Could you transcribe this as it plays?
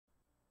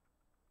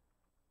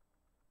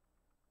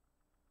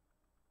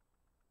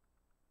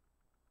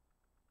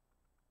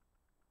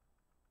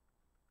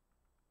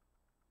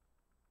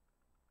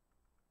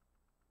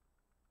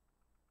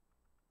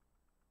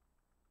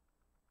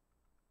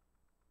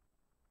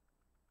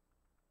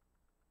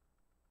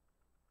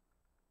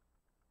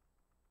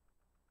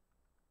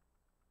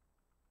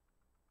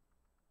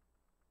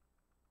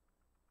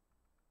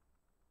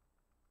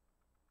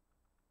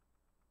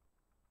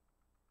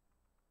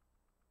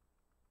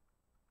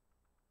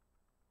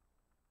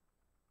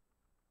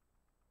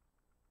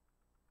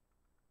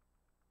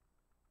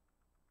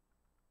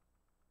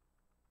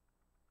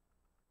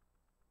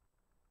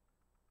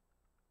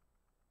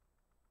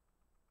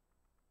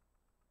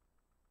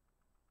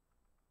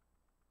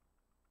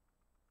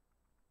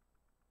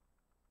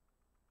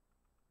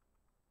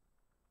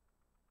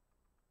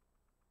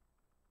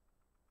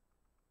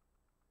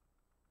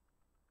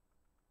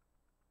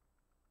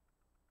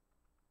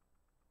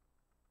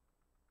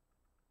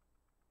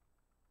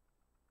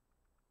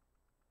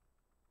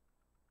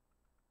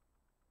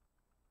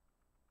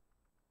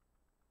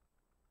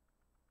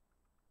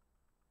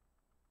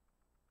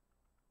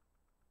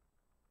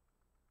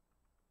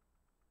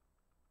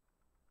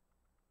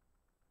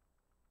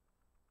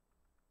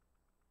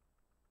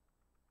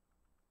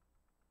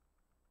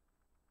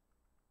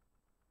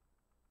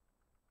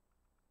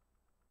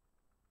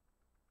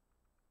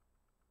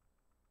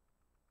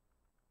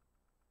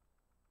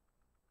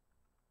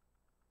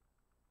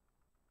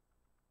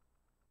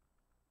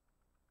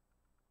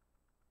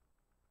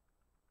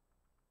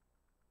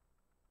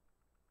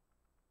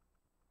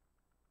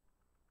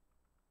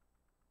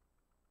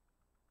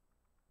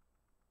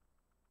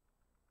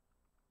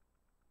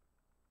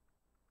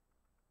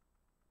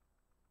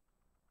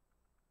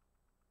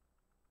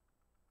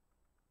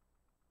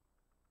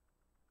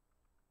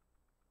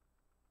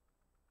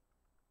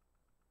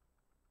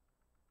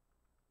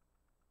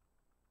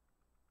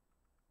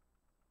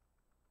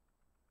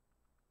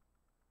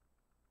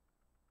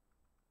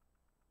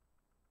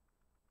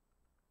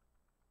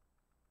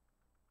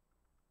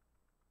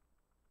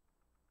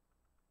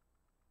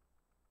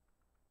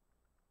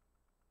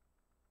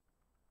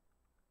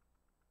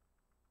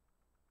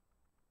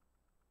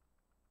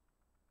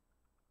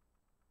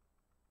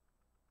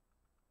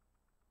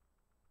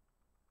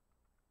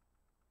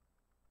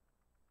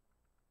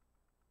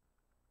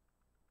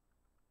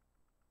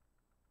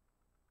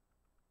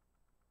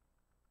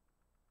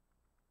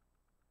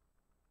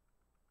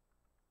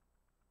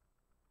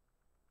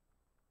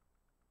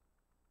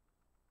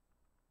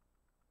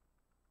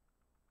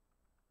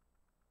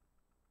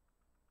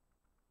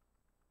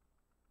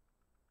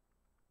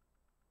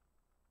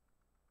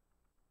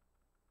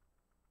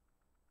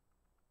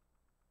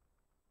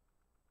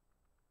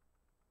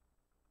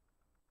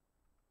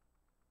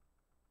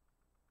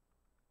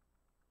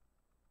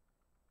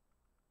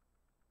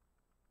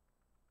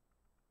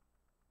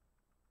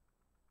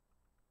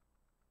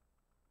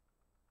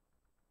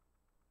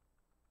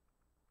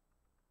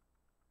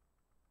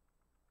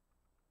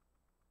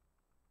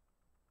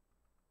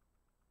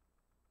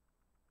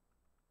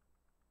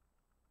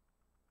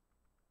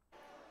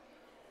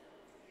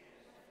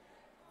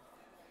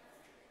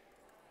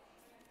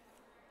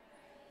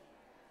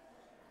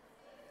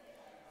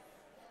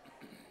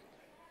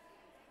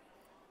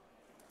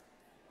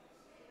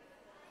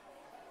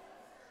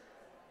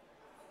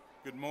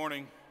Good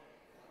morning.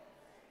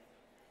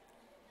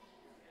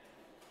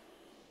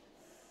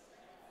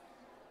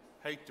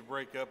 Hate to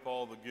break up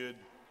all the good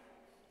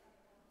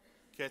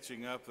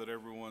catching up that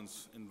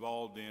everyone's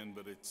involved in,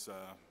 but it's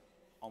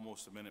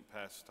almost a minute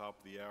past the top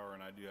of the hour,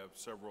 and I do have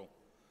several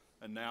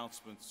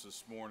announcements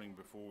this morning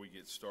before we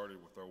get started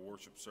with our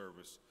worship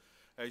service.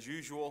 As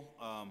usual,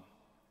 I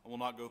will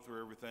not go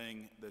through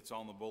everything that's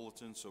on the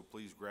bulletin, so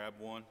please grab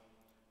one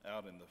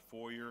out in the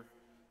foyer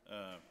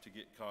to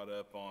get caught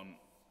up on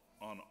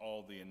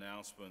all the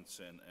announcements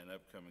and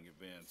upcoming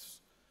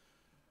events.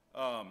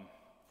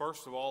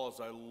 First of all,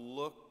 as I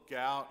look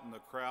out in the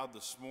crowd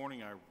this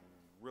morning, I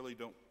really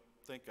don't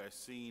think I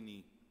see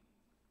any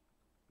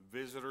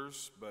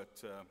visitors,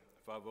 but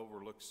if I've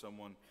overlooked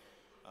someone,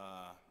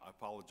 I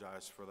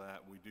apologize for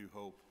that. We do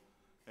hope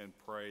and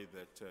pray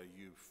that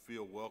you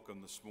feel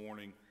welcome this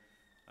morning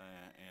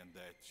and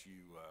that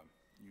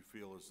you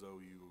feel as though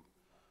you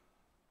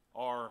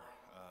are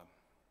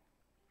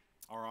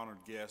our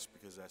honored guest,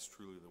 because that's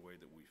truly the way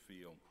that we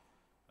feel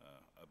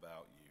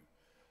about you.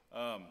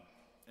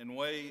 In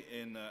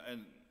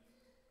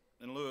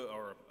lieu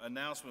or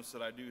announcements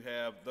that I do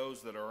have,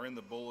 those that are in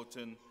the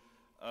bulletin,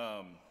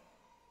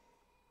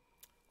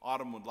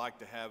 Autumn would like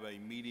to have a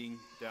meeting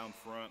down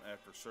front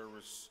after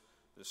service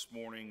this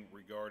morning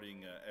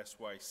regarding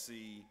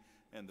SYC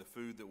and the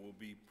food that will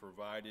be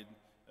provided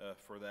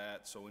for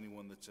that. So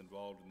anyone that's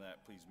involved in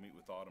that, please meet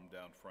with Autumn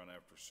down front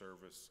after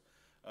service.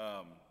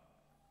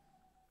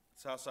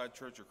 Southside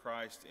Church of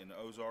Christ in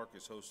Ozark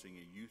is hosting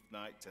a youth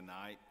night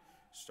tonight,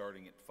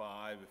 starting at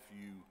 5. If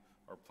you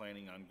are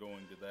planning on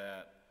going to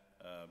that,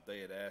 they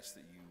had asked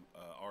that you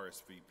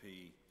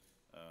RSVP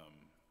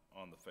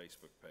on the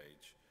Facebook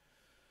page.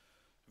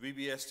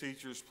 VBS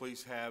teachers,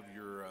 please have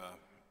your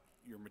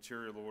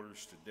material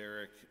orders to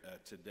Derek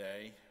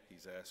today.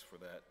 He's asked for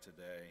that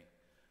today.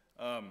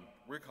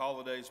 Rick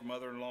Holliday's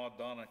mother-in-law,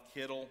 Donna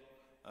Kittle,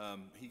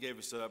 he gave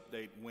us an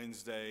update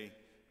Wednesday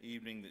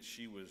evening that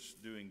she was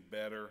doing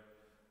better,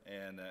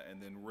 and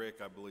then Rick,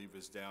 I believe,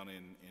 is down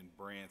in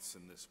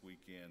Branson this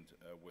weekend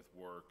with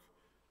work,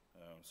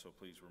 so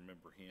please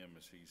remember him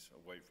as he's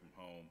away from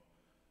home,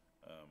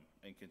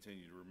 and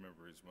continue to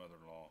remember his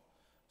mother-in-law.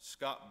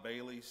 Scott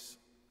Bailey's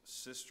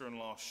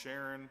sister-in-law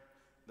Sharon,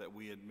 that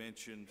we had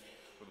mentioned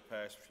for the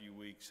past few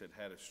weeks,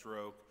 had a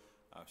stroke.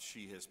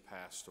 She has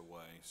passed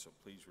away, so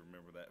please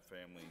remember that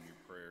family in your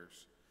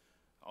prayers.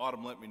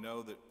 Autumn let me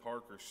know that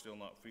Parker's still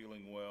not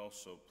feeling well,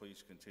 so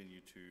please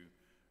continue to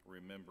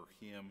remember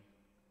him.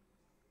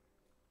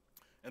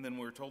 And then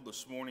we were told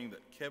this morning that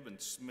Kevin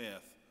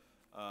Smith,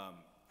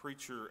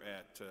 preacher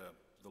at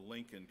the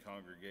Lincoln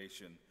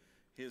congregation,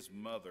 his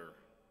mother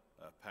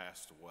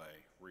passed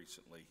away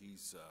recently.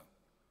 He's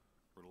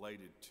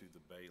related to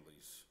the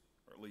Baileys,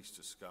 or at least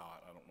to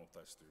Scott. I don't know if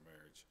that's through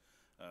marriage.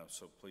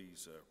 So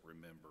please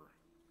remember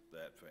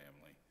that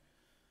family.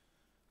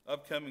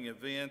 Upcoming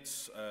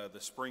events, the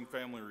Spring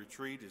Family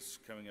Retreat is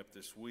coming up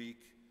this week.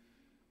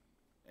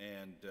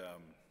 And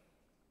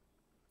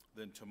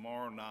then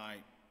tomorrow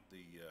night,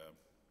 the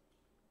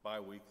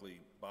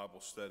bi-weekly Bible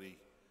study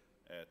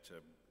at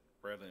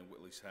Bradley and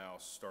Whitley's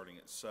house, starting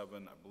at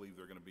 7. I believe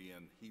they're going to be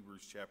in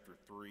Hebrews chapter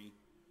 3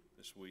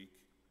 this week.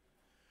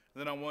 And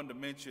then I wanted to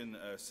mention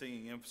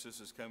Singing Emphasis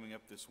is coming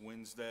up this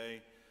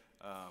Wednesday.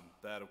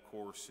 That, of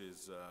course,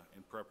 is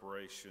in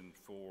preparation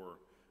for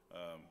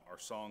our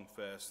Song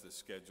Fest that's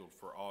scheduled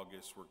for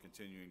August. We're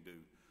continuing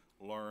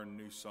to learn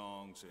new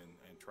songs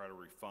and try to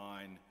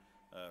refine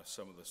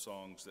some of the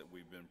songs that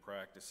we've been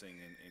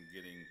practicing and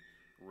getting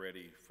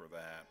ready for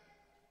that.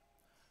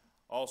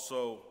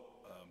 Also,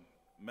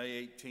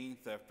 May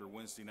 18th, after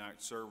Wednesday night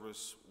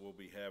service, we'll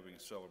be having a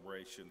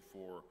celebration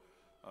for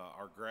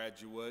our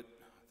graduate.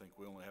 I think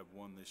we only have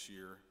one this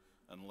year,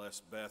 unless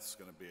Beth's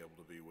going to be able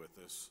to be with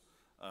us.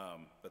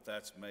 But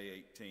that's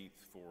May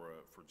 18th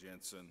for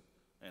Jensen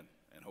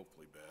and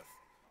hopefully Beth,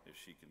 if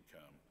she can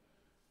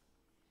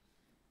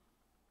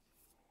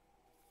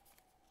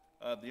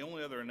come. The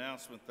only other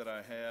announcement that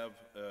I have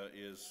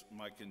is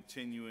my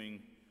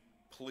continuing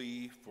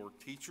plea for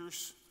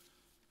teachers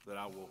that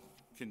I will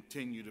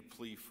continue to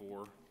plea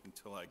for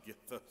until I get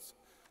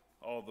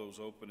all those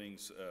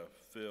openings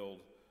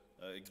filled.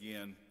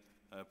 Again,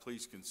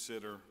 please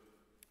consider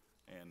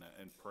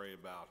and pray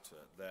about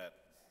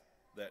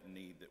that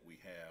need that we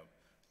have.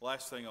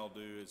 Last thing I'll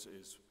do is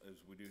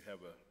we do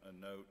have a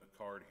note, a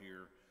card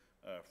here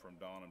from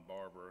Don and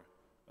Barbara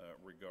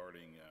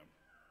regarding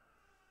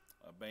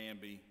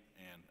Bambi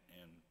and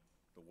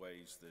the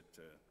ways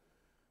that,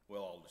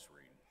 well, I'll just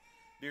read.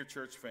 Dear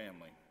church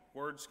family,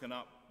 words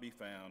cannot be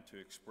found to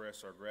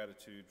express our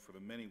gratitude for the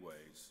many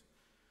ways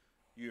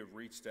you have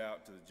reached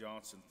out to the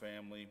Johnson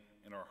family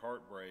in our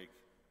heartbreak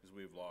as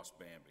we have lost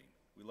Bambi.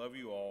 We love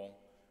you all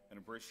and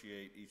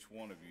appreciate each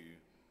one of you,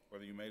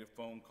 whether you made a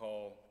phone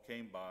call,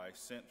 came by,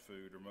 sent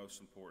food, or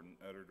most important,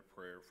 uttered a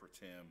prayer for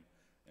Tim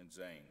and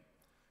Zane.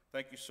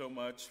 Thank you so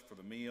much for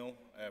the meal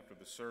after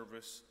the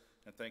service,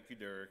 and thank you,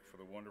 Derek, for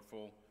the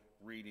wonderful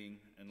reading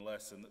and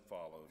lesson that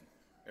followed.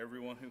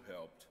 Everyone who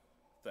helped,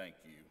 thank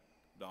you.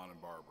 Don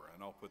and Barbara.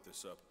 And I'll put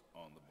this up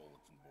on the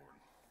bulletin board.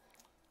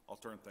 I'll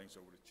turn things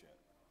over to Chet.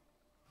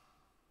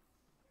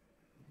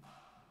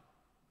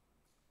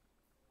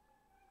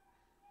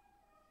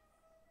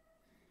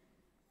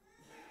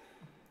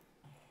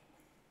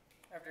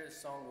 After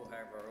this song, we'll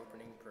have our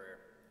opening prayer.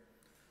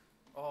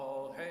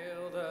 All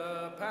hail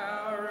the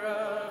power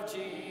of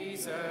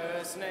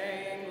Jesus'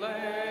 name,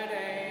 let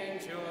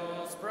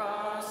angels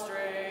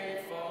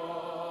prostrate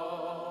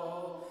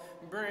fall.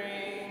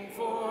 Bring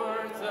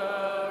forth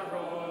the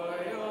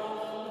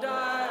royal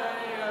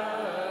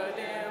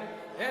diadem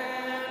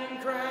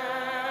and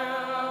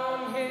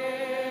crown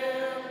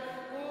him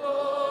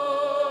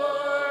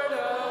Lord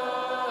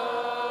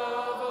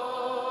of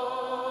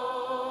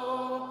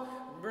all.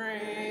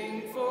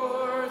 Bring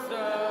forth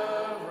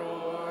the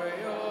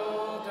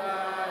royal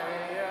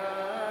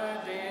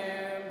diadem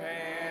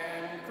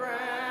and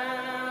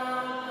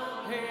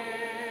crown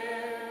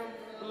him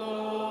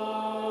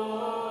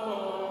Lord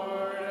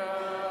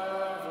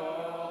of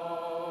all.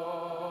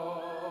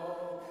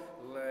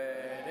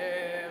 Let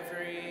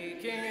every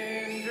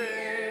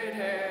kindred,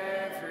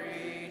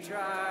 every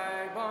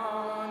tribe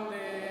on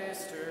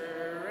this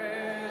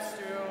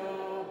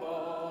terrestrial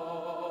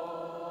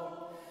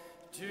ball,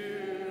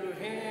 to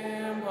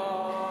him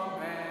all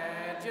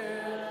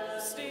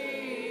majesty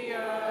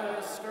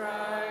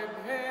ascribe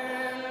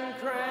and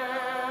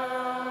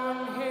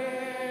crown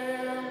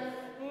him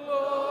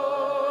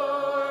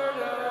Lord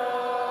of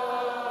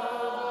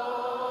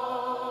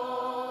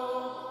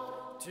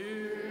all.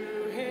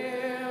 To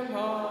him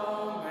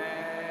all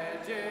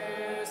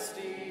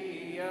majesty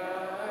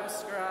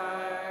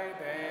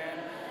ascribe and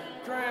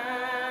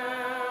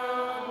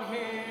crown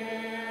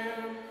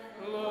him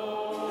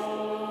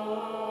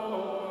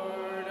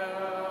Lord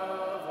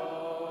of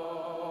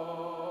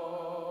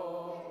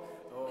all.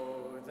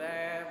 Oh,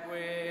 that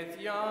with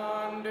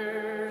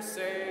yonder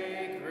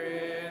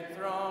sacred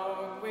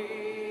throng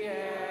we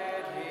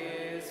at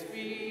his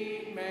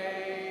feet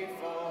may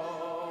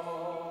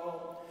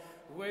fall.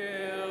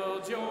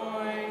 We'll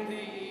join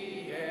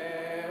the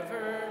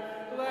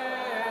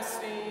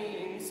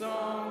everlasting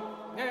song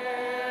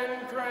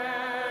and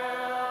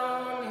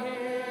crown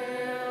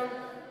him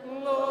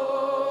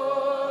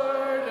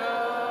Lord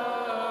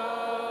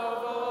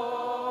of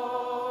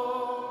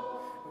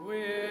all.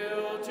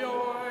 We'll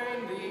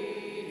join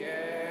the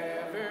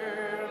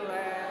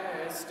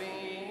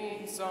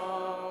everlasting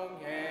song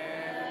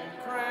and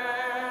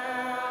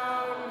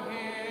crown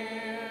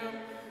him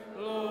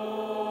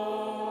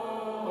Lord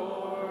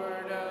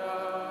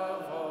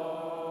of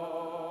all.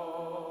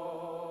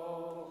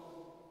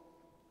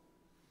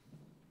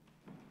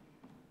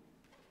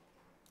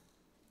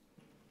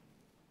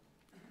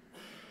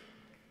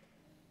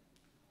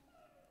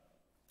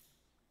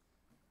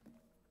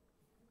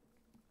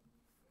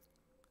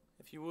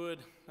 If you would,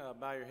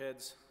 bow your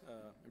heads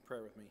in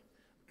prayer with me.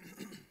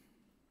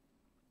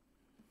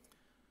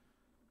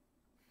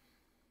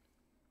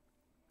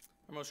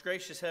 Our most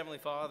gracious Heavenly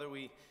Father,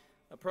 we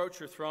approach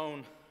your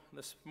throne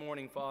this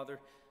morning, Father,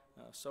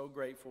 so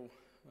grateful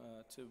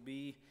to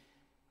be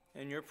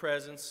in your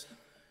presence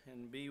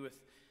and be with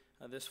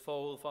this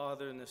fold,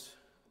 Father, and this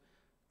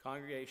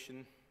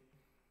congregation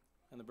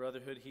and the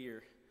brotherhood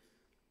here.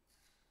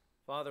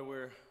 Father,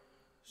 we're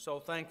so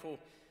thankful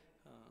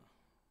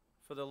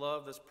for the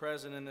love that's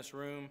present in this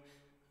room,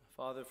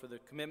 Father, for the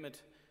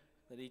commitment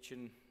that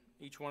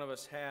each one of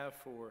us have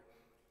for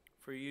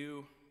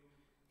you,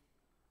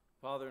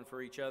 Father, and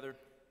for each other.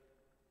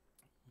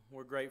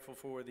 We're grateful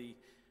for the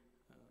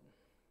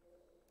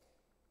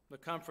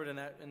comfort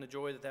and the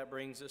joy that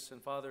brings us.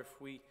 And Father, if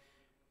we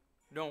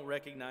don't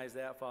recognize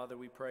that, Father,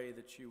 we pray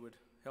that you would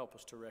help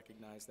us to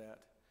recognize that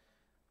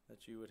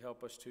you would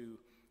help us to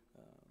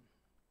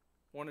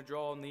want to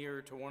draw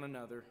near to one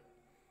another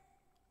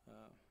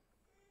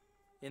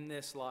in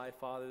this life,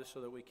 Father, so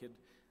that we could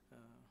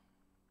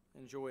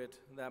enjoy it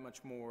that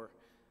much more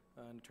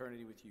in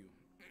eternity with you.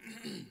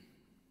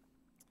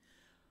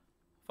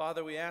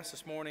 Father, we ask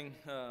this morning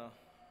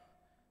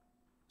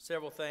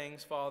several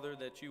things, Father,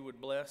 that you would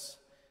bless,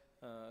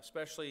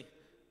 especially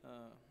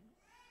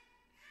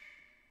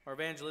our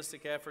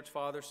evangelistic efforts,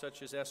 Father,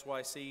 such as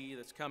SYC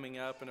that's coming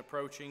up and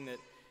approaching, that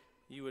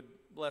you would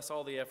bless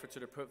all the efforts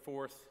that are put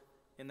forth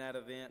in that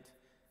event.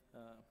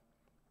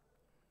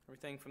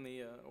 Everything from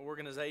the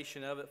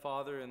organization of it,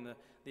 Father, and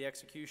the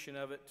execution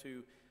of it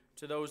to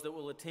those that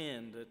will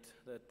attend,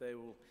 that they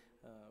will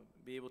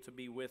be able to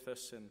be with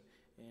us, and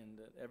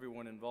that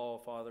everyone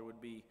involved, Father,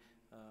 would be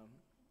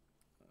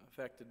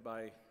affected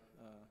by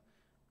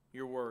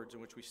your words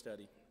in which we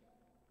study.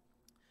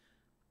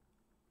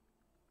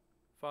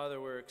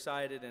 Father, we're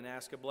excited and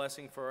ask a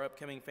blessing for our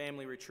upcoming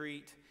family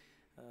retreat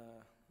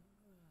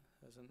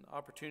as an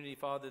opportunity,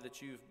 Father,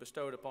 that you've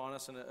bestowed upon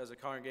us and as a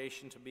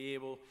congregation to be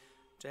able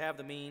to have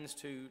the means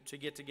to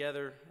get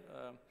together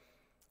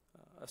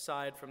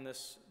aside from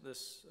this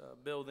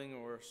building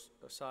or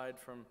aside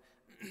from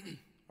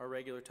our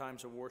regular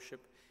times of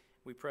worship.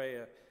 We pray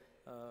a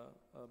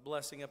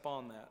blessing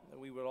upon that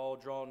we would all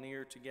draw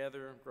near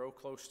together, grow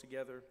close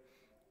together,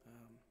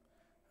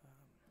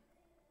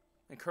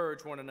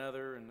 encourage one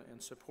another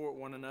and support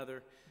one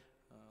another,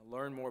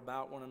 learn more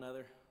about one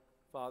another.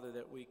 Father,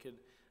 that we could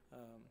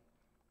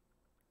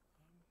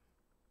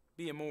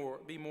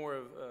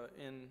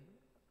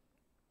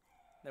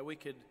that we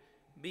could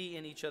be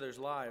in each other's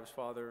lives,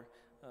 Father,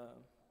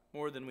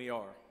 more than we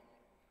are.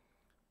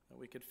 That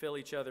we could fill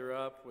each other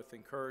up with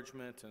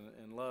encouragement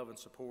and love and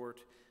support,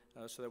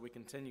 so that we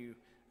continue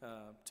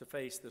to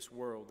face this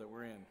world that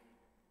we're in.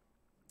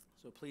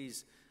 So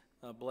please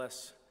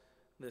bless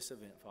this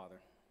event, Father.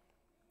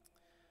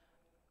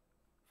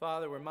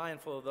 Father, we're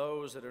mindful of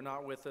those that are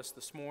not with us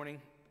this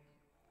morning.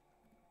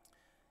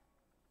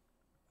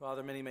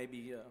 Father, many may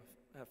be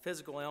have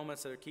physical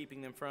ailments that are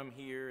keeping them from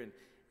here,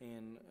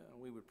 and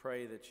we would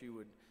pray that you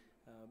would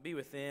be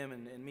with them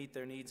and meet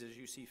their needs as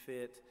you see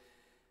fit,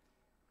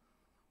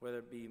 whether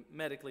it be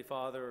medically,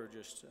 Father, or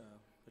just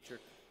put your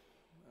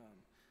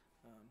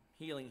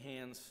healing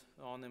hands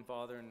on them,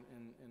 Father,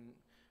 and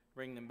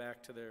bring them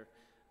back to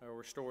or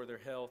restore their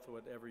health,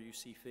 whatever you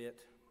see fit.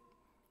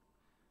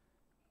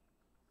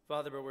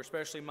 Father, but we're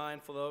especially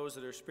mindful of those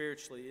that are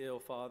spiritually ill,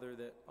 Father,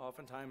 that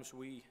oftentimes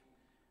we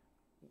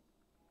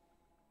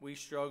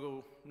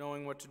struggle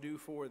knowing what to do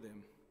for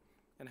them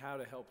and how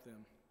to help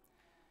them.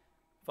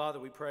 Father,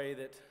 we pray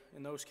that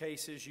in those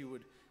cases you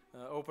would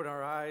open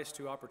our eyes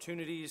to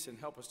opportunities and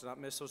help us to not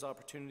miss those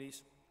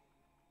opportunities.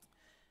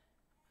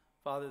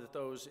 Father, that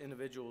those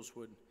individuals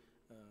would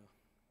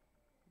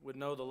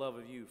know the love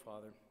of you,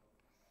 Father.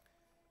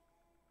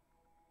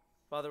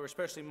 Father, we're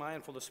especially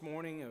mindful this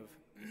morning of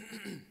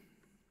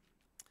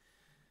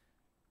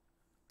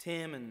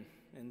Tim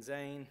and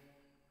Zane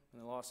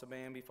and the loss of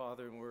Bambi,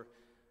 Father, and we're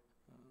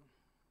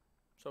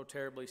so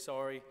terribly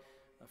sorry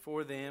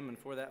for them and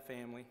for that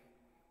family.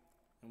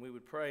 And we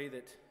would pray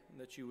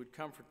that you would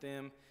comfort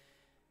them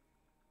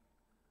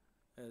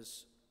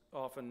as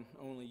often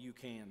only you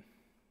can.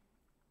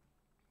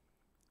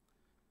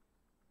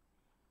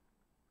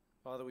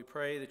 Father, we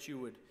pray that you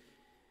would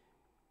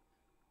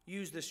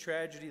use this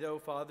tragedy, though,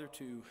 Father,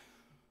 to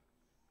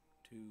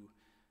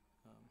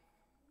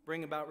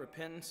bring about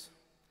repentance.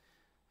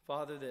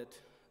 Father, that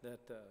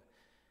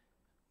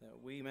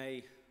we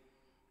may,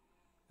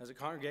 as a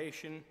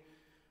congregation,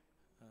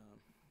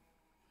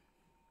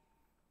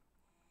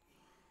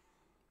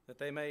 that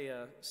they may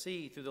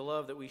see through the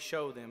love that we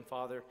show them,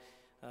 Father,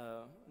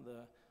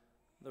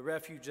 the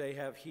refuge they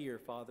have here,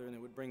 Father, and it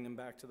would bring them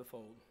back to the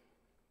fold.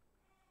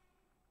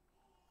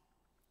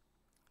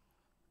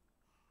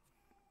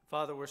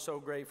 Father, we're so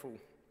grateful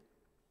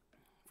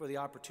for the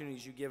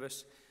opportunities you give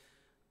us,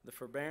 the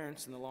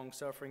forbearance and the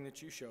long-suffering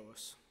that you show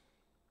us.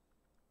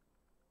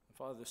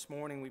 Father, this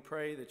morning we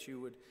pray that you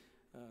would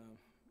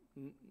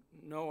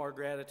know our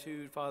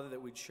gratitude, Father,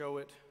 that we'd show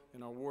it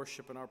in our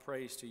worship and our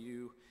praise to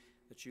you,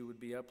 that you would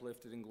be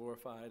uplifted and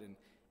glorified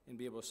and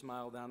be able to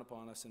smile down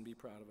upon us and be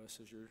proud of us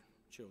as your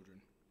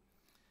children.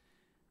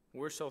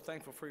 We're so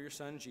thankful for your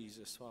Son,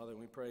 Jesus, Father,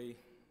 and we pray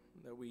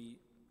that we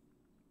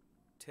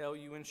tell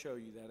you and show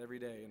you that every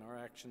day in our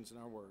actions and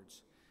our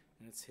words.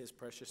 And it's his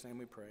precious name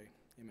we pray.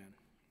 Amen.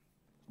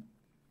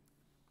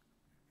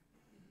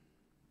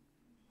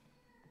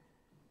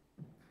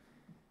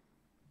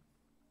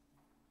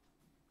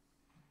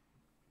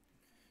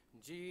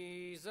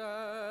 Jesus,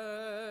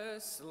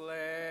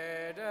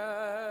 let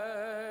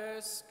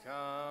us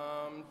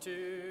come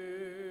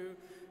to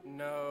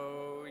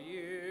know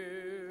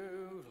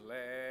you.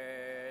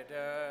 Let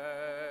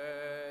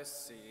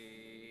us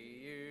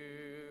see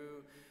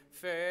you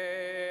face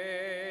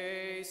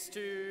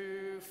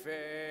to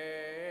face.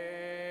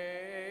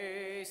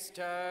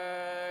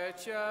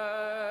 Touch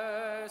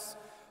us,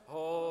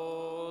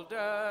 hold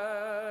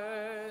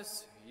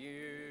us,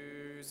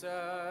 use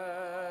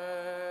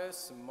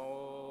us,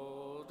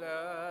 mold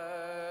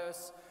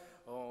us,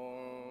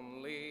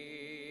 only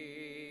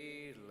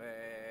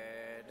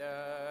let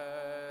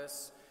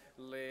us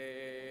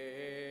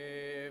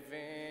live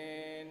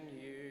in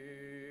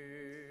you.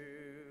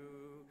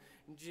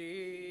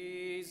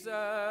 Jesus,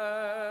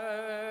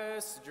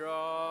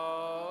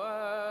 draw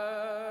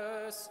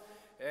us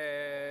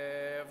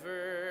ever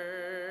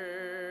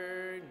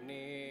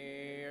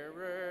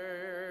nearer,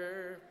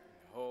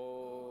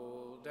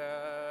 hold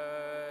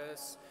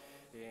us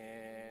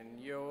in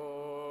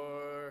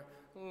your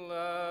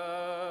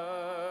loving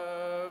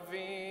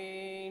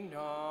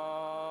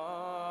arms,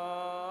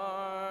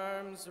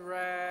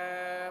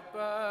 wrap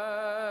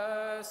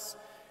us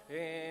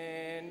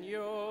in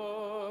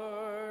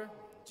your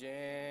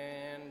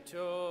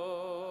gentle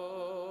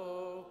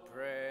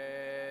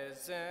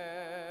presence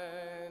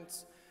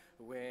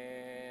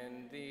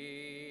when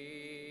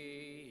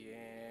the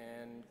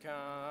end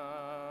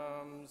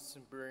comes.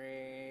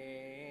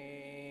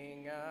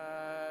 Bring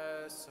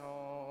us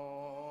home.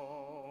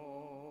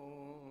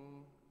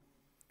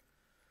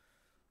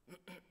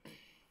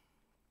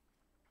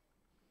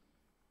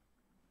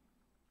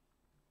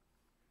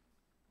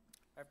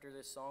 After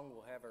this song,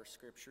 we'll have our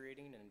scripture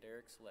reading and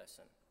Derek's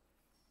lesson.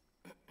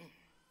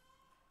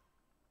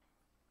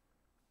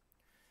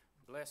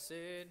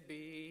 Blessed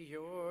be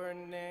your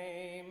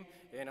name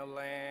in a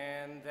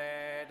land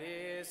that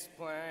is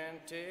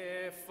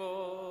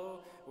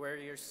plentiful, where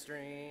your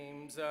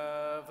streams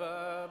of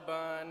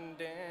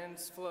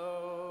abundance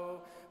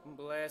flow.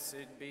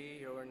 Blessed be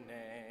your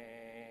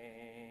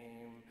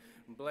name.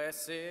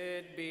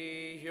 Blessed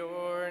be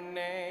your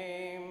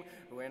name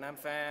when I'm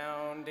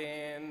found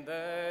in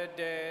the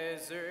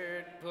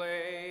desert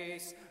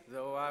place.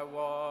 Though I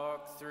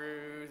walk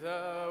through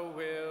the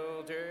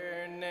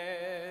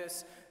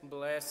wilderness,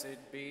 blessed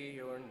be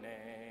your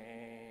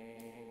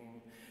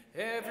name.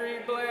 Every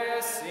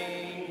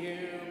blessing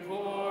you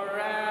pour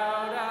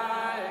out,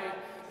 I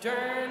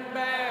turn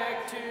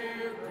back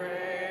to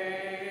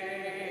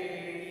praise.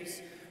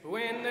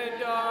 When the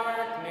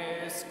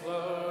darkness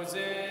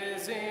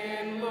closes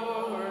in,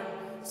 Lord,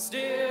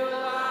 still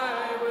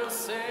I will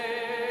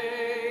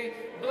say,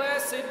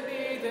 blessed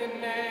be the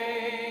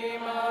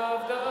name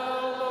of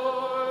the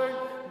Lord.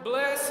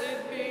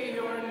 Blessed be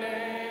your name.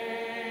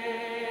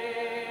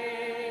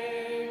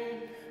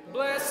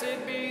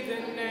 Blessed be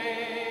the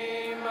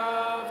name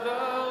of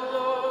the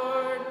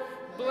Lord.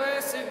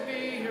 Blessed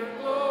be your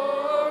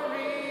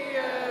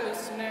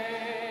glorious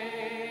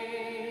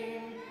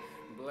name.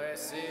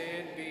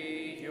 Blessed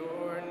be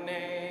your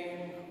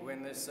name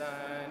when the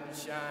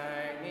sun's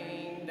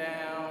shining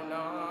down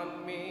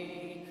on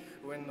me,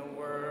 when the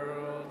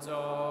world's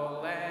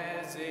all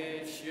as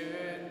it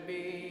should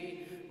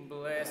be.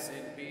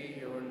 Blessed be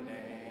your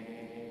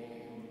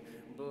name.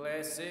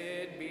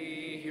 Blessed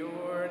be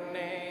your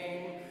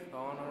name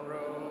on a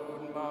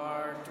road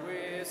marked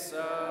with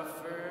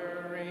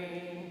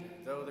suffering.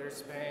 Though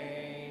there's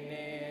pain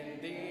in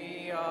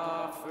the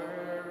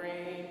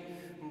offering,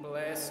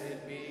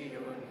 blessed be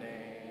your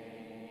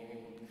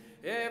name.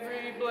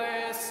 Every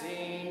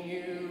blessing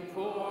you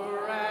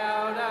pour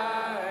out,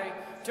 I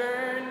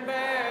turn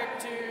back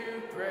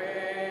to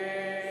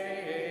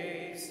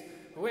praise.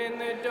 When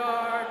the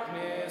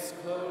darkness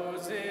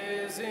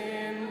closes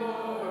in,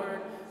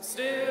 Lord,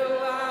 still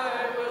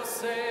I will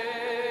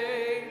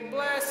say,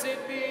 blessed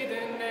be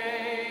the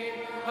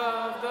name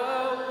of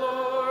the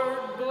Lord.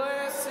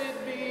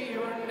 Blessed be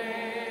your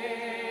name.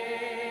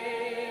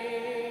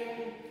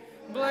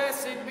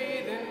 Blessed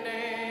be the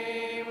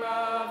name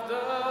of the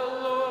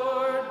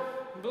Lord.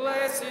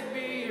 Blessed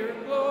be your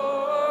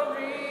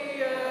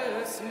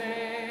glorious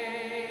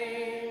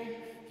name.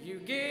 You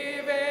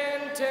give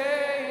and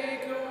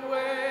take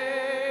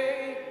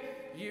away.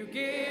 You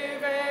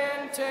give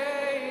and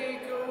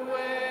take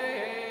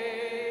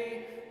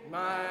away.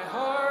 My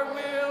heart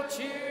will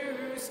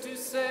choose to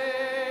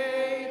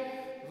say,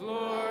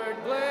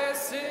 Lord,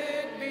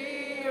 blessed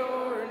be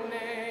your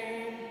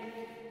name.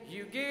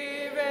 You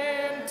give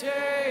and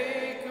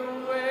take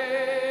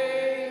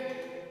away.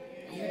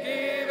 You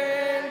give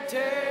and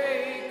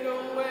take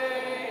away.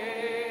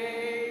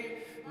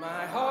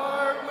 My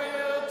heart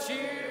will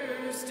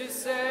choose to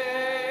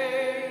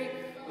say,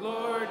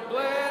 Lord,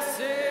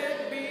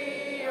 blessed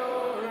be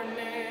your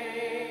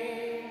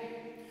name.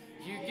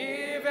 You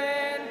give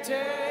and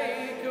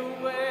take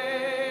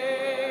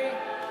away.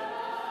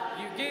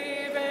 You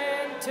give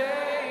and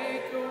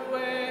take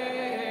away.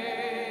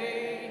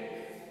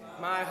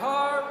 My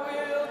heart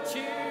will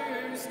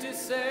choose to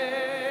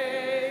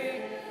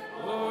say,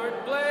 Lord,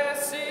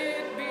 blessed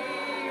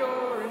be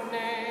your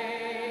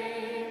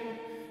name.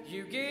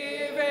 You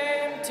give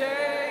and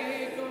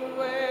take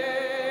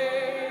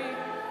away.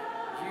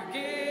 You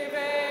give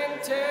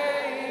and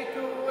take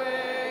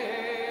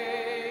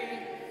away.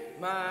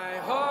 My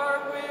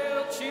heart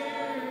will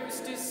choose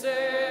to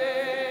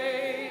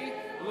say,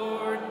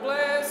 Lord,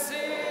 blessed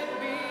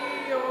be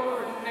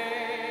your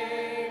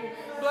name.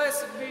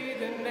 Blessed be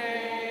the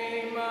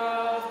name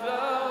of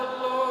the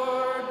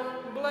Lord.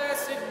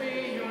 Blessed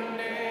be your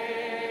name.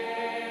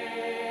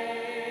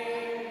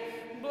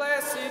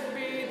 Blessed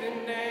be the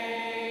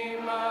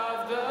name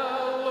of the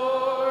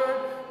Lord.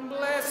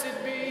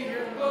 Blessed be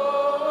your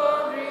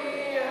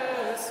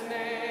glorious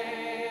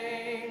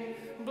name.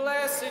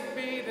 Blessed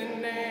be the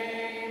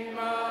name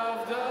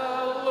of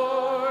the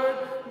Lord.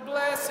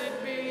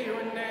 Blessed be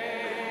your name.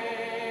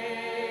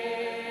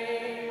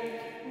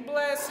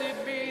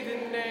 Blessed be the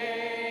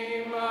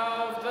name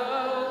of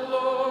the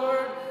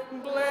Lord.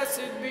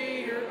 Blessed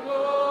be your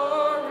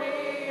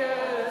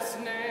glorious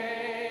name.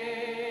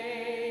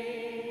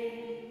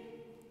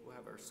 We'll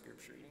have our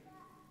scripture reading.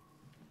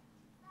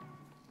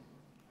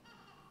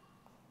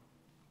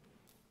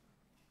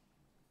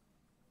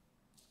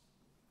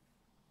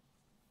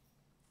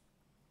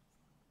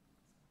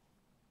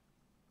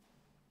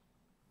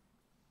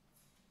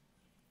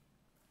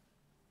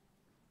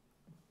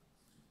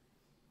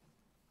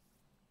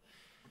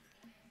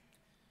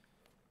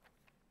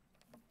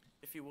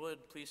 If you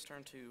would, please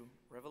turn to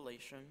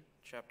Revelation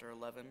chapter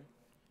 11,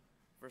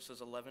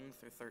 verses 11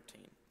 through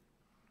 13.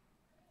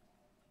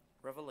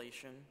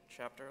 Revelation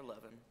chapter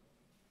 11,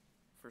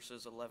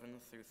 verses 11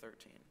 through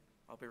 13.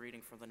 I'll be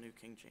reading from the New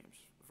King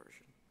James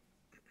Version.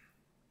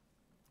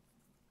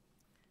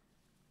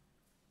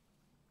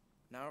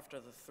 Now after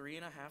the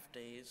 3.5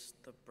 days,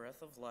 the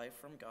breath of life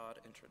from God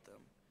entered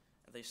them,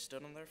 They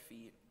stood on their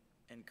feet,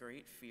 and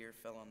great fear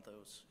fell on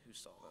those who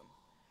saw them.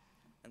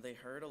 And they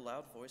heard a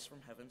loud voice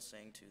from heaven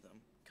saying to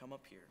them, "Come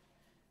up here."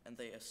 And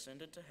they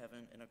ascended to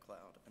heaven in a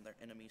cloud, and their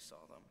enemies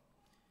saw them.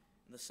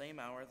 In the same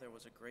hour there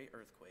was a great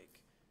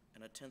earthquake,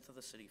 and a tenth of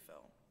the city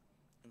fell.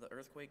 In the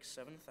earthquake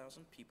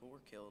 7,000 people were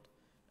killed,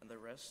 and the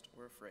rest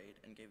were afraid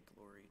and gave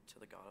glory to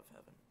the God of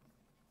heaven.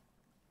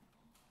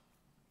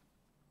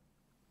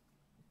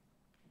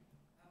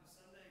 I have a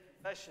Sunday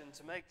confession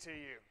to make to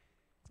you.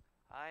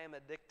 I am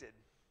addicted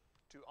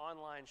to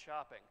online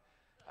shopping.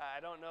 I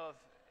don't know if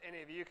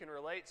any of you can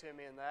relate to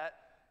me in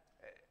that.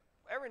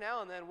 Every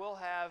now and then we'll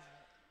have,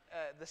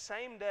 the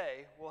same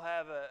day, we'll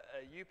have a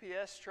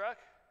UPS truck,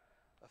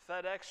 a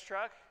FedEx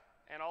truck,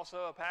 and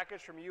also a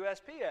package from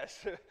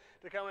USPS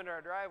to come into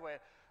our driveway.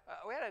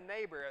 We had a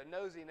neighbor, a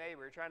nosy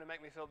neighbor, trying to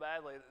make me feel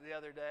badly the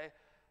other day,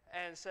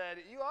 and said,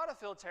 "You ought to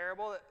feel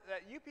terrible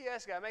that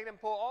UPS guy making them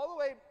pull all the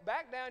way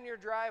back down your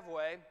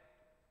driveway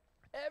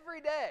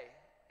every day."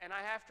 And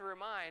I have to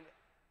remind,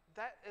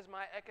 that is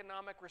my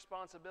economic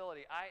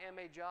responsibility. I am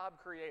a job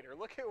creator.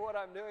 Look at what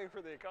I'm doing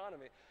for the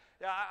economy.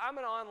 Yeah, I'm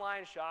an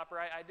online shopper.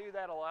 I do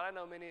that a lot. I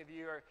know many of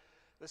you are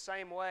the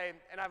same way.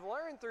 And I've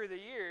learned through the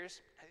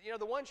years,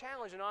 the one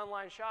challenge in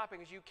online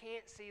shopping is you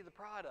can't see the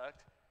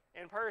product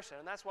in person.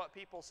 And that's what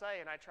people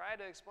say. And I try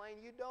to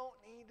explain, you don't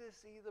need to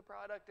see the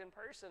product in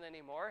person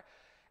anymore.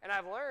 And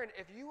I've learned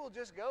if you will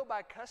just go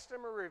by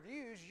customer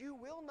reviews, you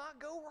will not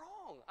go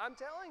wrong. I'm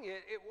telling you,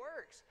 it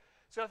works.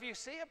 So if you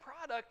see a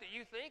product that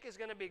you think is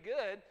going to be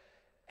good,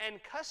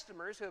 and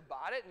customers who have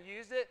bought it and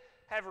used it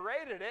have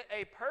rated it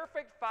a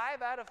perfect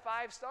 5 out of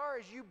 5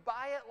 stars, you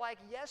buy it like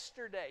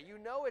yesterday. You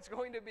know it's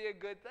going to be a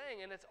good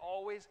thing, and it's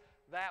always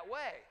that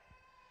way.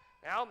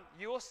 Now,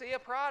 you will see a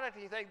product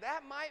and you think,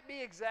 that might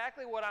be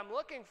exactly what I'm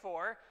looking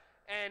for,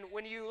 and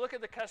when you look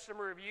at the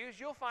customer reviews,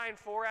 you'll find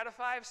 4 out of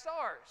 5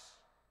 stars.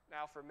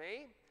 Now for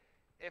me,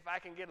 if I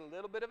can get a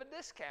little bit of a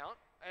discount,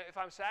 if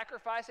I'm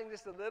sacrificing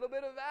just a little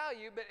bit of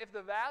value, but if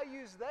the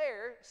value's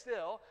there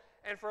still,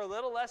 and for a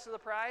little less of the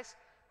price,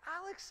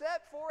 I'll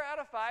accept 4 out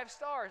of 5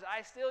 stars.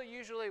 I still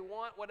usually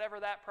want whatever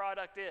that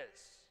product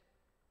is.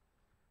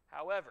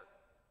 However,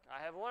 I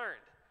have learned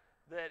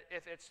that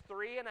if it's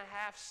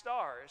 3.5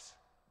 stars,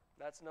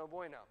 that's no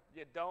bueno.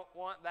 You don't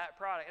want that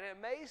product. And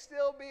it may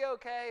still be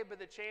okay, but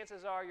the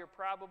chances are you're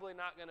probably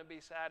not going to be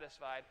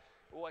satisfied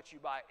with what you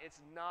buy.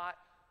 It's not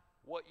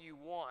what you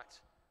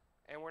want.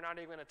 And we're not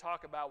even going to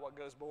talk about what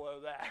goes below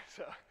that.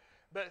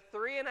 But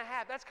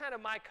 3.5, that's kind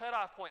of my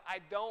cutoff point. I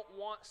don't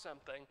want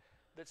something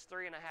that's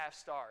 3.5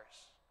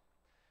 stars.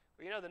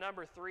 Well, the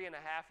number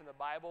 3.5 in the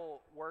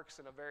Bible works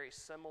in a very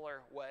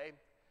similar way.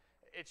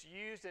 It's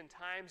used in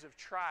times of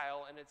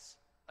trial, and it's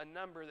a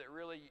number that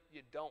really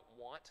you don't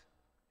want.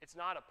 It's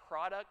not a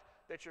product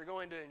that you're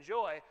going to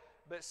enjoy,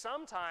 but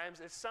sometimes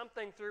it's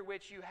something through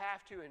which you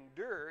have to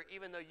endure,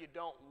 even though you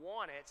don't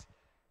want it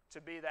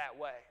to be that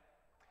way.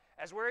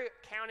 As we're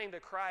counting to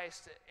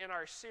Christ in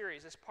our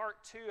series, this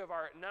part 2 of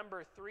our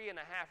number 3.5,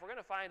 we're going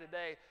to find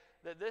today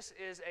that this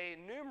is a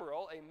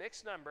numeral, a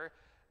mixed number,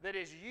 that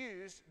is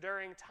used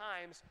during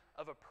times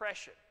of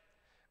oppression.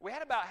 We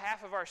had about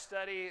half of our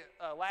study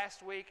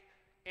last week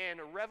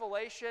in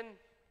Revelation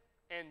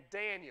and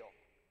Daniel.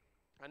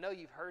 I know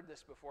you've heard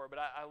this before, but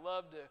I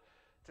love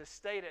to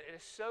state it. It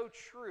is so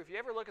true. If you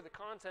ever look at the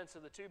contents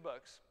of the 2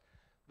 books,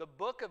 the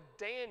book of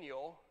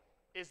Daniel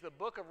is the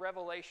book of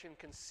Revelation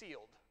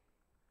concealed.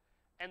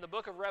 And the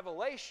book of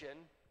Revelation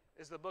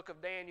is the book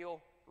of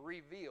Daniel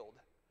revealed.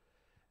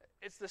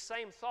 It's the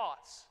same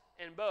thoughts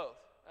in both.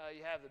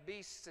 You have the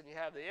beasts and you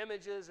have the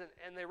images,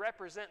 and they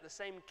represent the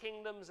same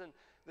kingdoms and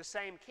the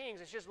same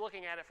kings. It's just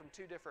looking at it from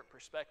 2 different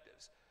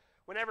perspectives.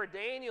 Whenever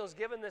Daniel's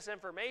given this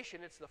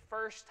information, it's the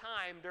first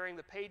time during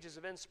the pages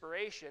of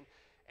inspiration,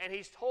 and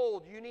he's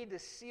told, you need to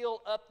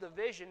seal up the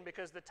vision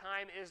because the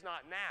time is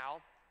not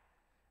now.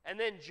 And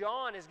then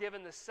John is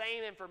given the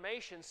same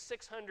information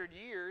 600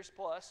 years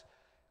plus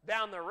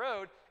down the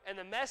road, and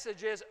the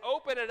message is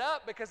open it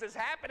up because it's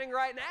happening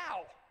right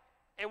now.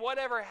 And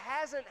whatever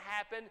hasn't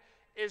happened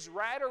is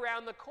right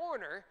around the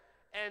corner,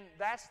 and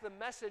that's the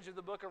message of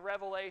the book of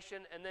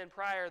Revelation, and then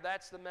prior,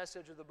 that's the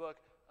message of the book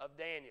of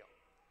Daniel.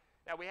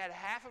 Now, we had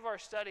half of our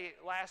study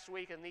last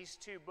week in these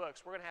 2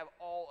 books. We're going to have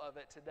all of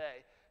it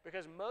today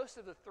because most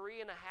of the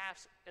 3.5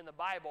 in the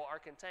Bible are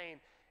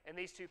contained in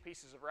these 2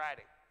 pieces of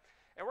writing.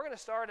 And we're going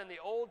to start in the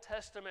Old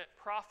Testament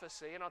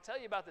prophecy, and I'll tell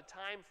you about the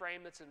time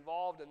frame that's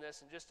involved in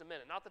this in just a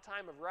minute. Not the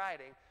time of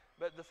writing,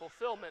 but the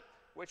fulfillment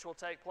which will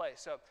take place.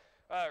 So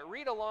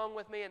read along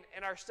with me,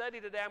 and our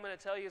study today, I'm going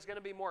to tell you, is going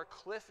to be more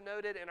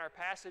cliff-noted in our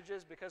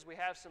passages because we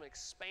have some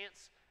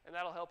expanse, and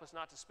that'll help us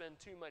not to spend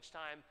too much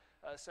time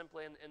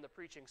simply in the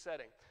preaching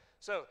setting.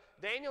 So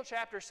Daniel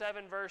chapter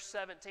 7, verse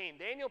 17.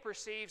 Daniel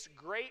perceives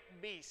great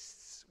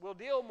beasts. We'll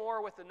deal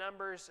more with the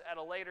numbers at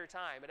a later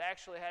time. It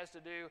actually has to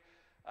do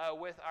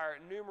with our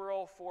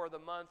numeral for the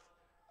month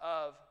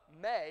of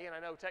May, and I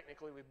know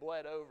technically we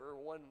bled over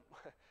one,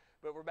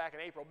 but we're back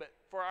in April. But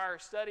for our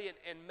study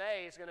in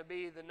May, it's going to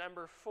be the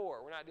number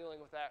 4. We're not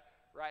dealing with that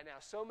right now.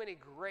 So many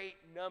great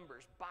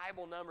numbers,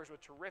 Bible numbers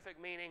with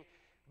terrific meaning,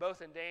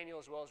 both in Daniel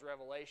as well as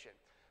Revelation.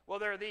 Well,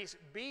 there are these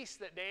beasts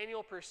that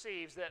Daniel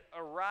perceives that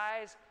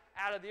arise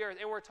out of the earth.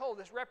 And we're told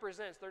this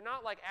represents, they're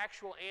not like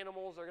actual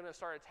animals, they're going to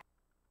start attacking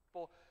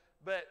people,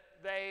 but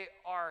they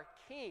are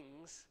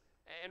kings,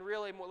 and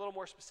really a little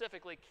more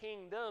specifically,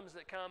 kingdoms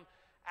that come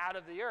out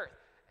of the earth.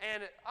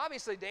 And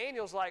obviously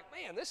Daniel's like,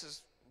 man, this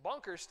is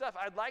bonkers stuff.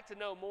 I'd like to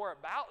know more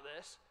about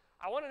this.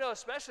 I want to know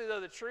especially, though,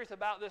 the truth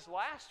about this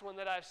last one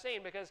that I've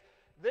seen, because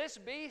this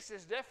beast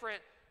is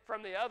different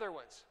from the other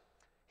ones.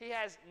 He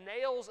has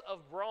nails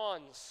of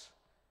bronze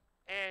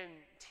and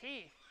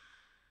teeth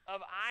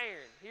of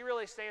iron. He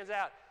really stands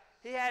out.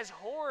 He has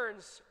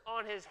horns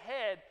on his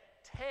head,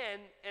 10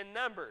 in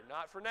number.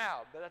 Not for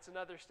now, but that's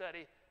another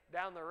study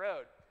down the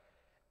road.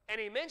 And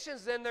he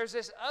mentions then there's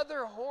this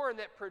other horn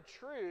that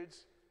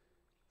protrudes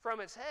from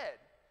its head.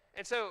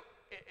 And so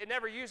it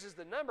never uses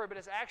the number, but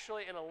it's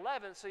actually an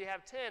 11, so you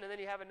have 10, and then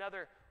you have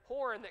another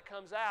horn that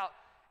comes out.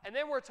 And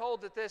then we're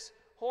told that this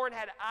horn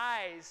had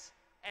eyes,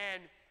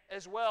 and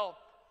as well,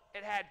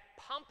 it had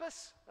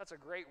pompous, that's a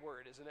great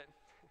word, isn't it?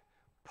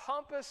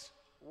 Pompous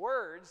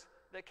words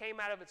that came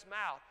out of its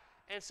mouth.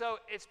 And so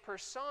it's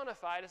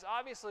personified. It's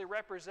obviously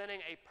representing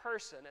a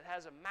person. It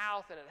has a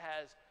mouth, and it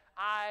has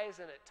eyes,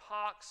 and it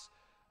talks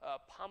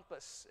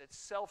pompous. It's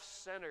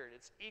self-centered.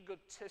 It's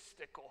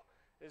egotistical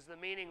is the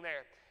meaning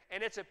there.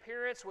 And its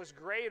appearance was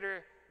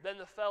greater than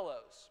the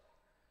fellows.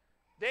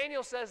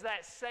 Daniel says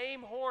that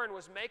same horn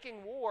was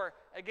making war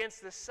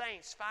against the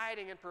saints,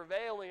 fighting and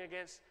prevailing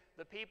against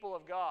the people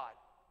of God.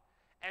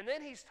 And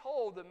then he's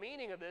told the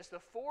meaning of this,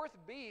 the fourth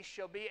beast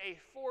shall be a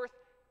fourth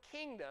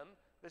kingdom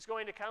that's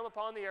going to come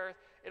upon the earth.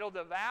 It'll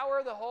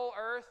devour the whole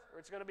earth, or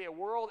it's going to be a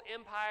world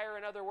empire.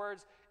 In other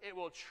words, it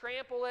will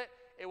trample it,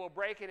 it will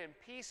break it in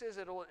pieces,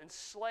 it will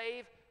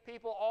enslave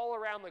people all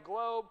around the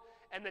globe.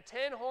 And the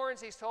 10 horns,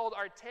 he's told,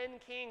 are 10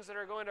 kings that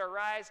are going to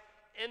arise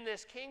in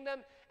this kingdom.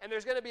 And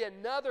there's going to be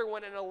another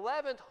one, an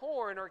 11th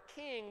horn or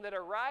king that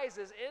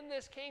arises in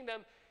this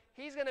kingdom.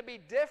 He's going to be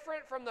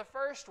different from the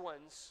first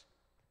ones.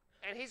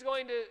 And he's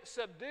going to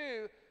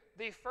subdue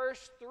the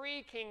first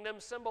 3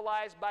 kingdoms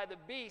symbolized by the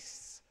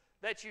beasts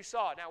that you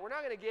saw. Now, we're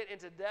not going to get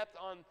into depth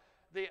on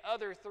the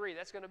other 3.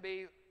 That's going to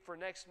be for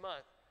next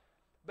month.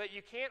 But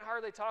you can't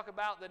hardly talk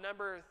about the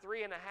number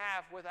 3.5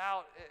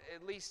 without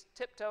at least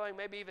tiptoeing,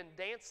 maybe even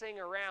dancing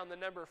around the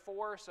number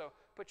 4. So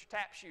put your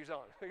tap shoes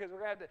on, because we're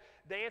going to have to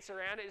dance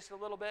around it just a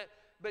little bit.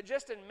 But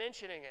just in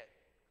mentioning it.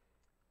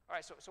 All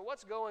right, so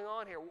what's going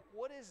on here?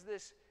 What is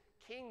this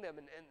kingdom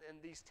and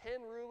these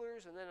 10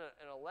 rulers and then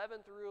an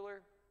 11th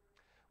ruler?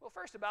 Well,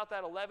 first about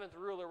that 11th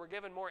ruler, we're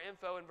given more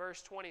info in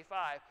verse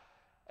 25.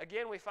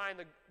 Again, we find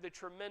the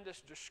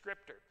tremendous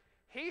descriptor.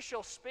 He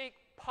shall speak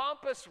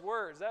pompous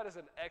words. That is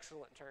an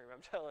excellent term,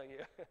 I'm telling you.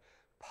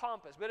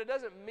 Pompous. But it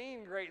doesn't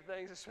mean great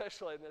things,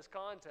 especially in this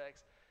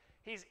context.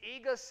 He's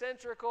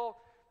egocentrical,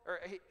 or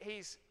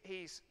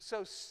he's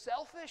so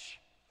selfish,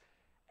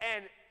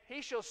 and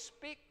he shall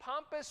speak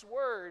pompous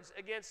words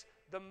against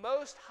the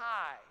Most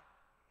High.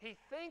 He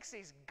thinks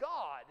he's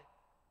God.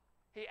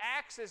 He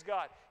acts as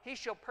God. He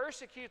shall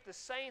persecute the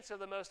saints of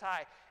the Most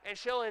High, and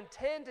shall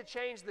intend to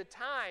change the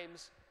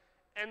times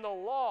and the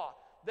law.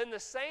 Then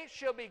the saints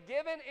shall be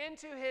given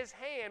into his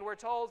hand, we're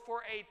told,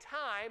 for a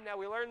time. Now,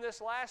 we learned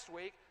this last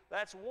week.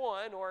 That's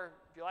 1, or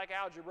if you like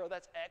algebra,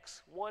 that's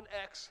x,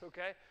 1x,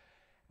 okay?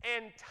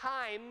 And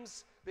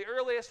times, the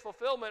earliest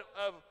fulfillment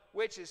of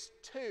which is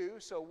 2,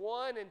 so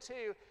 1 and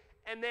 2,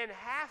 and then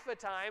half a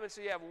time, and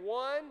so you have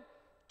 1,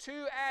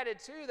 2 added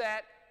to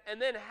that,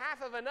 and then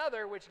half of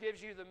another, which gives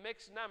you the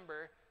mixed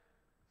number,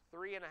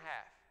 3.5.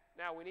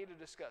 Now, we need to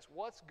discuss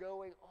what's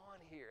going on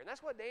here. And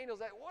that's what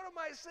Daniel's like, what am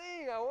I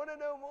seeing? I want to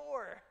know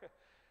more.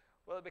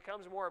 Well, it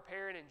becomes more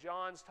apparent in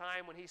John's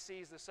time when he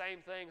sees the same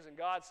things, and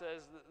God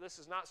says this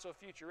is not so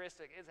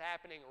futuristic. It's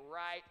happening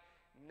right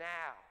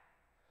now.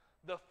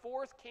 The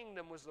fourth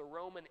kingdom was the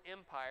Roman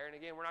Empire. And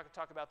again, we're not going to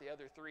talk about the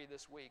other 3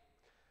 this week.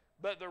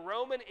 But the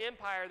Roman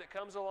Empire that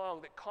comes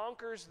along, that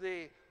conquers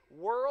the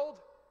world,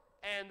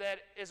 and that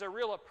is a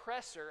real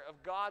oppressor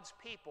of God's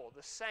people,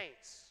 the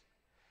saints.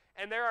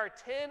 And there are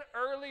 10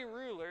 early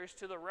rulers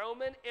to the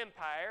Roman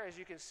Empire, as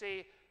you can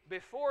see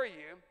before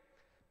you.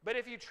 But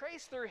if you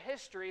trace through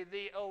history,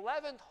 the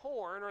 11th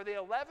horn, or the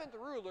 11th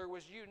ruler,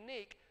 was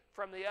unique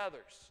from the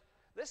others.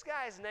 This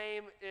guy's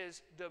name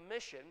is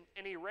Domitian,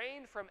 and he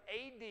reigned from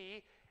AD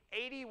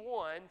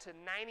 81 to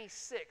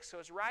 96. So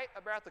it's right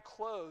about the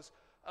close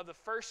of the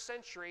 1st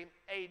century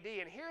AD.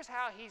 And here's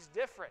how he's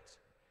different.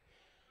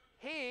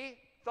 He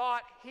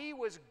thought he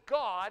was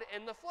God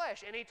in the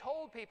flesh, and he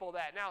told people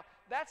that. Now,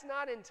 that's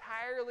not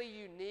entirely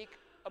unique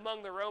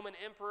among the Roman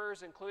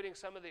emperors, including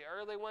some of the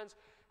early ones.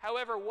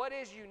 However, what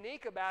is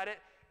unique about it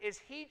is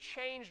he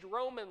changed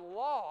Roman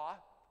law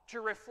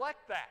to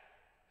reflect that.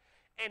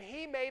 And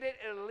he made it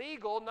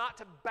illegal not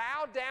to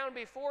bow down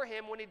before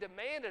him when he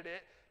demanded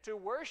it, to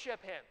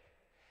worship him.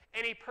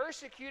 And he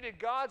persecuted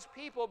God's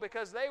people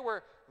because they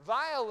were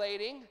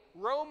violating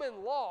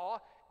Roman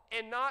law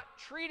and not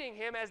treating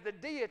him as the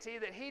deity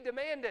that he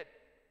demanded.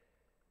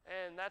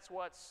 And that's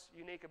what's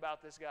unique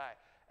about this guy.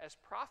 As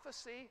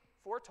prophecy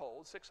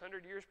foretold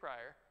 600 years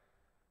prior,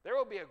 there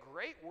will be a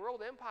great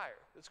world empire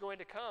that's going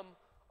to come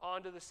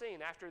onto the scene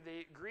after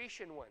the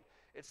Grecian one.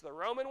 It's the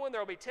Roman one. There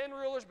will be 10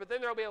 rulers, but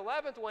then there will be an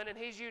 11th one, and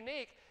he's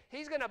unique.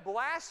 He's going to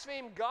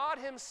blaspheme God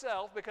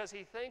himself because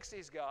he thinks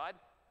he's God,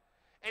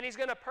 and he's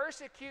going to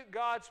persecute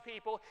God's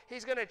people.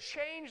 He's going to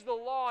change the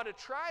law to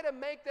try to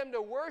make them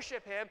to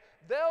worship him.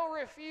 They'll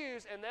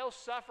refuse, and they'll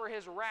suffer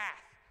his wrath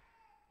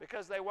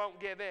because they won't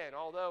give in.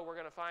 Although we're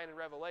going to find in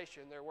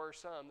Revelation there were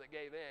some that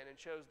gave in and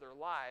chose their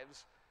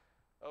lives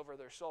over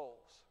their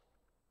souls.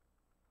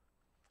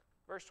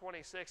 Verse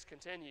 26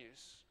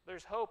 continues.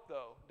 There's hope,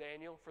 though,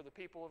 Daniel, for the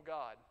people of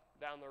God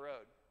down the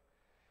road.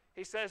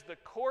 He says, the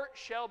court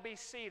shall be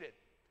seated,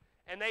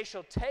 and they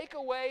shall take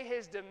away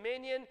his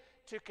dominion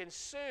to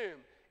consume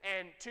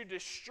and to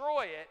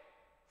destroy it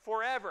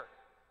forever.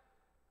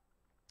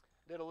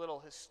 Did a little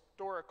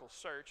historical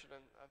search, and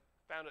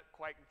I found it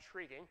quite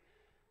intriguing.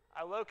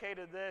 I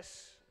located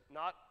this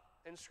not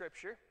in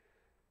Scripture,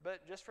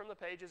 but just from the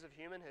pages of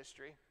human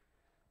history.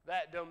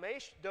 That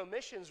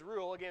Domitian's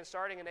rule, again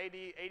starting in AD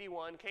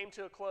 81, came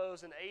to a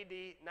close in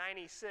AD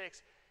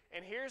 96,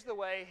 and here's the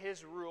way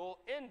his rule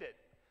ended.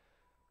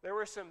 There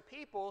were some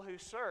people who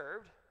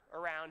served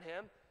around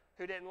him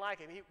who didn't like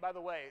him. By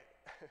the way,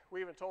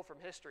 we even told from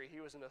history,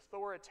 he was an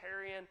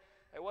authoritarian.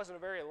 It wasn't a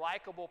very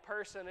likable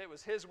person. It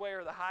was his way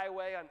or the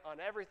highway on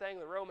everything.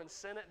 The Roman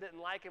Senate didn't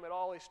like him at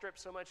all. He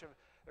stripped so much of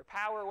their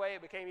power away.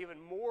 It became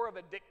even more of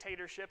a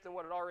dictatorship than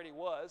what it already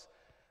was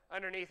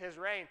underneath his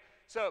reign.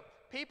 So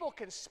people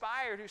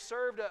conspired who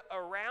served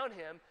around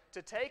him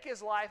to take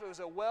his life. It was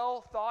a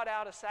well thought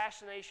out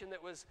assassination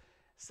that was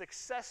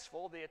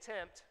successful, the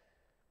attempt.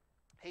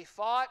 He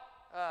fought.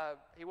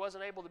 He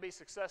wasn't able to be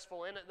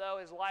successful in it, though.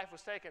 His life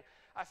was taken.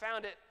 I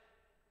found it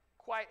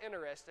quite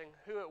interesting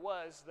who it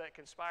was that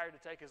conspired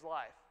to take his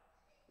life.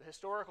 The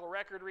historical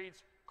record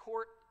reads,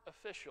 court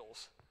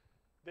officials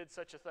did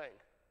such a thing.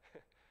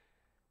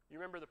 You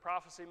remember the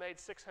prophecy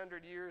made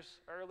 600 years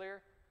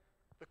earlier?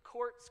 The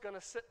court's going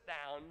to sit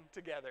down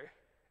together,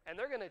 and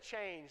they're going to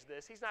change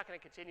this. He's not going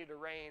to continue to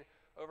reign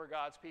over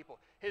God's people.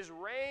 His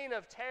reign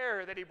of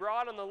terror that he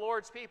brought on the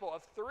Lord's people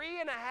of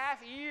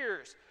 3.5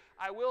 years,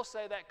 I will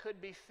say that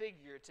could be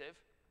figurative,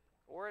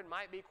 or it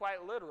might be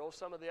quite literal,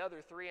 some of the other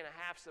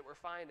 3.5s that we're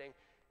finding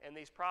in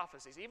these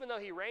prophecies. Even though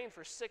he reigned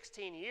for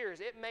 16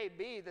 years, it may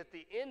be that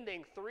the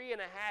ending 3.5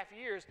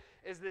 years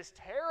is this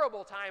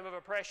terrible time of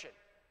oppression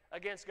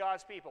against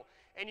God's people.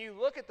 And you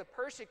look at the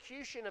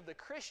persecution of the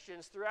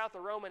Christians throughout the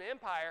Roman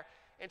Empire,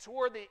 and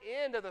toward the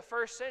end of the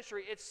first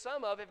century, it's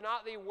some of, if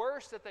not the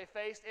worst that they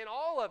faced in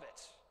all of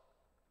it,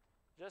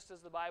 just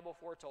as the Bible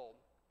foretold.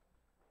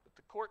 But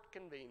the court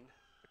convened.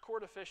 The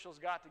court officials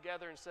got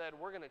together and said,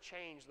 we're going to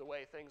change the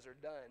way things are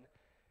done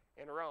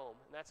in Rome.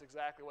 And that's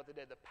exactly what they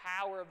did. The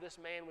power of this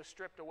man was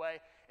stripped away.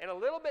 And a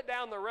little bit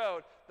down the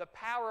road, the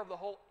power of the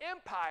whole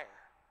empire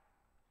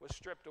was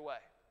stripped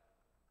away.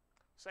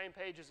 Same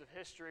pages of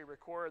history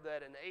record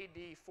that in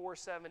AD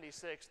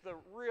 476, the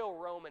real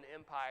Roman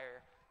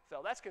Empire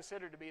fell. That's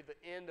considered to be the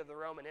end of the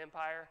Roman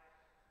Empire.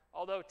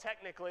 Although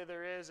technically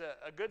there is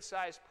a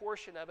good-sized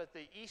portion of it,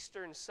 the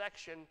eastern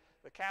section,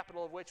 the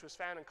capital of which was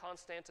found in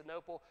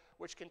Constantinople,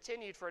 which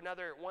continued for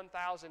another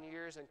 1,000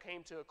 years and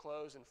came to a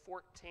close in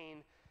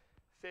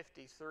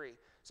 1453.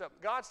 So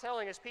God's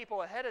telling his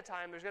people ahead of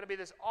time there's going to be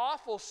this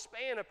awful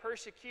span of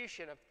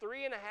persecution of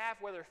 3.5,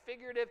 whether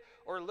figurative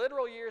or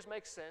literal years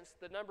makes sense,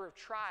 the number of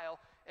trial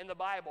in the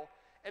Bible.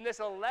 And this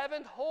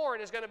 11th horn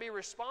is going to be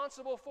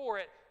responsible for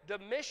it,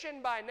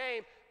 Domitian by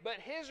name, but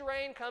his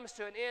reign comes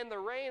to an end. The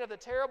reign of the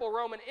terrible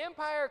Roman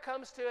Empire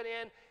comes to an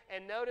end,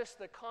 and notice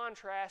the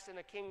contrast in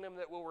the kingdom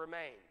that will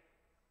remain.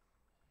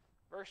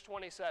 Verse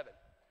 27,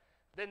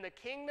 then the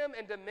kingdom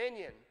and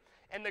dominion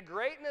and the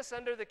greatness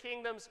under the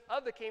kingdoms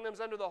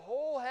under the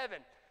whole heaven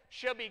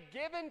shall be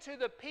given to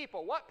the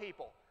people. What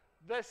people?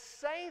 The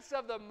saints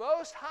of the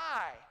Most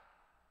High.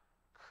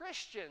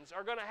 Christians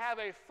are going to have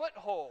a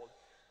foothold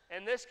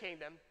in this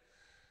kingdom.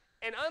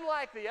 And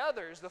unlike the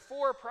others, the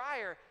four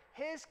prior,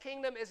 his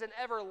kingdom is an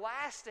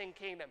everlasting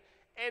kingdom.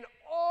 And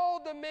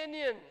all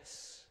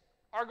dominions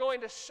are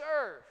going to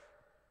serve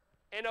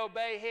and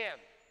obey him.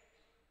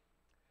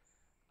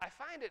 I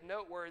find it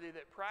noteworthy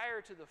that prior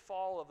to the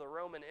fall of the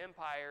Roman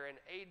Empire in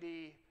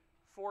AD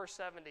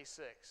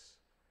 476,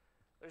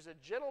 there's a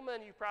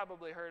gentleman, you've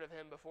probably heard of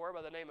him before,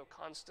 by the name of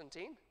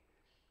Constantine,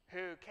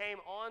 who came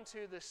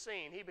onto the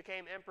scene. He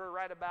became emperor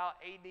right about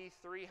AD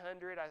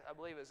 300. I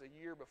believe it was a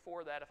year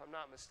before that, if I'm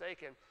not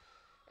mistaken.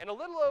 And a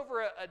little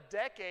over a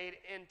decade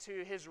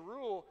into his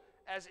rule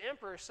as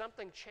emperor,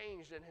 something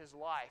changed in his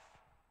life.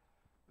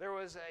 There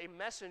was a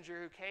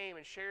messenger who came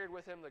and shared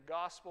with him the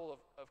gospel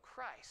of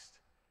Christ.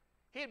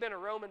 He had been a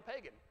Roman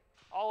pagan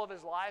all of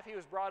his life. He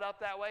was brought up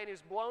that way, and he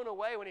was blown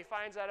away when he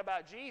finds out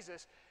about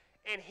Jesus.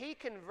 And he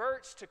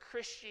converts to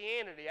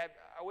Christianity.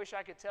 I wish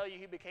I could tell you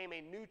he became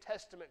a New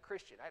Testament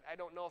Christian. I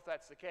don't know if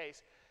that's the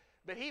case.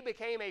 But he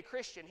became a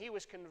Christian. He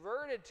was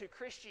converted to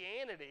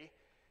Christianity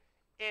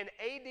in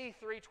AD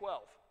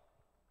 312.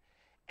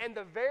 And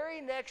the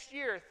very next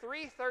year,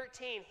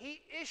 313,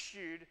 he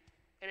issued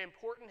an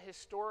important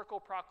historical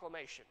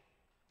proclamation,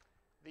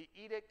 the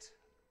Edict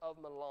of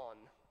Milan,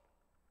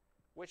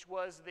 which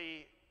was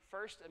the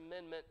first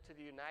amendment to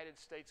the United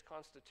States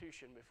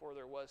Constitution before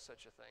there was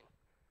such a thing.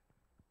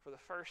 For the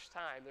first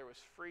time, there was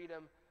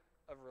freedom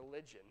of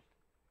religion.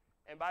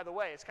 And by the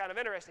way, it's kind of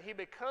interesting. He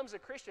becomes a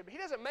Christian, but he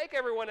doesn't make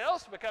everyone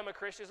else become a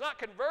Christian. It's not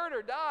convert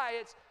or die.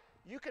 It's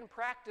you can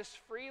practice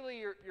freely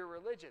your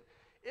religion.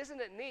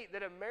 Isn't it neat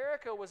that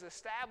America was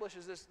established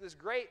as this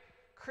great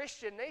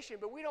Christian nation,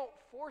 but we don't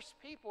force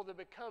people to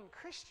become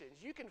Christians.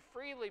 You can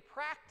freely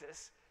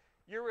practice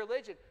your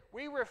religion.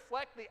 We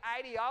reflect the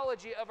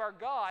ideology of our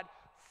God,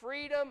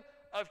 freedom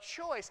of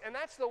choice. And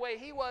that's the way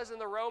he was in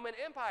the Roman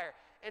Empire.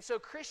 And so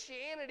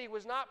Christianity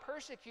was not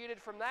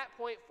persecuted from that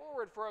point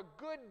forward for a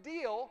good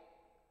deal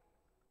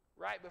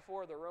right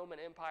before the Roman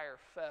Empire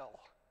fell.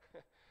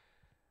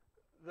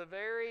 The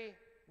very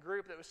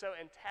group that was so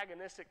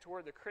antagonistic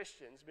toward the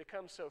Christians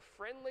becomes so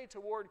friendly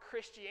toward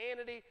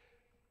Christianity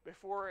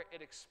before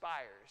it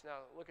expires. Now,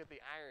 look at the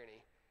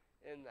irony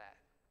in that.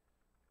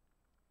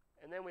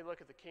 And then we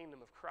look at the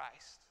kingdom of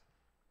Christ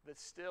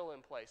that's still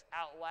in place,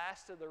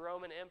 outlasted the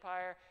Roman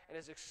Empire, and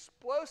has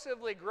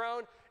explosively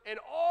grown, and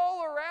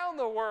all around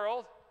the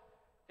world,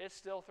 it's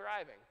still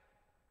thriving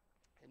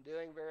and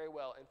doing very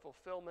well in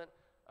fulfillment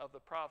of the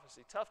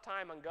prophecy. Tough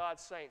time on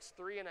God's saints,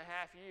 3.5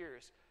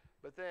 years,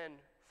 but then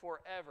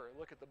forever.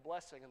 Look at the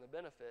blessing and the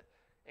benefit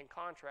in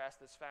contrast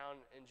that's found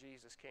in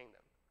Jesus'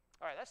 kingdom.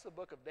 All right, that's the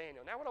book of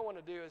Daniel. Now what I want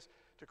to do is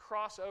to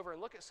cross over and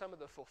look at some of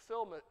the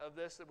fulfillment of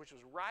this, which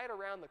was right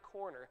around the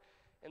corner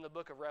in the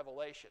book of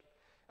Revelation.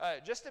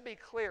 Just to be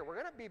clear, we're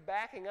going to be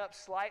backing up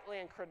slightly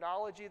in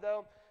chronology,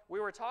 though. We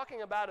were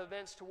talking about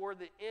events toward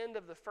the end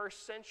of the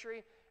first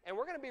century, and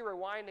we're going to be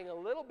rewinding a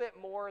little bit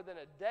more than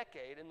a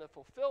decade in the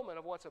fulfillment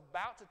of what's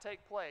about to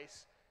take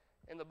place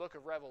in the book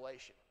of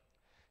Revelation.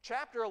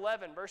 Chapter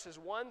 11, verses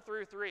 1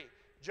 through 3.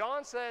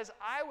 John says,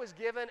 I was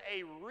given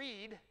a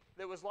reed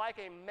that was like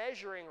a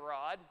measuring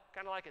rod,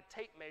 kind of like a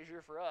tape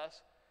measure for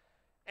us.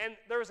 And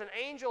there was an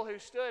angel who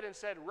stood and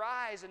said,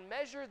 rise and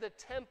measure the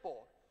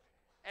temple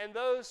and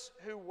those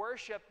who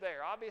worship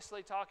there.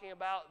 Obviously talking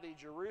about the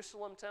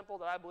Jerusalem temple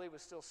that I believe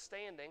was still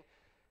standing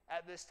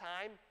at this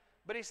time.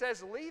 But he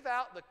says, leave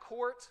out the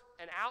court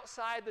and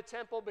outside the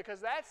temple,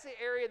 because that's the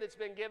area that's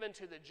been given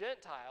to the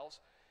Gentiles.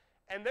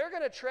 And they're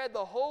going to tread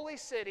the holy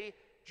city,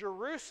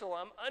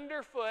 Jerusalem,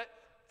 underfoot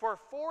for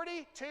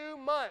 42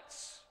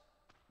 months.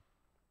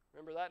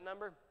 Remember that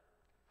number?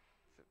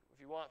 If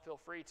you want, feel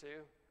free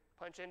to.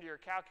 Punch into your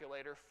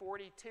calculator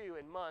 42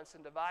 in months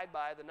and divide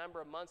by the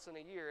number of months in a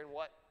year, and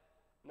what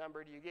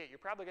number do you get? You're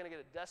probably going to get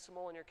a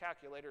decimal in your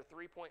calculator,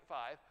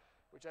 3.5,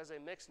 which as a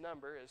mixed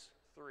number is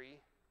 3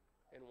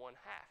 1/2.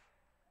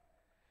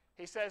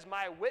 He says,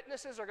 my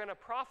witnesses are going to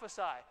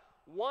prophesy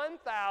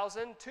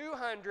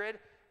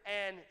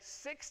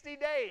 1,260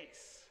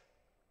 days.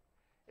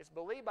 It's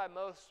believed by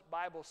most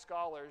Bible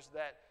scholars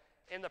that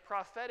in the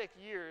prophetic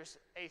years,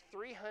 a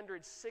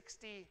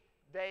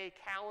 360-day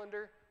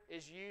calendar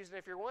is used. And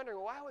if you're wondering,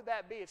 well, why would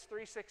that be? It's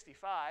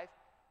 365.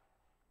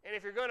 And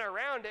if you're going to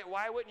round it,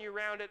 why wouldn't you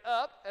round it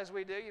up as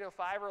we do?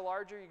 5 or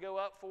larger, you go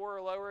up, 4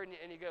 or lower,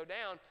 and you go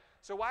down.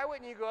 So why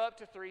wouldn't you go up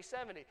to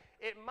 370?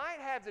 It might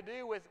have to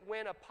do with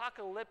when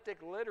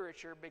apocalyptic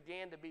literature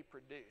began to be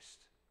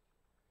produced.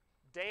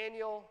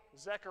 Daniel,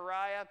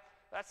 Zechariah,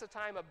 that's the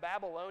time of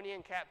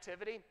Babylonian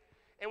captivity.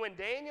 And when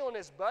Daniel and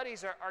his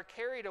buddies are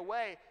carried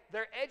away,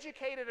 they're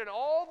educated in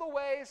all the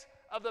ways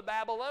of the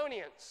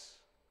Babylonians.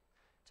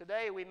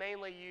 Today, we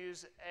mainly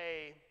use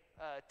a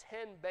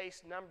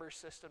 10-based number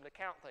system to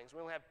count things.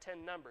 We only have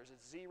 10 numbers.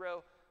 It's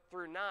 0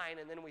 through 9,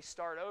 and then we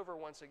start over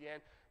once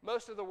again.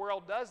 Most of the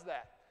world does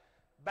that.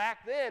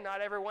 Back then,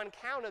 not everyone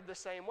counted the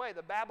same way.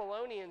 The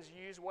Babylonians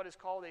used what is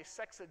called a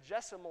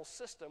sexagesimal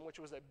system, which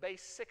was a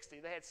base 60.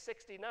 They had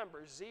 60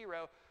 numbers,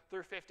 0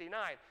 through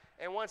 59.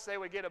 And once they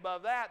would get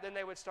above that, then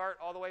they would start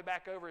all the way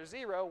back over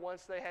 0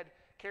 once they had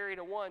carried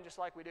a 1, just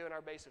like we do in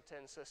our base of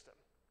 10 system.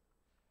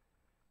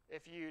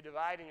 If you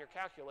divide in your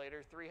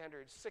calculator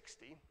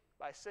 360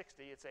 by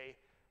 60, it's a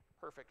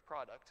perfect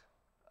product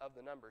of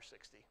the number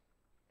 60.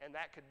 And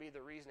that could be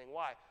the reasoning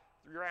why.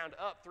 You round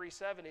up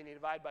 370 and you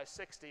divide by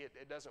 60,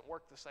 it doesn't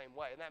work the same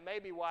way. And that may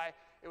be why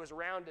it was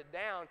rounded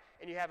down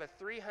and you have a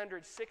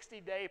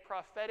 360-day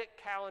prophetic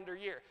calendar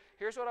year.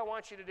 Here's what I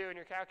want you to do in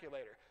your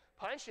calculator.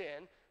 Punch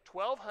in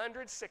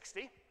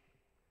 1260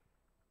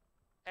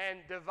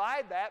 and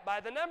divide that by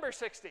the number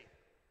 60.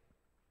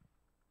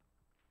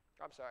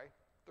 I'm sorry,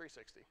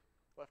 360.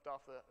 Left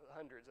off the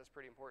hundreds, that's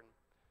pretty important.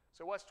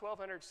 So what's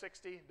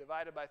 1260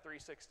 divided by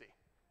 360?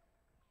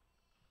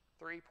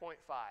 3.5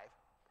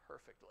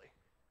 perfectly,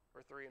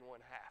 or 3 1/2.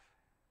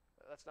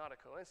 That's not a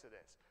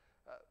coincidence.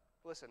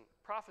 Listen,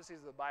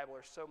 prophecies of the Bible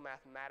are so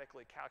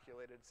mathematically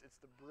calculated. It's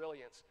the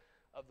brilliance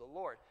of the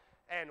Lord.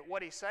 And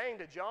what he's saying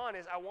to John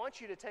is, I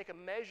want you to take a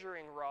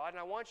measuring rod, and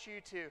I want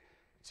you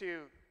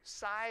to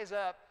size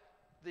up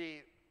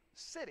the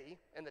city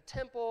and the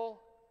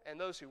temple and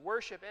those who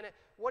worship in it.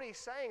 What he's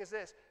saying is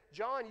this: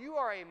 John, you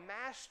are a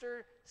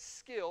master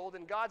skilled,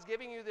 and God's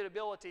giving you the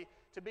ability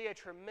to be a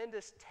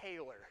tremendous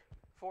tailor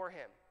for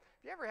him.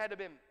 Have you ever had to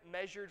be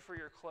measured for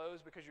your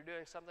clothes because you're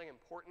doing something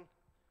important?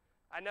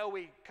 I know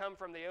we come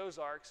from the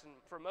Ozarks, and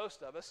for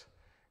most of us,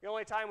 the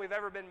only time we've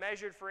ever been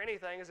measured for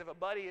anything is if a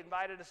buddy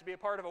invited us to be a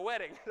part of a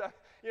wedding.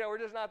 We're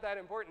just not that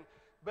important.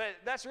 But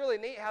that's really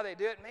neat how they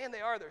do it. Man, they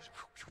are. There's,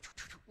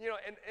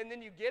 and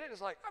then you get it, and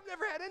it's like, I've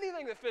never had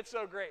anything that fits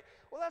so great.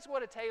 Well, that's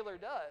what a tailor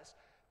does.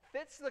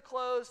 Fits the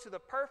clothes to the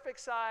perfect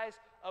size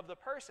of the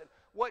person.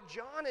 What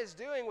John is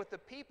doing with the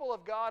people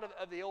of God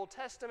of the Old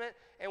Testament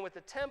and with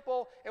the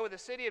temple and with the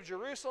city of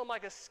Jerusalem,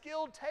 like a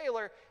skilled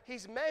tailor,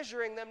 he's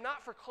measuring them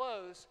not for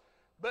clothes,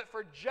 but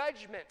for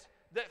judgment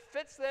that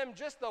fits them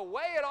just the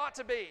way it ought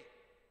to be.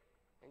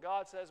 And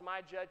God says,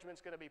 my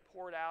judgment's going to be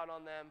poured out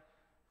on them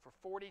for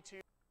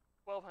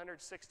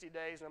 1,260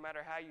 days, no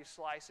matter how you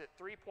slice it,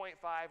 3.5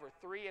 or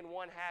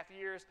 3.5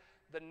 years.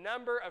 The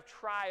number of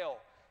trial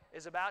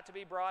is about to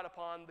be brought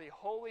upon the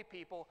holy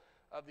people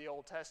of the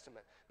Old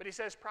Testament. But he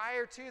says,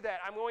 prior to that,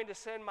 I'm going to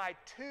send my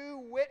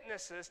 2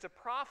 witnesses to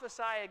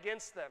prophesy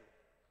against them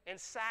in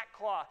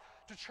sackcloth,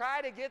 to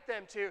try to get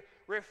them to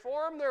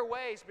reform their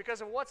ways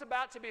because of what's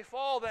about to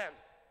befall them.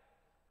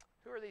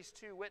 Who are these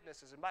 2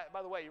 witnesses? And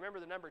by the way, you remember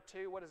the number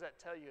 2? What does that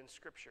tell you in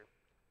Scripture?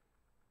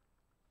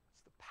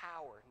 It's the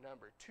power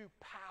number. 2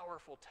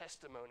 powerful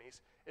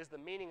testimonies is the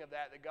meaning of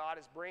that God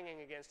is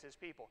bringing against his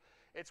people.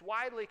 It's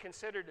widely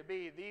considered to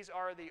be, these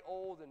are the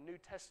Old and New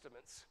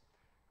Testaments,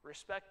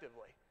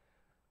 respectively,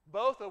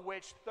 both of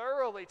which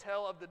thoroughly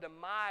tell of the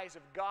demise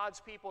of God's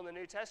people in the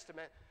New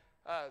Testament,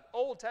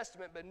 Old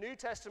Testament, but New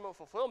Testament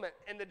fulfillment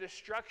in the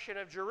destruction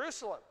of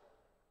Jerusalem.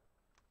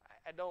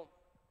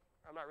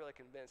 I'm not really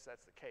convinced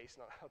that's the case,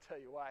 and I'll tell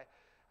you why.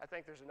 I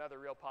think there's another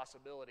real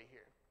possibility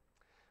here.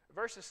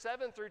 Verses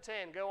 7 through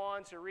 10 go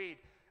on to read,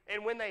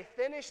 and when they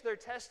finish their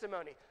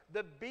testimony,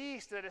 the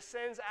beast that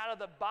ascends out of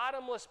the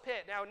bottomless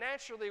pit. Now,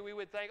 naturally, we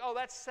would think, oh,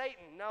 that's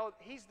Satan. No,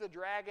 he's the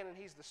dragon and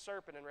he's the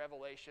serpent in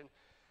Revelation.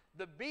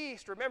 The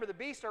beast, remember, the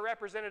beasts are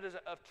representatives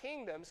of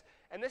kingdoms,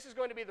 and this is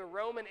going to be the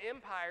Roman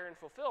Empire in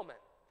fulfillment.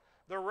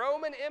 The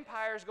Roman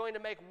Empire is going to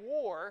make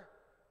war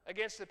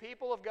against the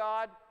people of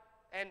God,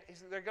 and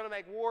they're going to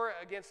make war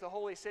against the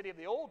holy city of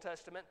the Old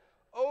Testament,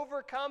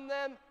 overcome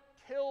them,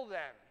 kill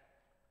them.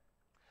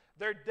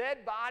 Their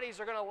dead bodies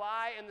are going to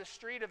lie in the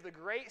street of the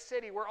great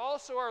city where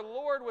also our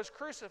Lord was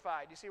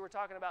crucified. You see, we're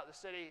talking about the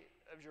city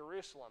of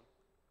Jerusalem.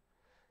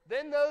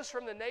 Then those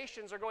from the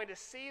nations are going to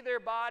see their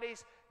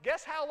bodies,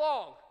 guess how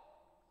long?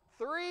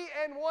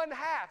 3.5.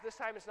 This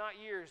time it's not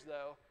years,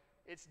 though.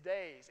 It's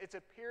days. It's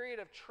a period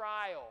of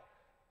trial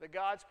that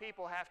God's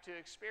people have to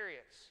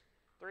experience.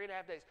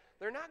 3.5 days.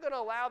 They're not going to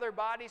allow their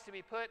bodies to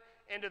be put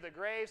into the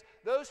graves.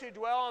 Those who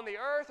dwell on the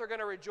earth are going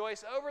to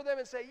rejoice over them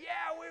and say,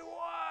 yeah, we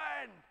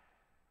won!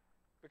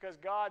 Because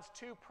God's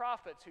 2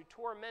 prophets who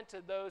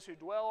tormented those who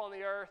dwell on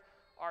the earth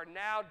are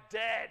now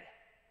dead.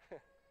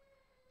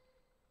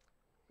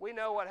 We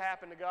know what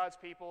happened to God's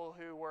people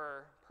who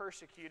were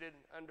persecuted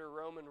under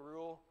Roman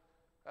rule.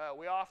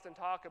 We often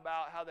talk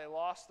about how they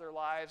lost their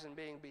lives in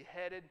being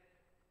beheaded,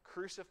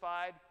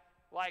 crucified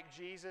like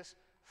Jesus,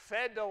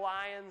 fed to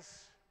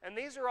lions, and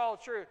these are all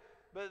true.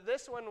 But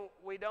this one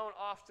we don't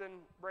often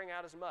bring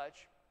out as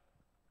much,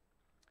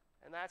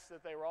 and that's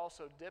that they were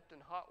also dipped in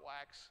hot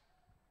wax,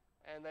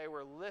 and they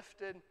were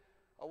lifted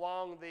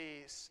along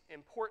the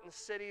important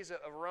cities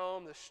of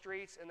Rome, the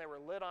streets, and they were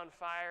lit on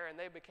fire, and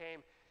they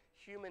became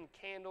human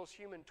candles,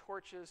 human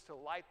torches to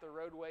light the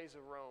roadways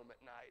of Rome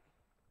at night.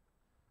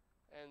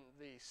 And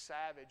the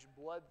savage,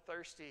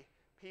 bloodthirsty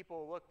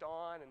people looked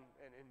on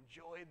and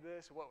enjoyed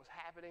this, what was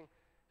happening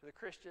to the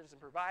Christians,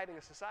 and providing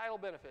a societal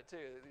benefit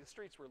too. The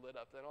streets were lit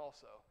up then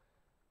also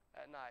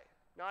at night,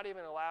 not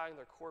even allowing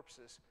their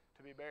corpses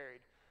to be buried.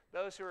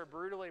 Those who were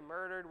brutally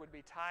murdered would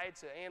be tied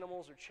to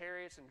animals or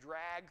chariots and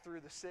dragged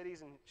through the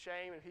cities in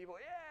shame, and people,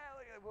 yeah,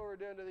 look at what we're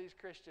doing to these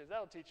Christians.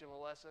 That'll teach them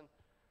a lesson.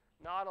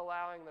 Not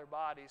allowing their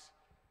bodies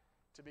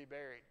to be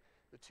buried.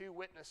 The 2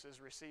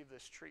 witnesses receive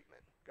this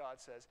treatment, God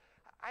says.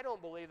 I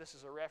don't believe this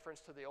is a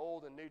reference to the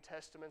Old and New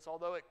Testaments,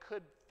 although it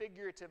could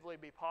figuratively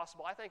be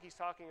possible. I think he's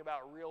talking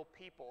about real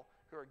people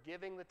who are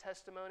giving the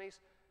testimonies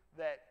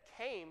that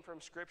came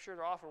from Scripture,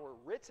 or often were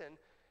written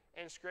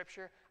in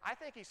Scripture. I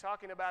think he's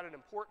talking about an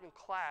important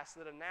class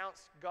that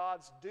announced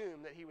God's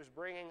doom that he was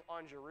bringing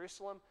on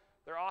Jerusalem.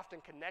 They're often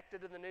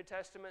connected in the New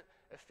Testament.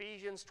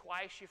 Ephesians,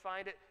 twice you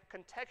find it.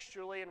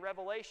 Contextually in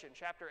Revelation,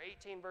 chapter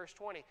 18, verse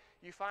 20,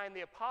 you find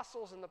the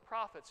apostles and the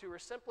prophets who were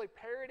simply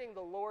parroting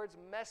the Lord's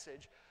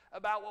message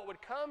about what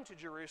would come to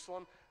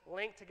Jerusalem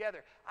linked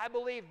together. I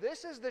believe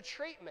this is the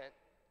treatment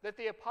that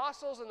the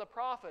apostles and the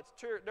prophets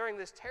during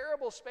this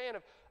terrible span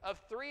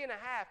of 3.5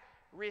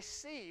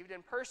 received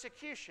in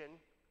persecution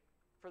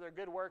for their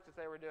good work that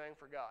they were doing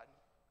for God.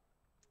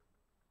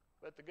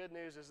 But the good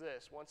news is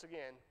this, once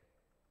again,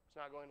 it's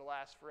not going to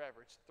last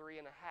forever. It's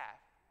 3.5,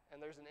 and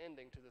there's an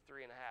ending to the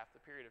 3.5, the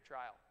period of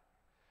trial.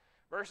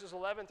 Verses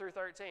 11 through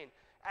 13.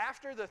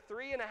 After the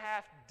 3.5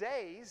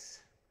 days,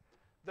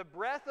 The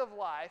breath of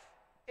life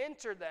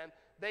entered them.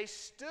 They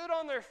stood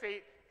on their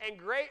feet, and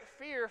great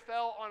fear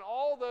fell on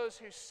all those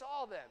who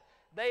saw them.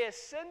 They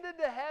ascended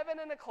to heaven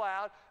in a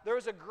cloud. There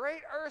was a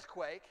great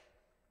earthquake.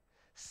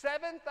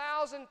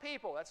 7,000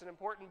 people, that's an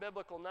important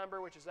biblical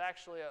number, which is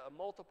actually a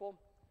multiple.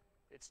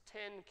 It's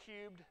 10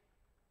 cubed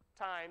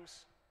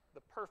times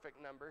the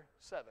perfect number,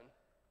 7.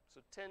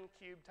 So 10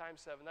 cubed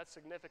times 7. That's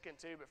significant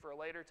too, but for a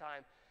later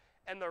time.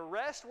 And the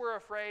rest were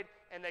afraid,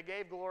 and they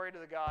gave glory to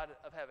the God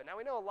of heaven. Now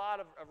we know a lot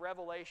of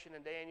Revelation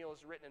and Daniel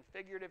is written in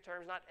figurative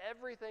terms. Not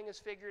everything is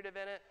figurative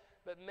in it,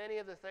 but many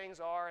of the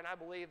things are, and I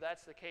believe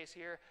that's the case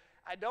here.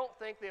 I don't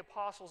think the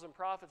apostles and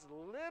prophets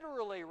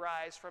literally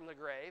rise from the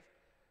grave,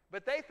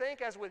 but they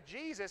think, as with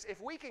Jesus,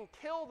 if we can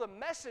kill the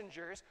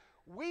messengers,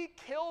 we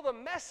kill the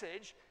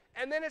message,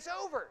 and then it's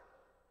over.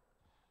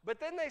 But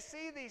then they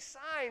see these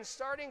signs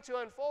starting to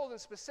unfold and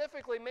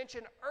specifically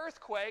mention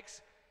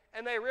earthquakes,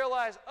 and they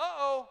realize,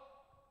 uh-oh,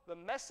 the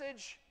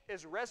message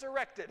is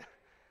resurrected,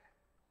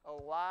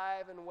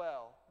 alive and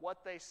well.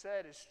 What they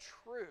said is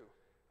true,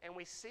 and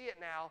we see it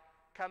now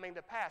coming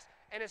to pass.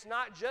 And it's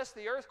not just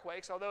the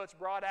earthquakes, although it's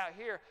brought out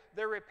here.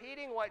 They're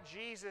repeating what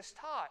Jesus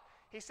taught.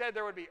 He said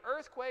there would be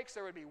earthquakes,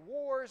 there would be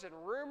wars and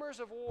rumors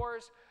of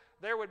wars,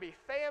 there would be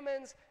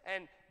famines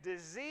and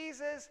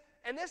diseases.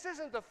 And this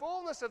isn't the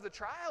fullness of the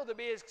trial to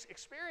be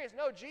experienced.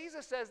 No,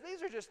 Jesus says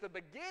these are just the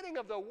beginning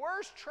of the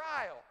worst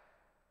trial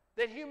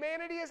that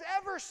humanity has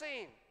ever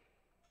seen.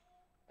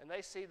 And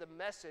they see the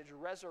message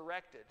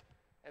resurrected.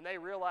 And they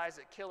realize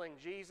that killing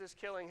Jesus,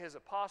 killing his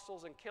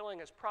apostles, and killing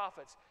his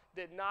prophets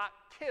did not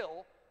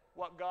kill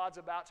what God's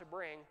about to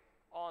bring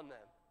on them.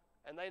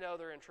 And they know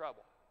they're in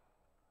trouble.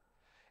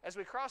 As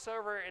we cross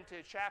over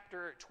into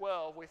chapter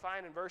 12, we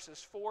find in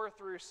verses 4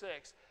 through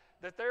 6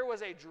 that there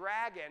was a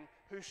dragon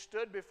who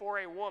stood before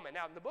a woman.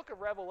 Now, in the book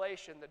of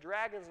Revelation, the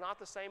dragon's not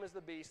the same as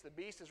the beast. The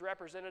beast is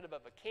representative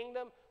of a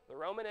kingdom, the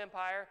Roman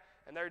Empire,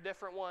 and there are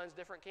different ones,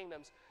 different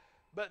kingdoms.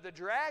 But the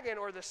dragon,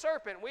 or the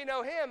serpent, we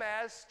know him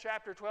as,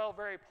 chapter 12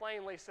 very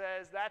plainly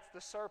says, that's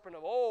the serpent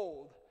of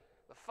old,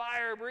 the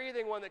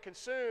fire-breathing one that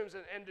consumes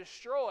and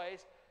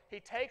destroys. He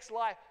takes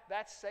life.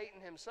 That's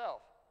Satan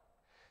himself.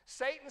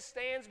 Satan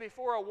stands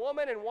before a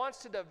woman and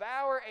wants to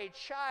devour a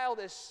child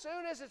as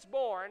soon as it's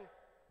born,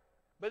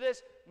 but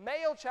this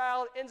male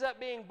child ends up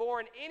being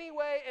born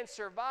anyway and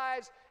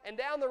survives, and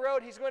down the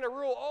road he's going to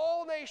rule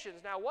all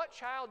nations. Now, what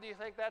child do you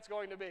think that's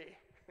going to be?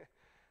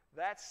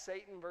 That's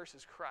Satan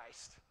versus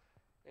Christ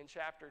in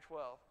chapter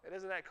 12. And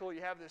isn't that cool?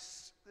 You have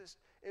this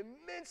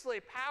immensely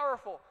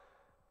powerful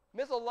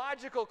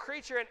mythological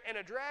creature and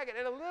a dragon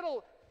and a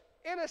little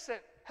innocent,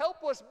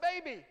 helpless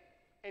baby,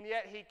 and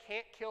yet he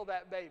can't kill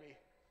that baby,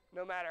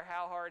 no matter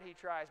how hard he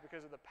tries,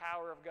 because of the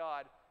power of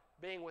God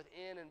being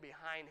within and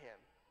behind him.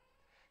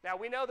 Now,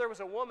 we know there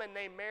was a woman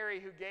named Mary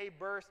who gave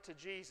birth to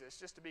Jesus.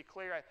 Just to be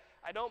clear,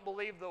 I don't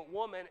believe the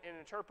woman in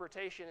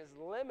interpretation is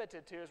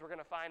limited to, as we're going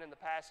to find in the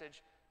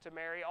passage, to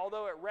Mary,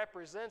 although it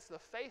represents the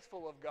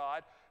faithful of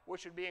God,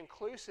 which would be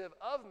inclusive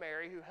of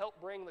Mary, who helped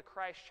bring the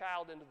Christ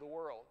child into the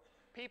world.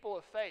 People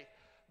of faith.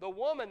 The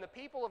woman, the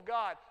people of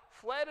God,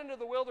 fled into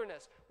the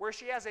wilderness, where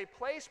she has a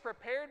place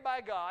prepared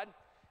by God,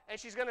 and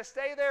she's going to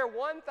stay there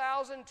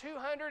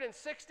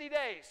 1,260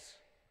 days.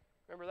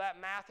 Remember that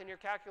math in your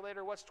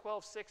calculator? What's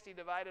 1260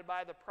 divided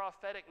by the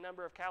prophetic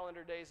number of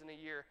calendar days in a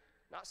year?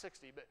 Not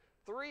 60, but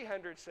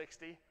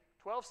 360.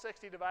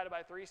 1260 divided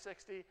by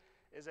 360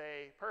 is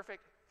a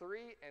perfect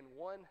 3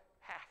 1/2.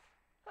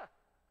 Huh.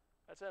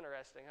 That's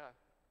interesting, huh?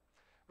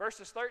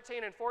 Verses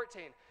 13 and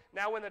 14.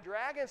 Now when the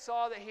dragon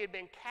saw that he had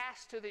been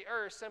cast to the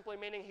earth, simply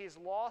meaning he's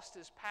lost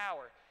his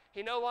power,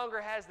 he no longer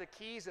has the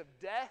keys of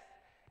death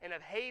and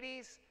of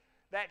Hades.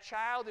 That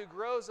child who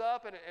grows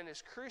up and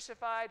is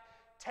crucified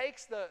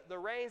takes the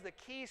reins, the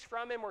keys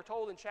from him. We're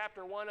told in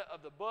chapter 1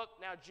 of the book.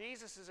 Now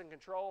Jesus is in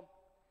control.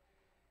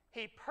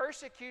 He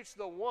persecutes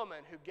the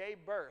woman who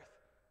gave birth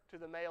to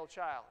the male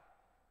child.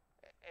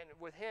 And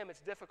with him,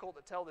 it's difficult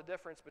to tell the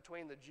difference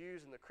between the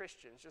Jews and the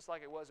Christians, just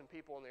like it was in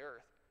people on the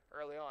earth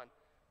early on.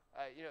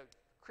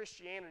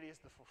 Christianity is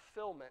the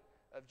fulfillment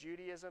of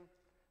Judaism.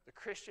 The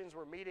Christians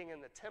were meeting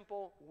in the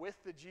temple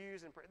with the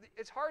Jews. And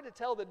it's hard to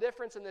tell the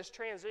difference in this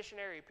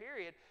transitionary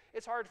period.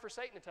 It's hard for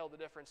Satan to tell the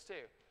difference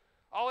too.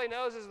 All he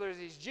knows is there's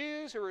these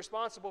Jews who are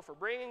responsible for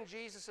bringing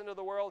Jesus into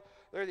the world.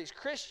 There are these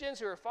Christians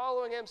who are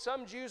following him.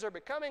 Some Jews are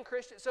becoming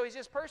Christians. So he's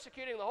just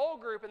persecuting the whole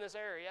group in this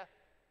area.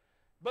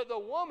 But the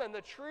woman,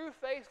 the true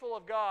faithful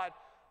of God,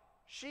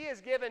 she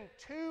is given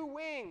 2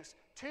 wings.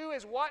 2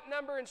 is what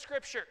number in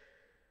Scripture?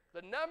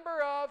 The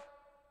number of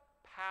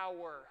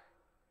power.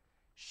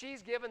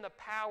 She's given the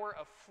power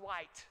of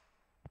flight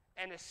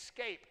and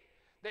escape,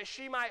 that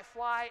she might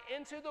fly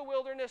into the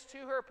wilderness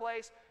to her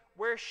place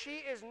where she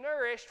is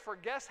nourished for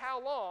guess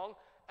how long?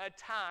 A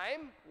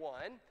time, 1,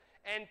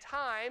 and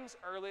times,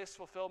 earliest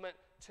fulfillment,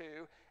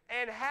 2,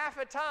 and half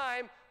a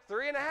time,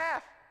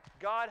 3.5.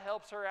 God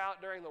helps her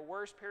out during the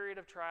worst period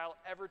of trial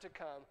ever to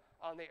come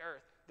on the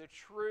earth. The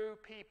true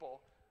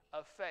people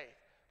of faith.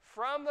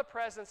 From the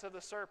presence of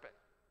the serpent.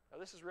 Now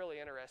this is really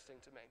interesting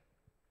to me.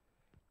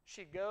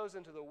 she goes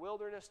into the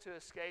wilderness to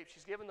escape.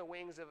 She's given the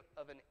wings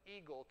of an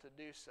eagle to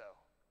do so.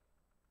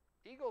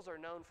 Eagles are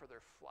known for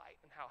their flight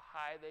and how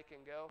high they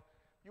can go.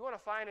 You want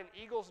to find an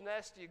eagle's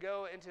nest, you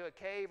go into a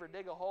cave or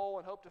dig a hole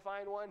and hope to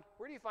find one.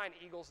 Where do you find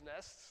eagle's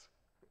nests?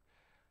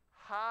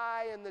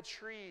 High in the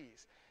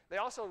trees. They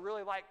also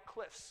really like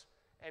cliffs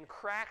and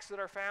cracks that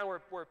are found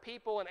where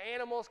people and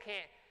animals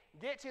can't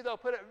get to. They'll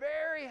put it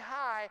very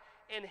high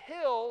in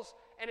hills,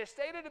 and it's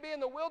stated to be in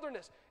the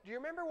wilderness. Do you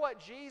remember what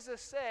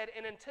Jesus said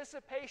in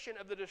anticipation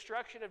of the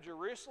destruction of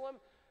Jerusalem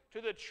to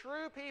the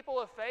true people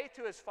of faith,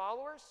 to his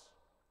followers?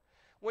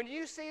 When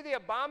you see the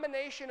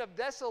abomination of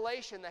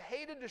desolation, the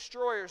hated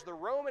destroyers, the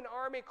Roman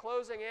army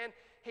closing in,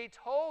 he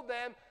told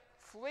them,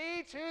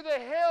 flee to the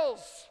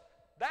hills.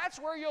 That's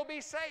where you'll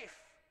be safe.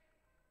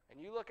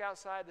 And you look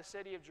outside the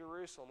city of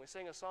Jerusalem. We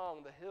sing a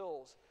song, the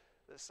hills,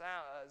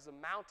 the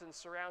mountains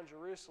surround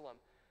Jerusalem.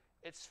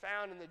 It's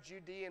found in the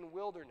Judean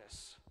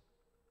wilderness.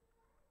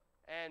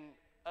 And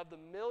of the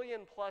 1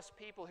 million+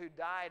 people who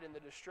died in the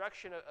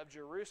destruction of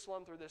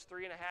Jerusalem through this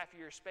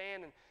 3.5-year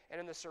span and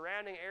in the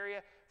surrounding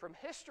area, from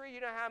history, you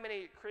know how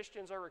many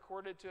Christians are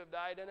recorded to have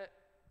died in it?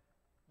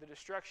 The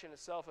destruction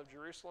itself of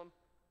Jerusalem?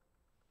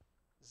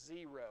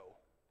 0.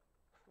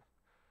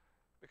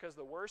 Because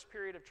the worst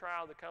period of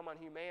trial to come on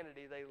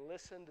humanity, they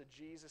listened to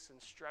Jesus'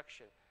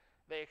 instruction.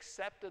 They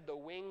accepted the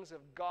wings of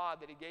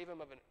God that he gave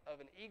them of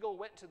an eagle,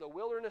 went to the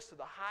wilderness, to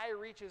the high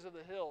reaches of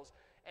the hills,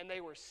 and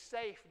they were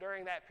safe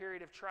during that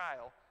period of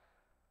trial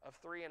of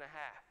 3.5.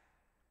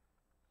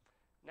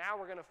 Now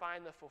we're going to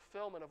find the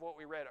fulfillment of what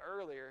we read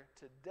earlier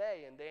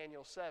today in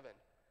Daniel 7.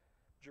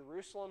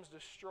 Jerusalem's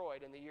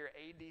destroyed in the year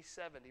AD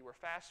 70. We're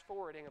fast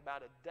forwarding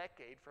about a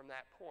decade from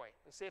that point.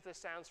 Let's see if this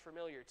sounds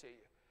familiar to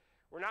you.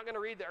 We're not going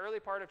to read the early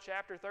part of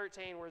chapter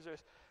 13 where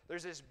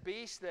there's this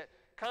beast that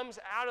comes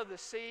out of the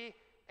sea,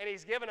 and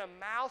he's given a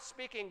mouth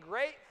speaking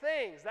great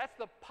things. That's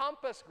the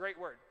pompous, great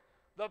word.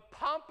 The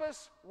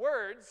pompous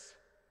words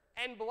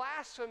and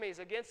blasphemies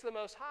against the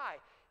Most High.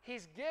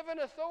 He's given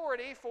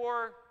authority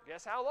for,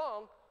 guess how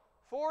long?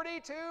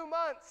 42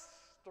 months,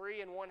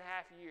 3.5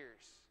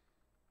 years.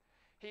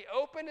 He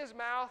opened his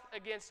mouth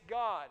against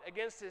God,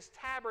 against his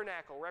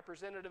tabernacle,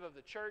 representative of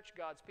the church,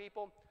 God's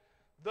people,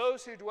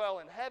 those who dwell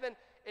in heaven.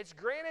 It's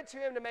granted to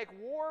him to make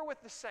war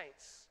with the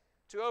saints,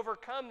 to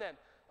overcome them.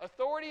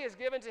 Authority is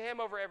given to him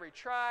over every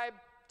tribe,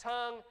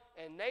 tongue,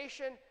 and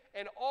nation,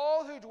 and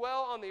all who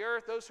dwell on the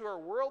earth, those who are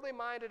worldly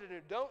minded and who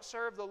don't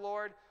serve the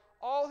Lord,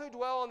 all who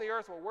dwell on the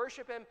earth will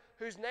worship him,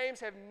 whose names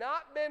have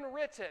not been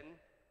written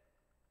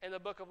in the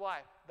book of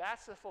life.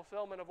 That's the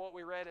fulfillment of what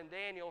we read in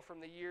Daniel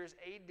from the years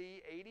AD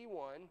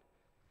 81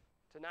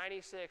 to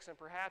 96, and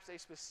perhaps a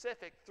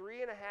specific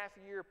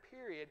 3.5-year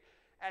period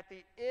at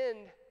the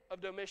end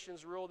of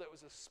Domitian's rule that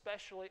was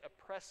especially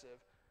oppressive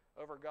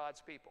over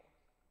God's people.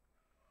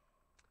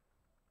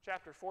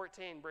 Chapter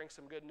 14 brings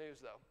some good news,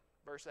 though.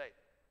 Verse 8.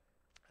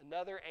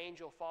 Another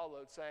angel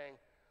followed, saying,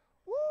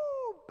 "Woo!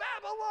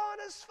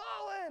 Babylon is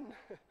fallen!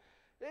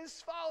 It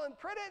is fallen.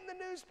 Print it in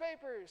the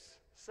newspapers.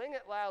 Sing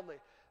it loudly.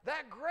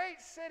 That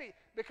great city,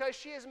 because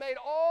she has made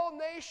all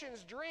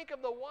nations drink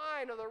of the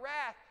wine of the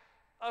wrath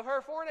of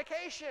her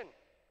fornication."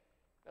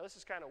 Now, this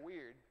is kind of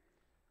weird,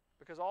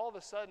 because all of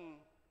a sudden,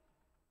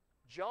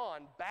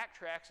 John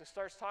backtracks and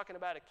starts talking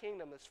about a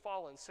kingdom that's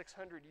fallen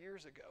 600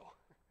 years ago.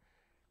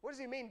 What does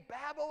he mean,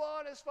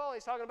 Babylon is fallen?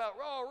 He's talking about,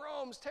 oh,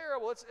 Rome's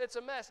terrible, it's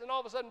a mess. And all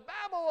of a sudden,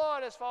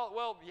 Babylon is fallen.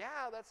 Well,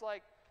 yeah, that's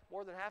like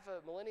more than half a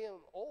millennium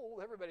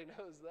old. Everybody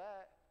knows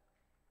that.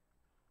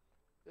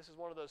 This is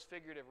one of those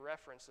figurative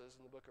references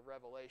in the book of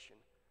Revelation.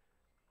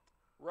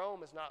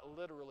 Rome is not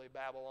literally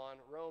Babylon.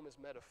 Rome is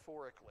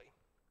metaphorically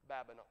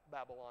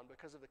Babylon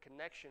because of the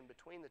connection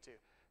between the two.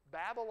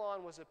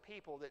 Babylon was a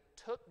people that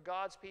took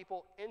God's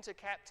people into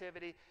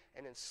captivity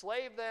and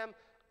enslaved them,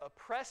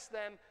 oppressed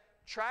them,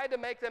 tried to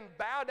make them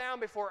bow down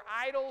before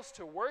idols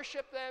to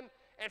worship them.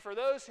 And for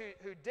those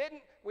who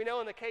didn't, we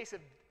know in the case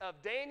of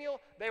Daniel,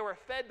 they were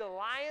fed to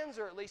lions,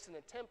 or at least an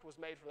attempt was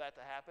made for that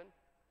to happen.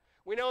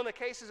 We know in the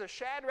cases of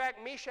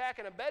Shadrach, Meshach,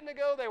 and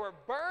Abednego, they were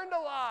burned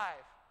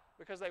alive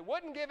because they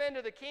wouldn't give in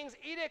to the king's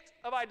edict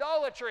of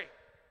idolatry.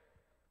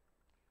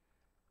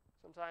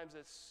 Sometimes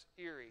it's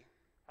eerie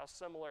how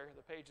similar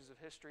the pages of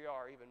history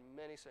are, even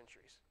many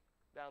centuries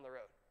down the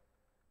road.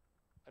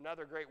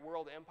 Another great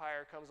world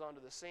empire comes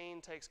onto the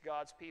scene, takes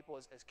God's people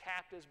as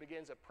captives,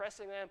 begins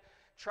oppressing them,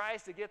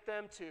 tries to get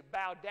them to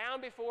bow down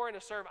before and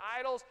to serve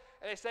idols.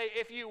 And they say,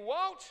 if you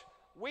won't,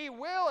 we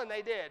will. And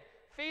they did.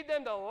 Feed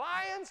them to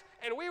lions,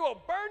 and we will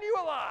burn you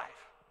alive.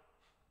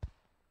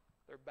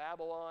 They're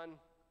Babylon,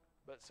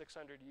 but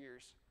 600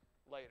 years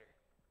later.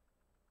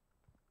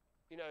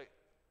 You know,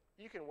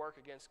 you can work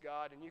against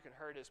God, and you can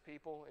hurt his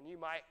people, and you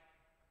might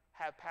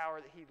have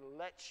power that he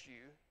lets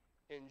you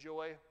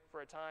enjoy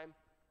for a time,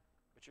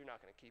 but you're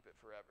not going to keep it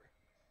forever.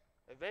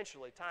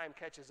 Eventually, time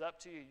catches up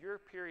to you. Your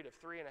period of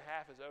 3.5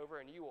 is over,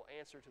 and you will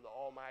answer to the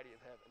Almighty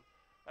of heaven.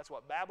 That's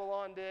what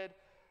Babylon did.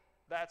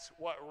 That's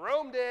what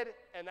Rome did,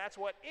 and that's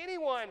what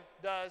anyone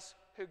does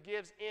who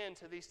gives in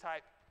to these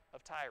type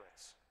of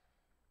tyrants.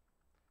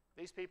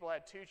 These people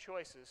had two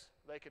choices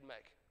they could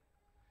make.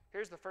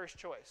 Here's the first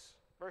choice,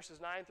 verses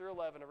 9 through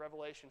 11 of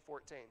Revelation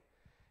 14.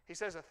 He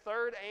says, a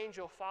third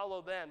angel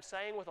followed them,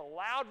 saying with a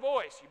loud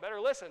voice, you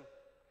better listen,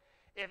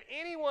 if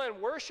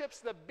anyone worships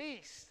the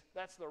beast,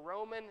 that's the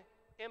Roman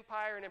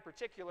Empire, and in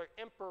particular,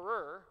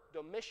 Emperor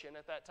Domitian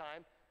at that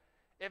time,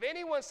 if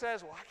anyone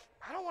says, well,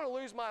 I don't want to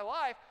lose my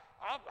life,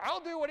 I'll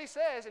do what he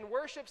says, and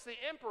worships the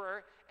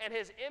emperor, and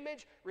his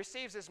image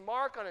receives his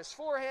mark on his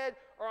forehead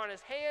or on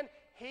his hand,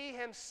 he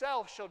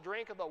himself shall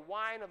drink of the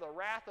wine of the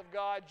wrath of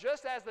God,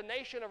 just as the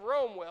nation of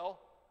Rome will,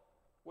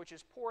 which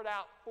is poured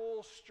out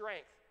full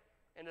strength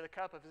into the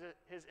cup of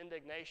his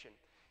indignation.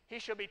 He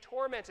shall be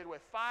tormented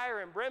with fire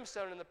and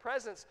brimstone in the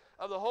presence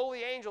of the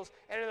holy angels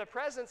and in the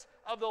presence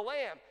of the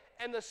Lamb.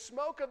 And the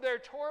smoke of their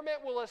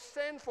torment will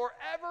ascend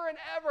forever and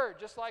ever,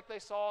 just like they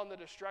saw in the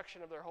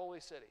destruction of their holy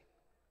city.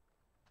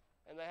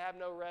 And they have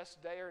no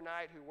rest day or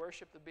night who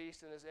worship the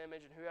beast in his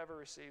image and whoever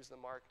receives the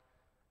mark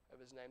of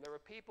his name. There were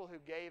people who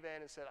gave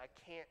in and said, I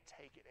can't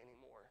take it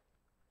anymore.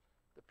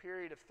 The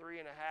period of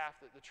 3.5,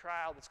 the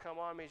trial that's come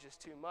on me is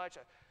just too much.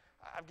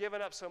 I've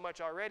given up so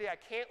much already. I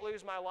can't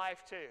lose my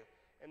life too.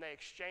 And they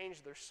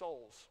exchanged their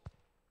souls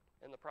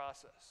in the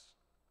process.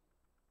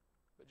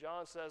 But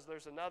John says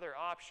there's another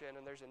option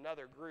and there's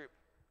another group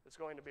that's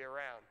going to be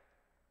around.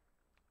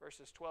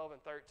 Verses 12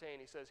 and 13,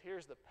 he says,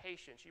 here's the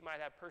patience. You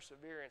might have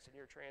perseverance in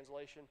your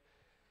translation.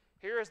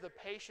 Here is the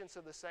patience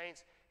of the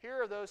saints.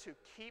 Here are those who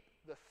keep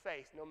the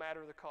faith, no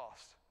matter the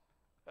cost,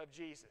 of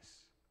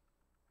Jesus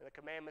and the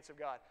commandments of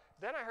God.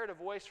 Then I heard a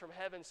voice from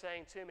heaven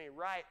saying to me,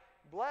 write,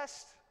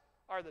 blessed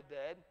are the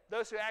dead,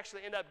 those who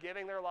actually end up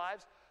giving their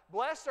lives.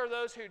 Blessed are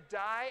those who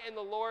die in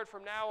the Lord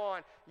from now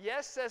on.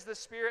 Yes, says the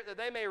Spirit, that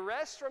they may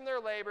rest from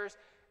their labors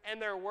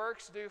and their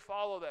works do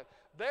follow them.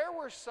 There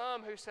were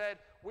some who said,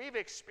 we've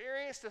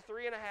experienced a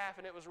 3.5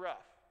 and it was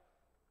rough.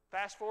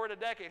 Fast forward a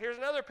decade. Here's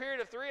another period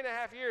of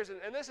 3.5 years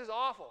and this is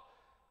awful.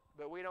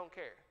 But we don't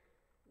care.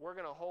 We're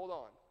going to hold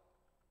on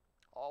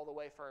all the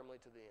way firmly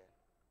to the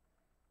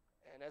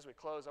end. And as we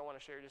close, I want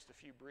to share just a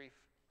few brief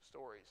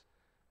stories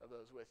of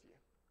those with you.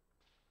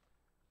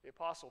 The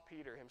Apostle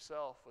Peter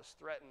himself was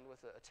threatened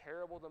with a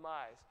terrible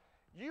demise.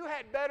 You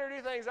had better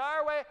do things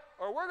our way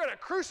or we're going to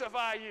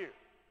crucify you.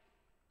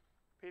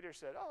 Peter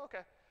said, oh,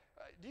 okay.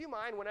 Do you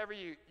mind whenever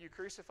you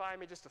crucify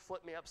me just to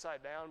flip me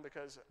upside down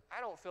because I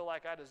don't feel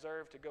like I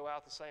deserve to go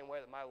out the same way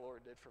that my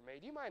Lord did for me.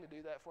 Do you mind to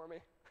do that for me?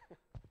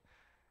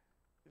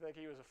 You think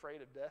he was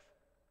afraid of death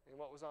and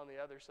what was on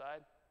the other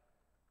side?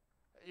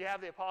 You have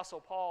the Apostle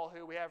Paul,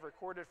 who we have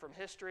recorded from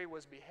history,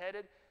 was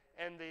beheaded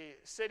in the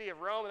city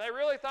of Rome, and they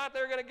really thought they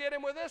were going to get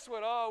him with this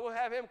one. Oh, we'll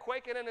have him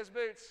quaking in his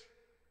boots.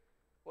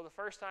 Well, the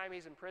first time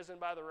he's imprisoned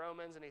by the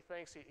Romans and he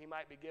thinks he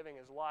might be giving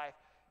his life,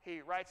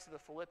 he writes to the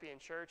Philippian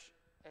church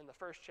in the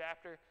first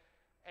chapter,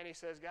 and he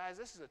says, guys,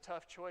 this is a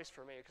tough choice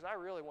for me because I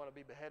really want to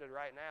be beheaded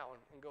right now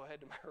and go ahead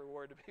to my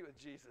reward to be with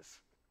Jesus.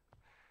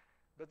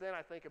 But then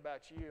I think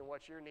about you and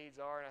what your needs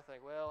are, and I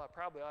think, well, I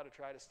probably ought to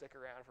try to stick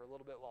around for a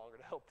little bit longer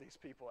to help these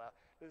people out.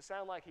 Does it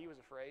sound like he was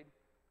afraid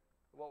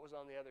of what was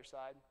on the other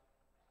side?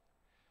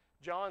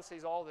 John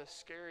sees all this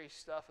scary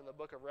stuff in the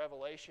book of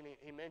Revelation.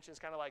 He mentions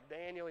kind of like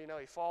Daniel,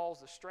 he falls,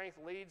 the strength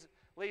leads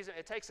him.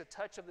 It takes a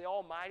touch of the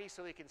Almighty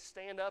so he can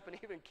stand up and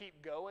even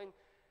keep going.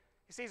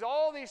 He sees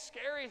all these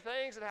scary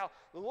things and how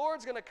the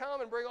Lord's going to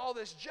come and bring all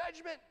this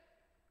judgment.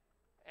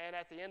 And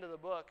at the end of the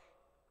book,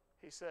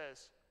 he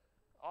says,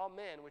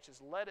 amen, which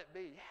is let it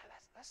be. Yeah,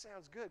 that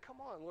sounds good.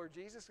 Come on, Lord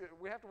Jesus.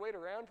 We have to wait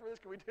around for this?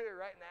 Can we do it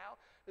right now?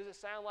 Does it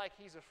sound like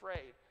he's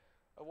afraid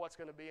of what's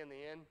going to be in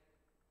the end?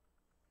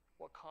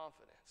 What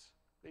confidence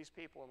these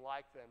people and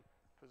like them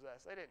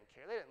possess. They didn't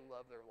care. They didn't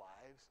love their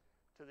lives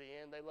to the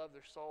end. They loved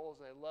their souls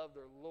and they loved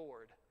their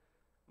Lord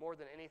more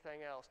than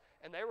anything else.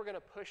 And they were going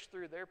to push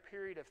through their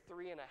period of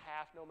 3.5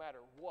 no matter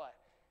what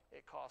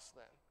it cost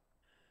them.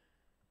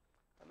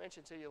 I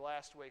mentioned to you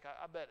last week,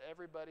 I bet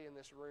everybody in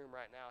this room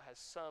right now has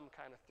some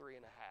kind of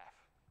 3.5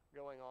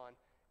 going on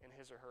in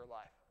his or her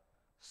life.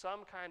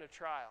 Some kind of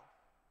trial.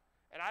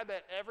 And I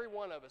bet every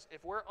one of us,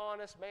 if we're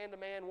honest, man to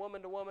man,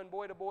 woman to woman,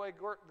 boy to boy,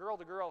 girl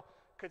to girl,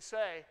 could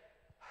say,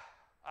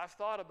 I've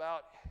thought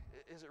about,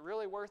 is it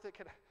really worth it?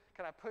 Can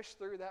I push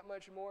through that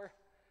much more?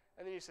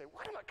 And then you say,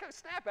 what am I going to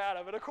snap out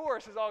of it? Of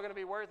course, it's all going to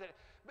be worth it.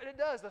 But it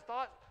does. The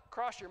thought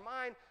cross your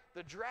mind.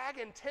 The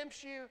dragon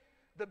tempts you.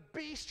 The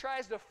beast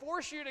tries to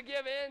force you to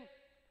give in.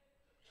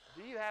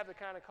 Do you have the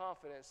kind of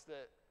confidence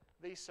that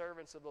these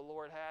servants of the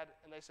Lord had?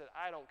 And they said,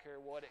 I don't care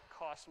what it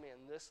costs me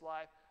in this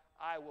life.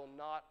 I will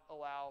not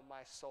allow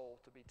my soul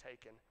to be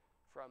taken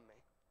from me.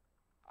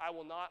 I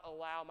will not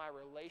allow my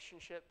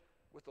relationship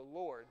with the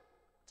Lord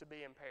to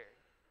be impaired.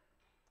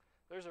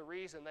 There's a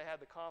reason they had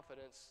the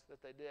confidence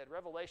that they did.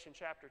 Revelation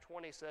chapter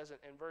 20 says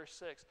it in verse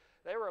 6.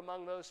 They were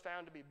among those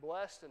found to be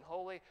blessed and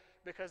holy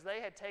because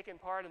they had taken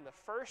part in the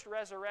first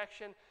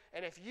resurrection.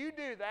 And if you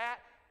do that,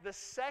 the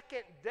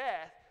second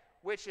death,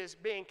 which is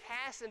being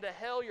cast into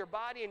hell, your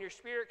body and your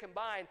spirit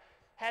combined,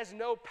 has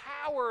no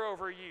power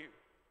over you.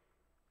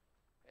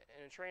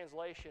 And in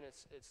translation,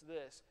 it's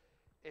this.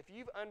 If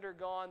you've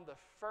undergone the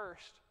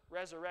first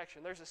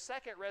resurrection. There's a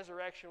second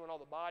resurrection when all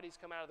the bodies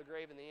come out of the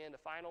grave in the end, a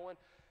final one.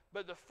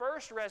 But the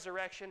first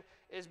resurrection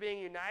is being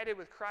united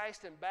with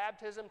Christ in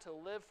baptism to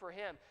live for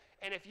Him.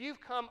 And if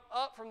you've come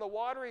up from the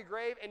watery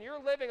grave and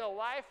you're living a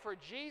life for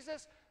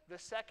Jesus, the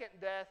second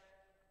death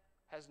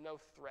has no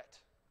threat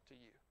to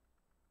you.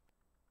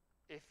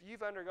 If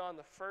you've undergone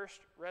the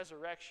first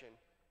resurrection,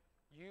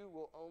 you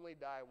will only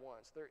die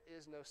once. There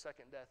is no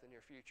second death in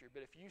your future.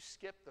 But if you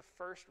skip the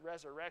first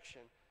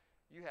resurrection,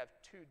 you have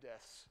two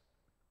deaths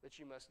that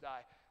you must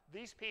die.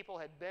 These people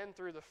had been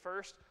through the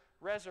first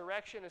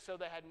resurrection, and so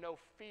they had no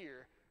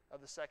fear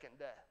of the second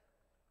death.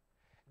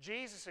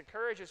 Jesus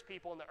encourages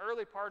people in the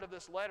early part of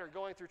this letter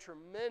going through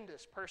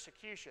tremendous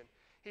persecution.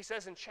 He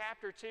says in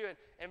chapter 2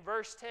 and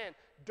verse 10,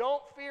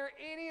 don't fear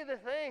any of the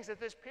things that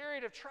this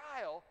period of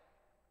trial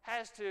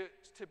has to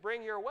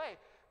bring your way.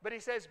 But he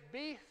says,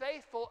 be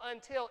faithful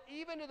until,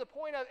 even to the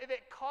point of, if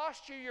it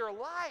costs you your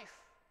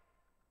life,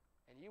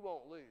 and you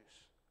won't lose,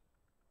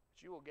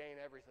 but you will gain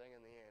everything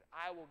in the end.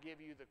 I will give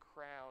you the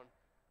crown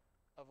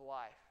of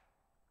life.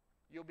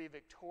 You'll be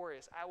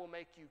victorious. I will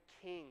make you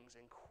kings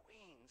and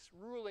queens,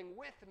 ruling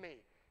with me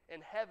in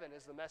heaven,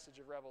 is the message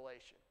of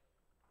Revelation.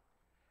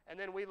 And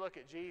then we look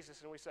at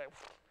Jesus and we say,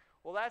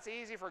 well, that's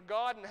easy for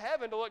God in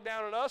heaven to look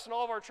down on us and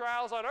all of our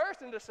trials on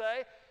earth and to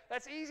say,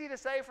 that's easy to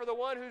say for the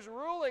one who's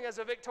ruling as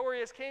a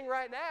victorious king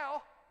right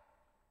now.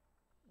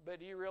 But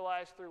do you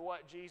realize through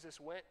what Jesus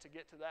went to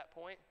get to that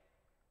point?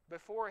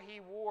 Before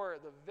he wore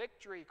the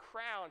victory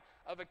crown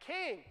of a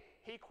king,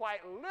 he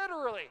quite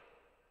literally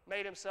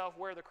made himself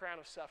wear the crown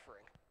of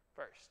suffering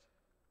first.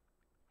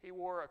 He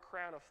wore a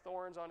crown of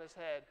thorns on his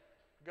head,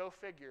 go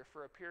figure,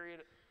 for a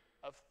period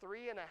of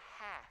 3.5.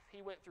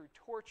 He went through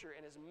torture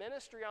in his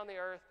ministry on the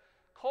earth,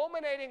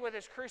 culminating with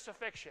his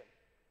crucifixion,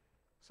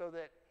 so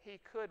that he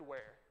could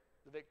wear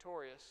the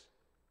victorious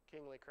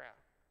kingly crown.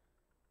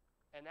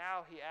 And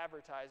now he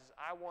advertises,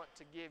 I want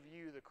to give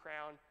you the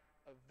crown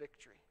of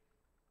victory.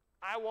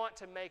 I want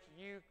to make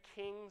you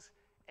kings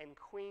and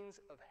queens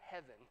of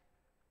heaven,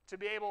 to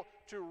be able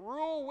to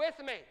rule with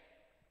me.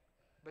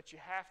 But you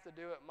have to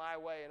do it my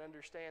way and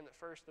understand that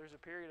first there's a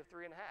period of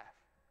 3.5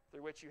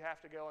 through which you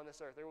have to go on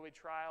this earth. There will be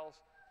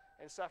trials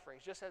and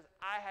sufferings, just as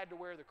I had to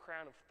wear the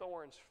crown of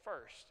thorns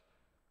first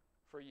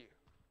for you.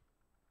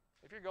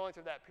 If you're going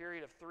through that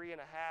period of 3.5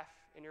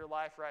 in your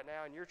life right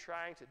now and you're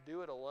trying to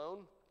do it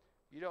alone,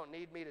 you don't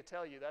need me to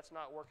tell you that's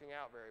not working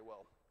out very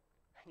well.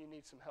 And you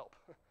need some help.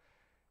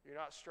 You're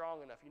not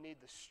strong enough. You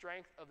need the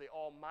strength of the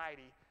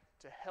Almighty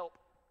to help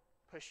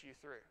push you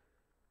through.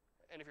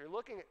 And if you're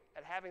looking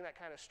at having that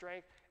kind of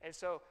strength, and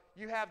so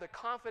you have the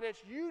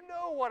confidence, you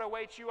know what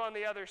awaits you on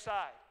the other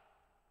side,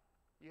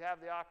 you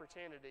have the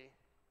opportunity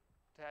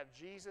to have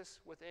Jesus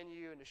within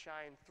you and to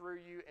shine through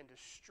you and to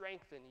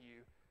strengthen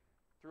you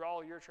through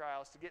all your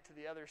trials to get to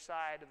the other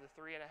side of the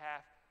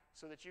 3.5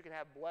 so that you can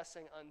have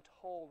blessing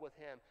untold with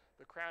Him,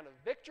 the crown of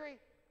victory,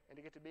 and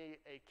to get to be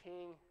a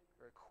king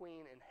or a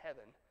queen in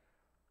heaven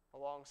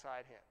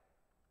alongside Him.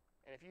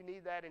 And if you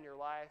need that in your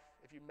life,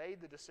 if you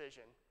made the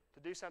decision to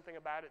do something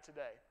about it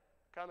today,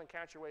 come and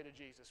count your way to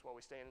Jesus while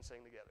we stand and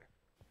sing together.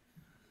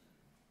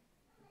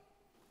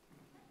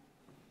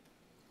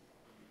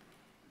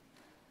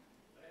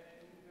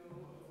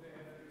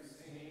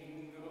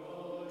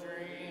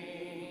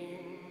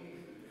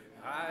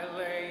 I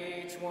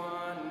lay each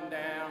one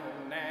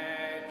down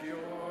at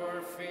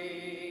your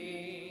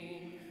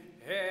feet.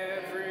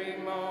 Every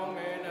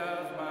moment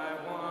of my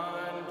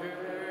wandering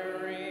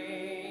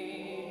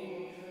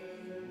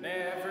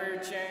never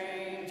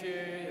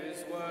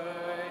changes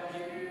what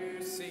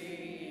you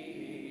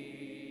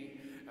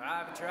see.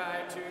 I've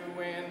tried to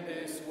win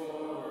this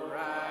war,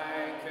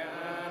 I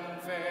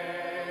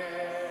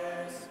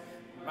confess.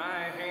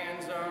 My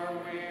hands are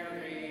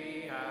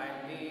weary, I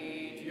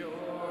need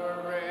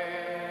your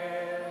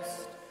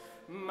rest.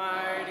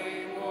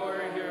 Mighty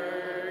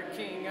warrior,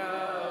 king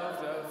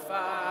of the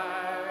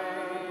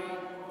fight,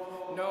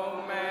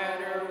 no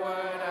matter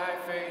what I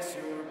face,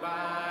 you're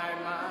by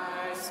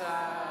my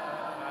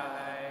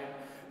side.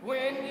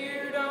 When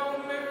you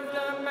don't move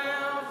the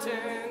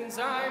mountains,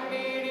 I'm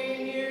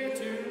needing you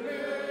to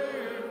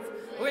move.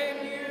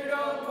 When you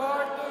don't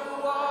part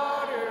the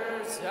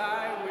waters,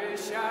 I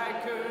wish I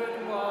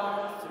could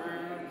walk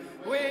through.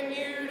 When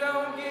you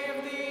don't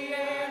give the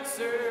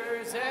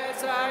answers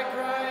as I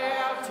cry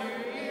out to you,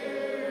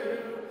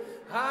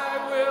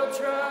 I will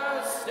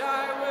trust,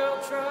 I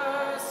will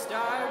trust,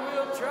 I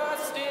will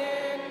trust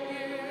in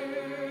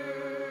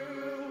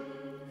you.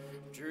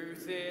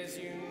 Truth is,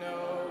 you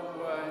know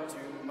what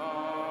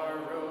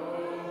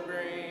tomorrow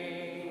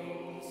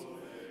brings.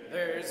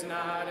 There's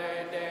not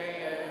a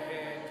day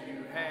ahead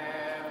you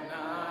have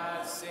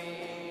not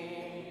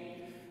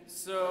seen.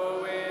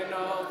 So in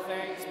all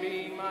things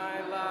be my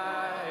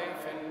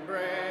life and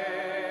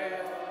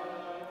breath.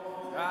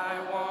 I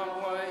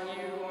want what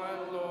you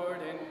want,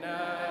 Lord, and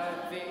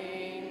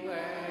nothing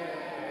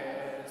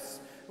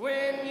less.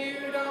 When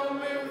you don't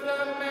move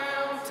the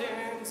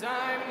mountains,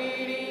 I'm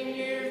needing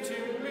you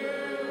to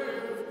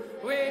move.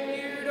 When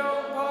you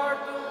don't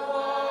part the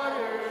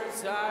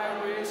waters,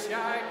 I wish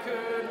I could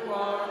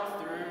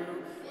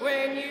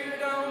you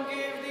don't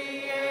give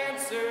the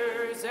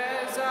answers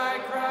as I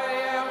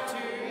cry out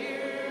to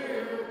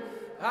you.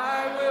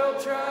 I will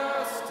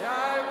trust,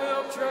 I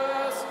will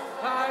trust,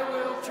 I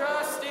will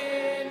trust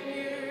in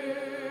you.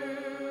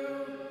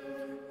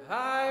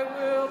 I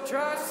will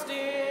trust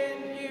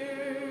in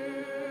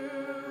you.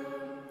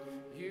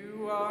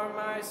 You are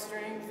my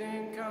strength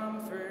and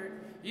comfort.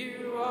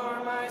 You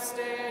are my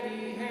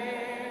steady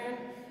hand.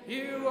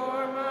 You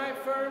are my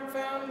firm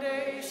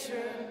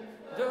foundation,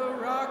 the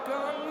rock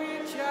on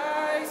which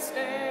I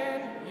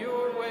stand.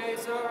 Your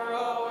ways are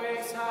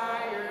always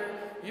higher.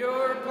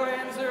 Your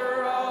plans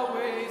are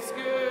always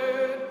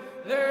good.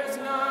 There's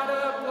not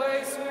a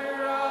place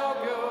where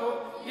I'll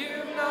go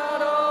you've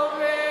not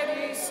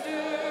already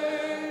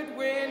stood.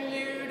 When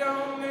you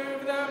don't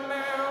move the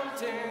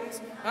mountains,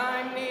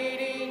 I'm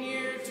needing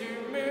you to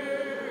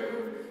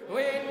move.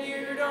 When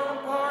you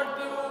don't part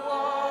the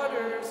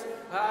waters,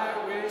 I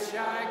wish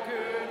I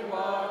could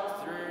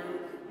walk through.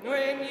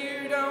 When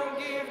you don't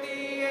give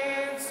the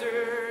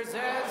answers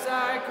as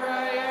I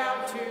cry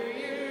out to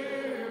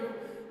you,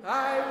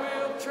 I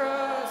will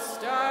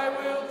trust, I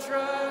will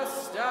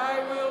trust, I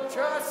will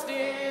trust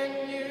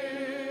in you.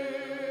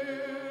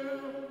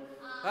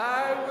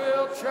 I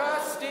will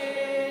trust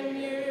in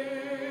you.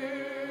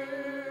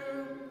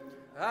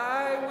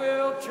 I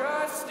will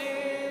trust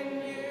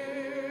in you.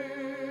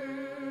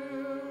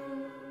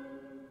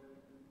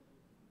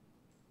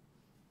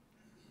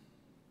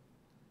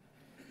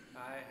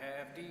 I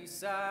have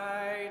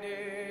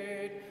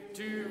decided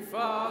to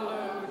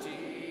follow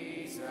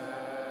Jesus.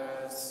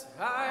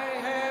 I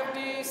have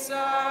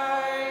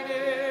decided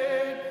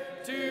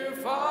to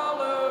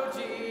follow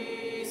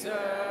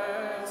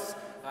Jesus.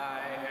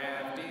 I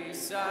have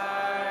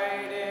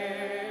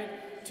decided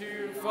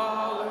to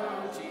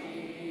follow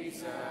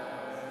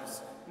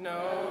Jesus.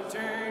 No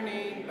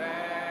turning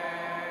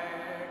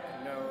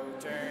back, no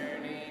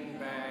turning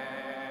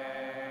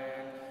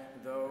back.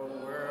 The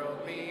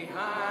world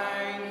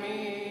behind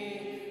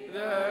me,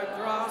 the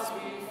cross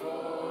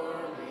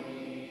before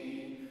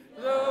me.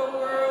 The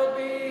world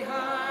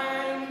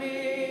behind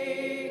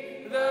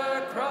me,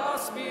 the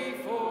cross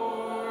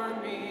before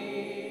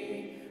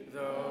me.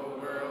 The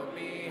world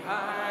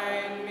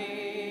behind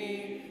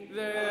me,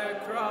 the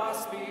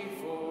cross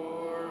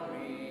before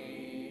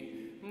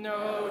me.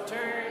 No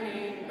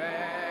turning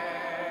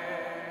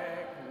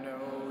back,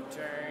 no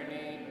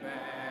turning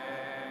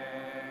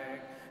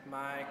back.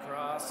 My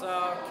cross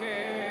I'll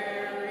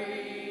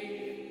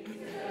carry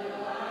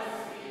till I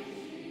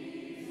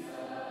see Jesus.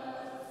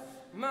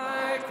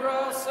 My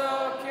cross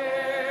I'll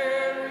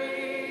carry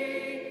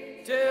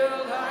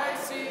till I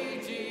see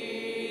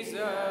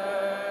Jesus.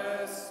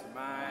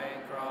 My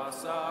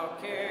cross I'll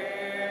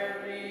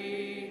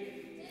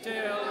carry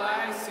till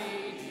I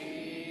see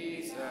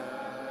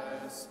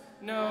Jesus.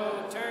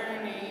 No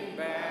turning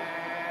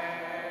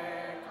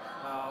back,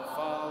 I'll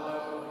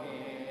follow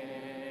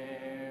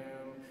him.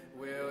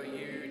 Will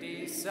you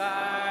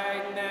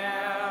decide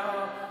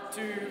now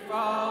to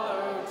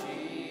follow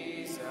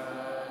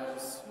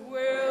Jesus?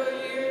 Will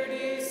you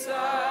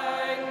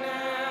decide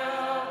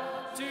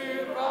now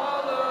to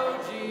follow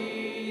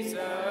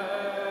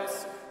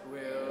Jesus?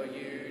 Will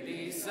you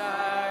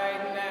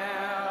decide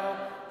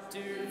now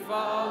to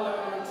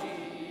follow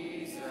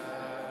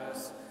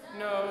Jesus?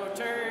 No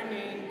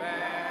turning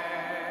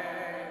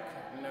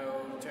back,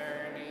 no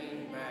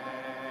turning back.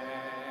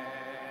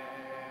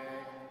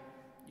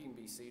 You can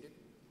be seated.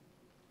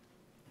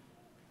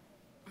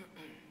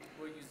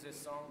 We'll use this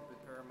song to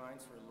prepare our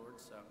minds for the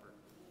Lord's Supper.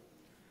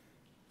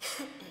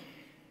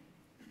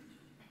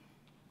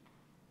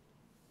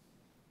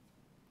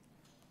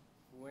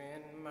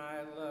 When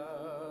my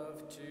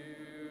love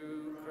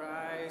to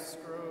Christ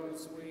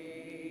grows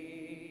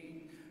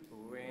weak,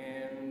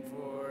 when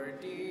for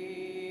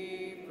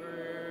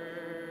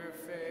deeper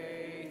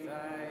faith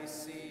I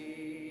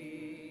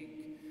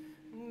seek,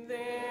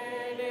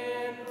 then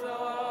in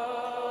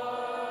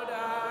thought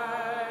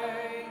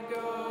I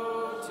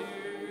go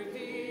to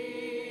thee.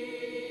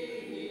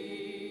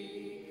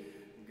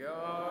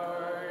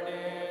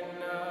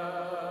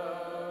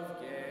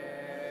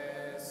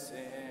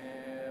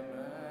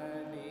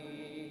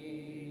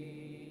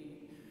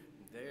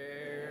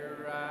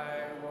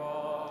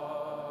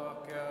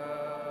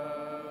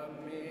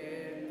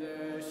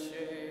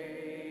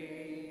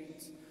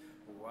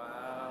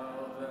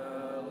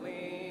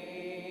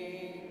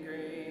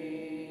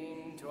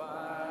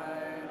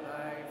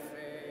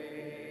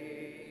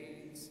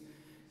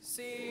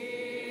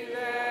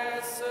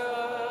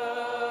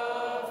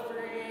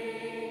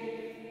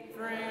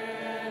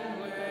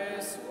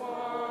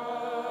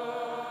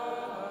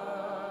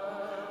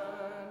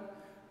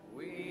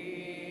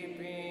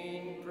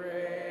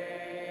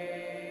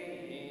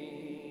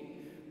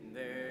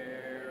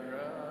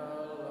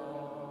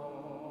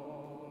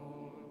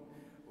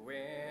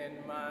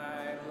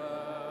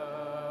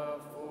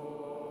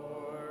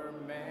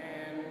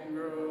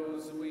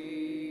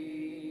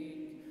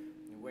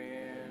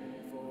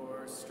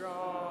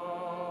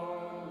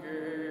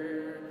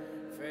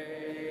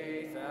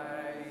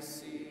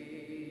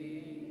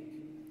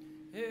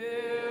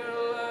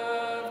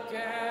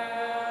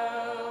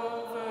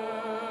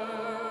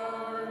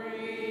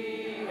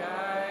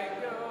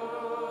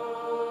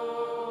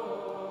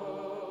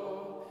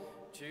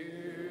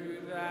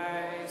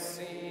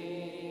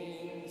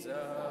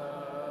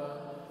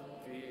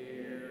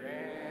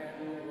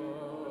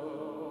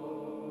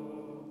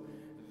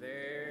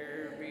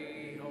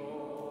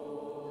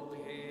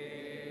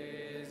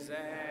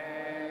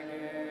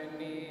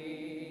 agony,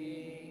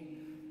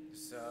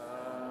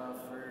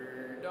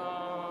 suffered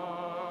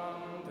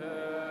on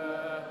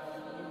the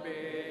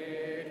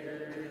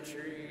bitter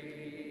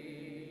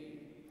tree.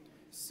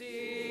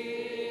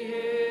 See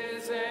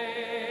his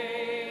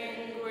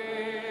anguish,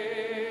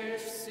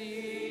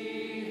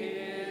 see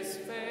his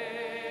faith,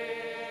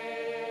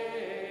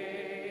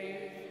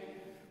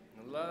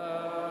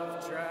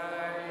 love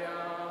triumphant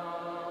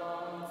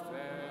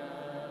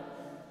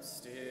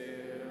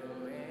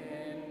still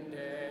in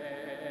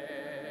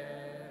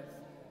death,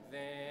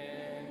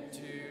 then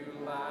to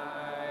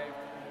life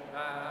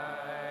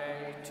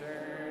I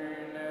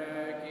turn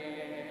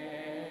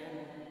again,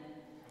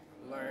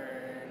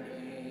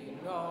 learning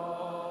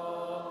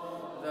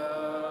all the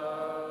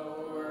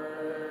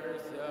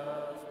worth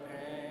of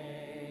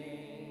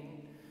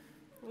pain,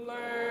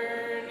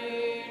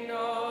 learning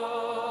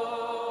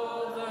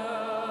all the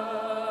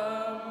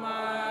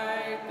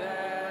might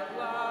that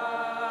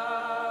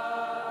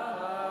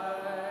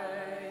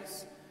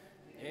lies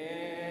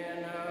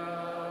in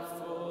a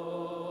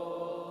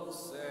full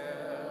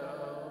self-sacrifice.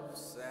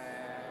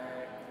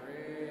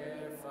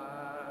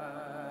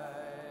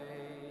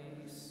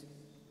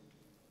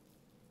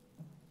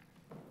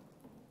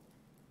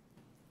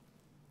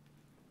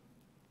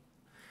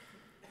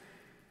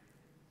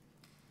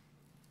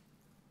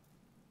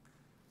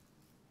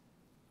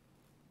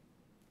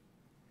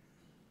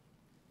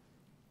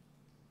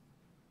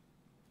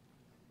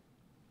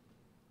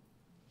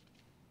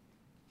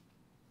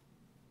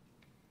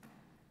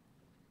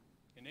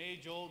 An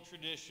age-old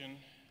tradition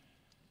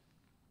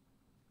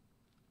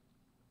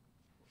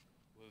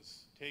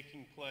was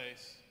taking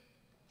place.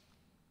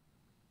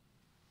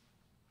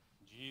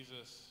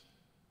 Jesus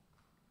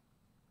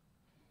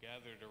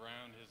gathered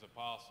around his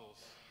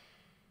apostles.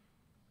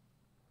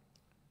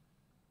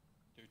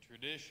 The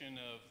tradition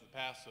of the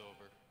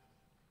Passover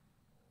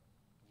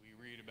we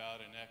read about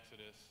in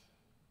Exodus.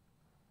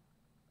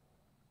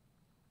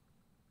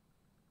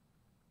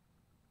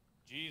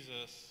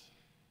 Jesus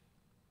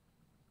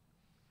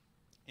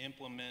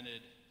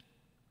implemented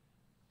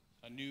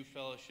a new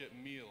fellowship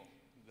meal,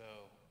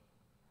 though,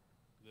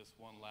 this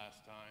one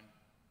last time.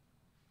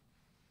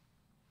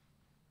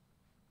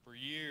 For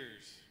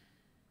years,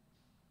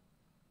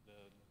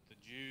 the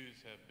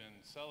Jews have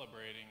been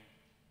celebrating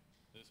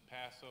this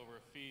Passover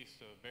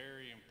feast, a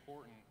very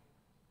important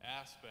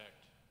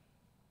aspect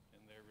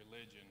in their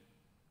religion.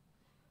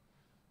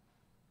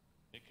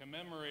 It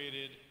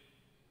commemorated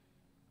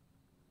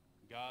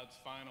God's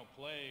final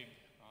plague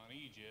on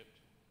Egypt,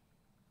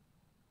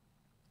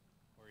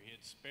 where he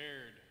had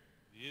spared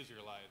the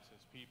Israelites,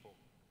 his people,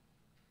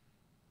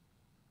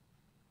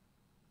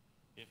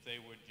 if they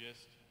would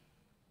just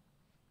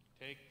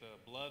take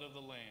the blood of the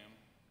lamb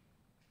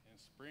and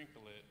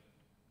sprinkle it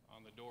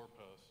on the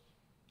doorpost.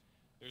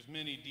 There's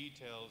many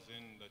details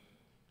in the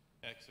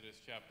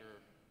Exodus chapter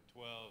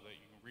 12 that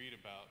you can read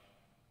about,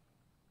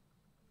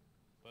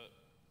 but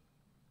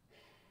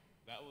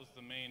that was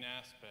the main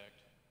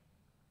aspect.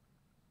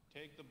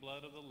 Take the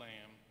blood of the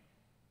lamb,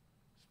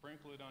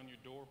 sprinkle it on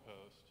your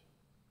doorpost,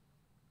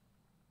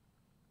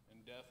 and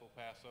death will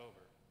pass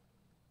over.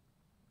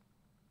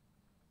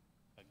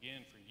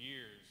 Again, for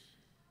years,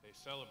 they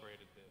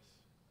celebrated this.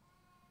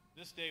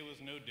 This day was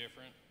no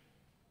different,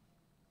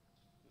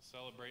 to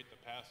celebrate the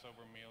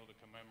Passover meal, to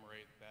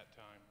commemorate that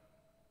time.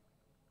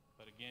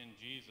 But again,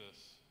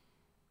 Jesus,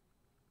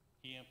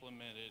 he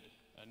implemented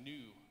a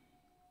new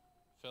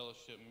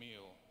fellowship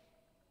meal,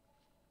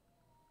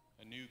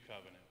 a new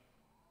covenant.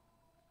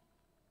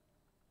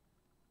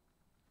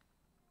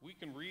 We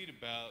can read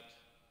about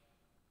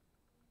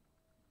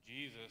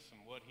Jesus and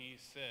what he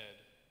said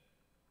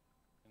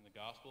in the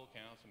gospel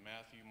accounts in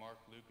Matthew, Mark,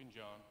 Luke, and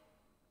John.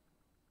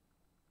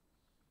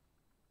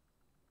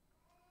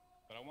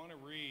 But I want to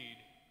read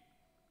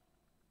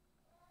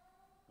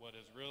what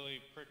has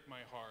really pricked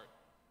my heart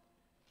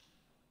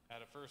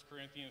out of 1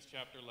 Corinthians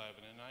chapter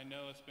 11. And I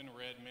know it's been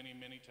read many,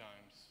 many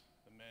times,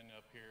 the men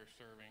up here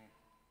serving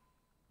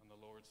on the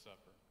Lord's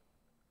Supper.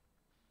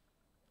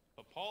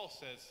 But Paul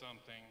says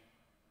something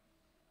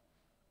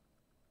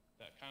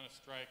that kind of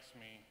strikes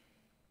me.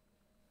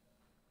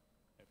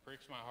 It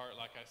pricks my heart,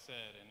 like I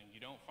said, and you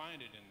don't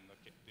find it in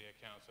the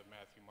accounts of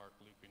Matthew, Mark,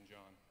 Luke, and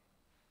John.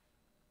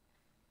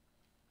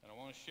 And I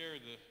want to share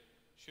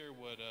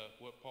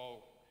what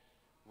Paul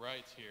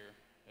writes here.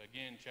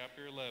 Again,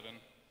 chapter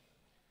 11.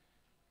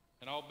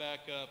 And I'll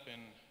back up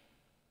and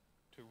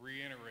to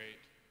reiterate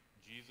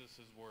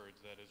Jesus'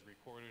 words that is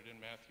recorded in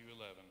Matthew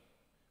 11,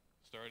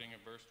 starting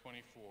at verse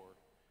 24.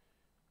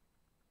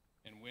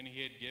 And when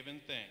he had given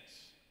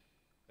thanks,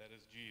 that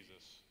is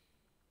Jesus,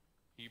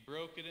 he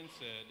broke it and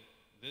said,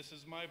 "This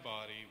is my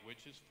body,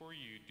 which is for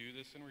you. Do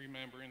this in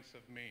remembrance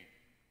of me."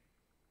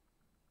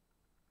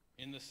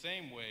 In the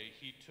same way,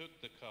 he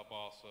took the cup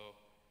also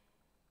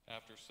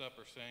after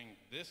supper, saying,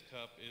 "This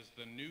cup is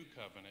the new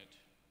covenant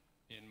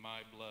in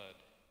my blood.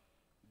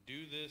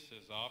 Do this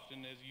as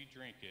often as you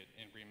drink it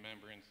in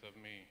remembrance of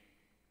me."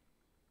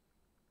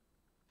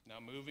 Now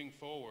moving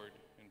forward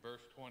in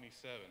verse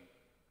 27.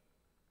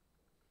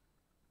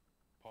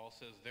 Paul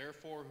says,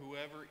 "Therefore,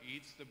 whoever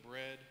eats the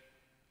bread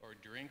or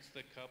drinks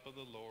the cup of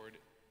the Lord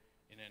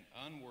in an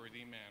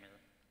unworthy manner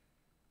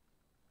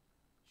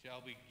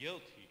shall be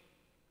guilty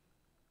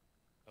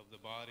of the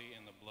body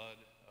and the blood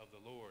of the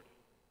Lord.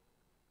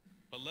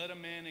 But let a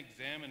man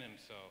examine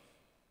himself,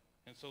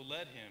 and so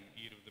let him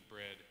eat of the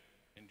bread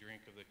and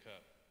drink of the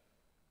cup.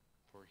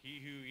 For he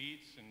who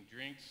eats and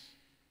drinks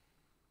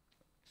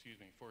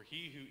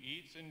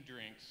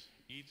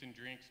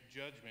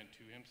judgment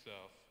to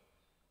himself,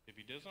 if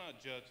he does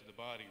not judge the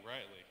body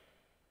rightly.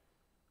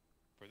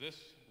 For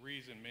this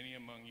reason many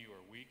among you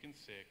are weak and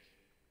sick,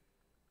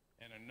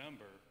 and a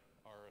number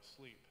are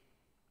asleep."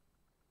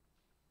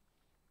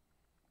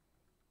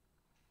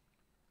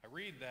 I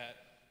read that,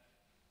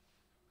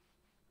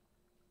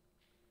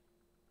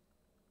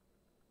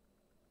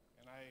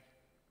 and I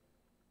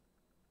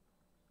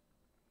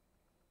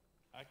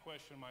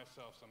question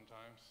myself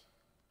sometimes.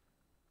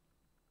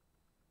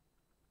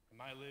 Am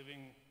I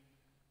living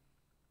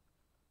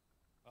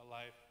a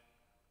life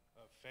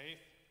of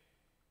faith?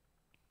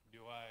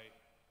 Do I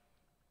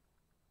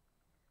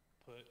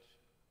put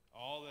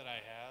all that I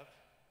have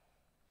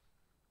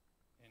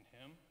in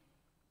Him?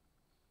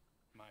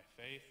 My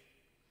faith?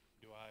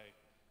 Do I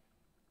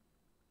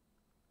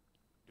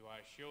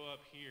show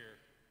up here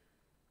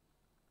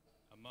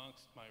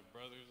amongst my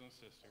brothers and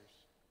sisters,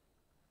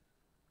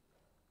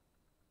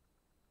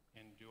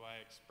 and do I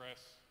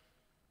express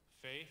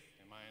faith?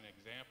 Am I an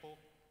example?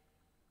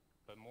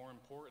 But more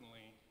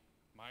importantly,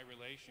 my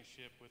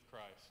relationship with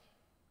Christ.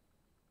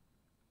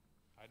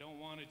 I don't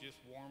want to just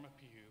warm a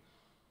pew.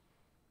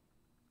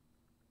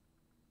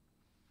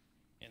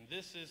 And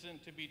this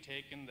isn't to be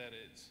taken that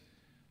it's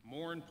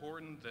more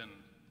important than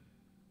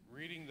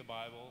reading the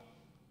Bible,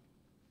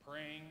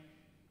 praying,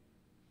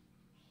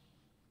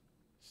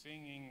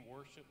 singing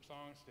worship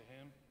songs to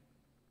Him.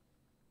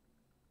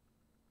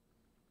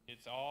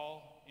 It's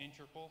all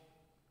integral.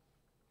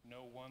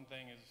 No one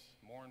thing is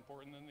more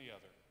important than the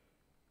other.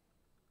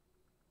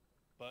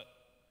 But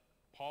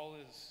Paul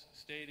is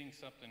stating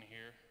something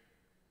here,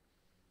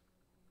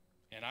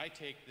 and I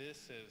take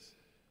this as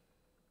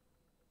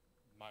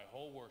my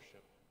whole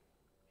worship.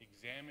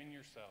 Examine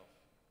yourself.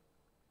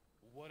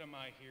 What am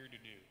I here to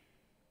do?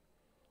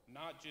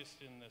 Not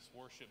just in this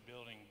worship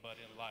building, but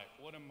in life.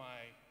 What am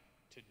I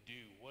to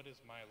do? What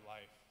is my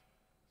life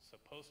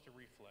supposed to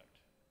reflect?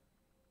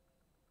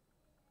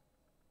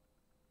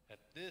 At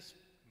this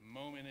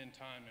moment in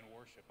time in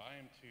worship, I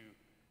am to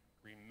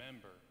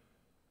remember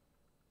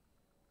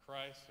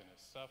Christ and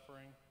His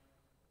suffering,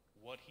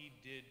 what He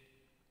did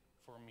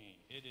for me.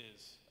 It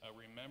is a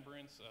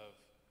remembrance of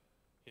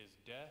His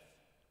death,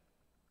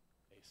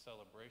 a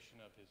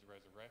celebration of His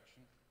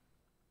resurrection,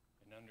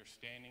 an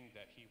understanding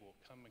that He will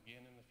come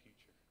again in the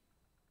future,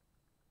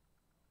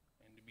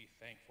 and to be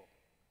thankful.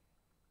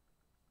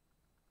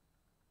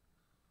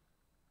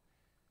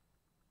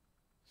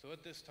 So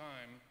at this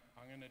time,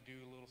 I'm going to do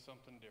a little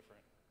something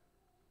different.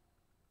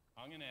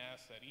 I'm going to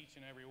ask that each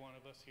and every one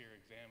of us here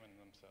examine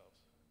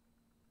themselves.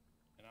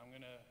 And I'm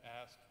going to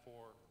ask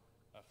for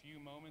a few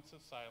moments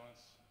of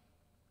silence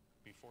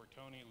before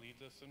Tony leads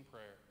us in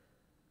prayer,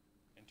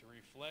 and to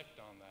reflect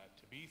on that,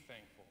 to be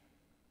thankful,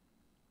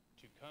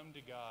 to come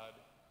to God.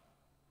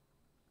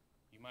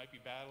 You might be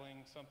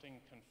battling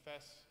something.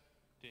 Confess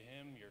to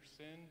Him your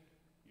sin,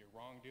 your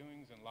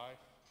wrongdoings in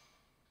life.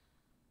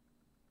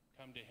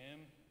 Come to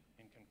Him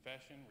in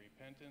confession,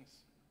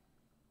 repentance,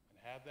 and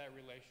have that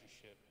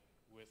relationship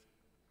with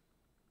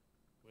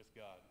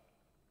God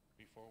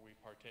before we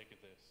partake of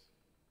this.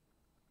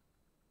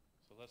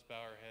 So let's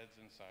bow our heads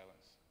in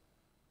silence.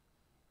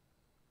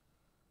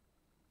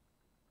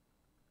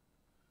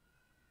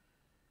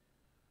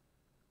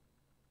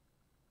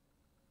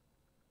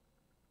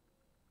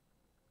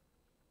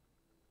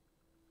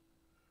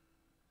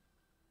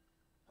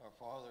 Our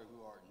Father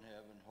who art in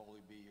heaven,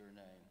 holy be your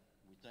name.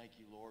 We thank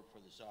you, Lord,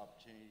 for this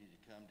opportunity to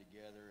come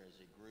together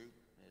as a group,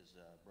 as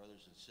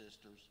brothers and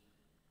sisters,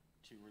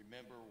 to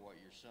remember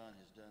what your Son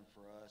has done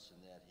for us,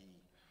 and that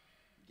He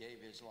gave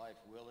His life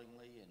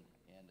willingly and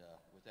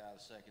without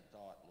a second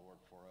thought, Lord,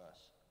 for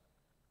us.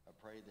 I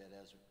pray that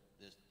at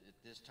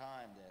this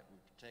time that we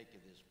partake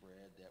of this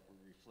bread, that we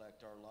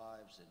reflect our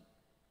lives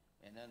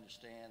and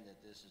understand that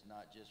this is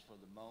not just for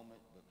the moment,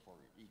 but for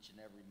each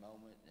and every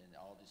moment and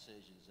all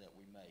decisions that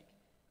we make,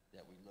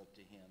 that we look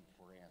to Him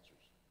for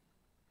answers.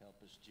 Help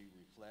us to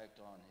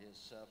reflect on His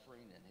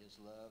suffering and His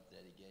love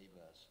that He gave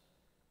us.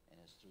 And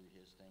it's through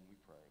His name we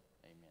pray.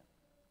 Amen.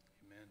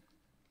 Amen.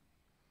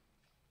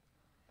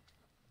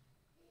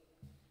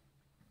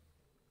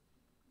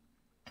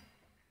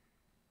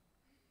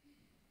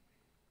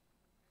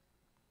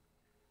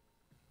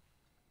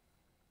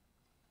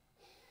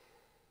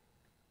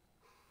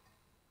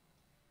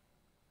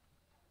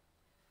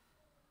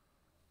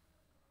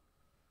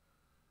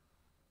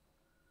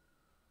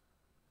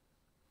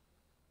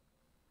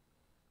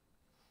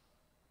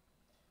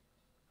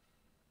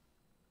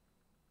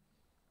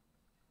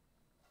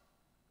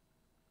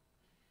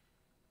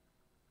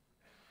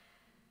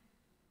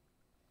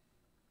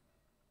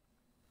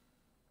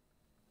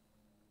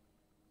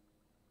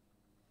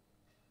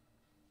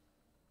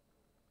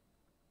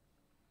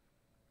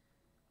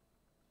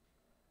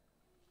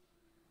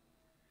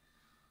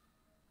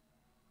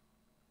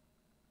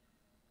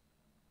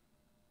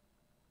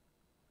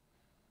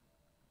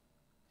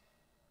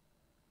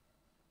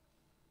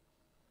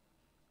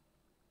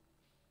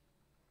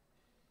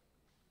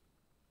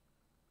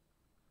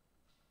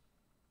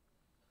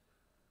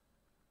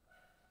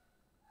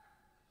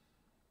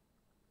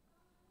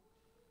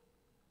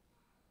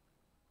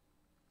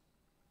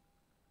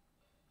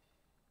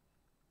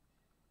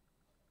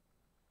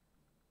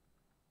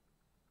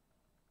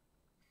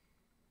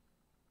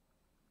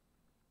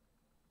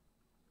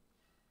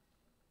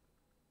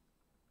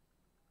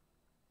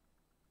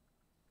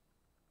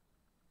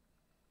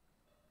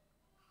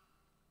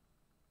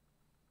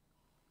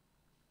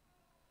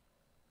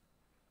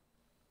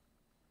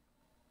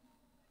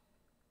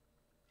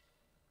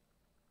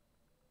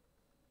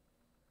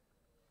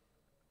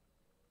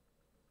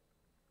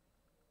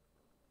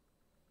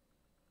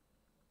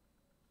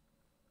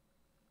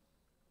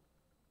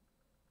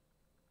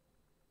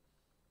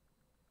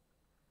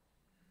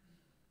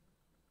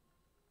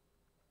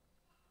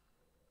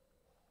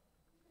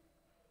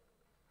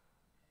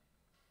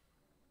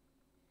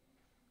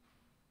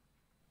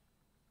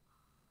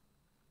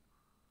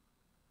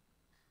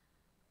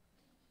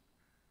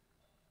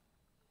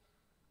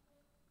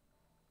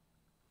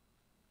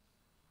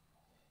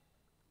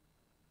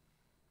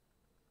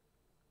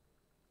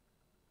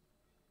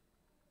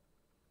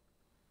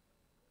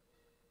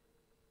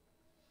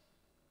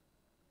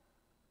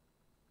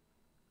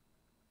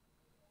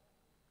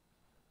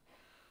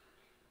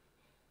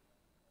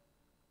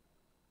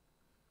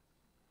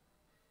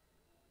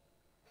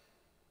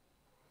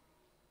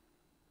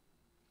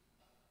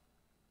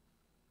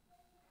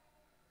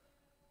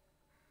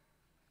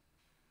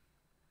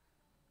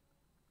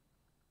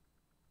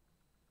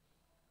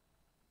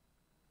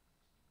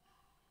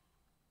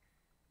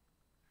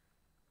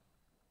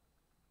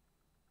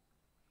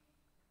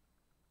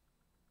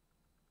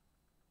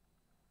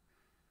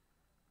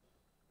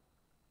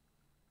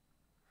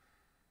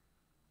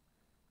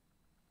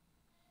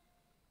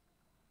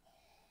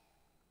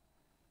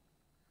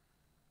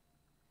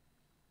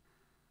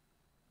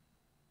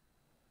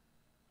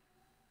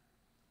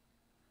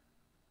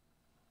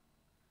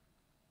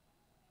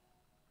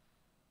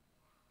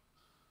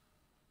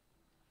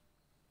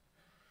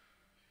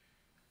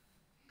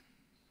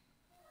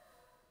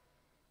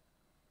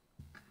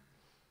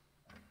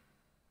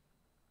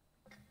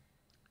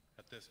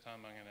 this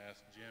time I'm going to ask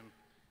Jim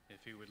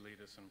if he would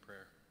lead us in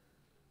prayer.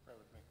 Pray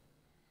with me.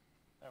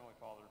 Heavenly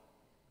Father,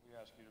 we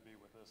ask you to be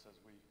with us as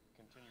we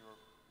continue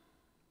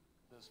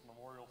this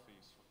memorial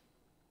feast,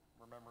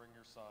 remembering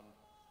your Son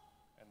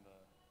and the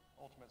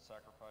ultimate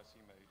sacrifice he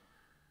made,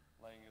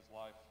 laying his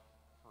life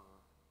for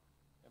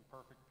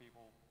imperfect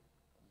people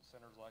and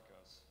sinners like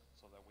us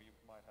so that we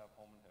might have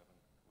home in heaven.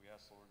 We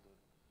ask, Lord, that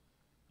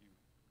you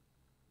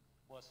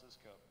bless this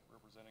cup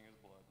representing his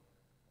blood,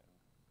 and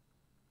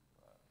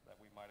that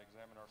we might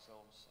examine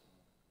ourselves and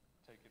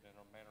take it in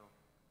a manner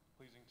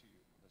pleasing to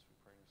you. This we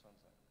pray in your Son's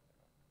name.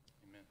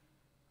 Amen. Amen.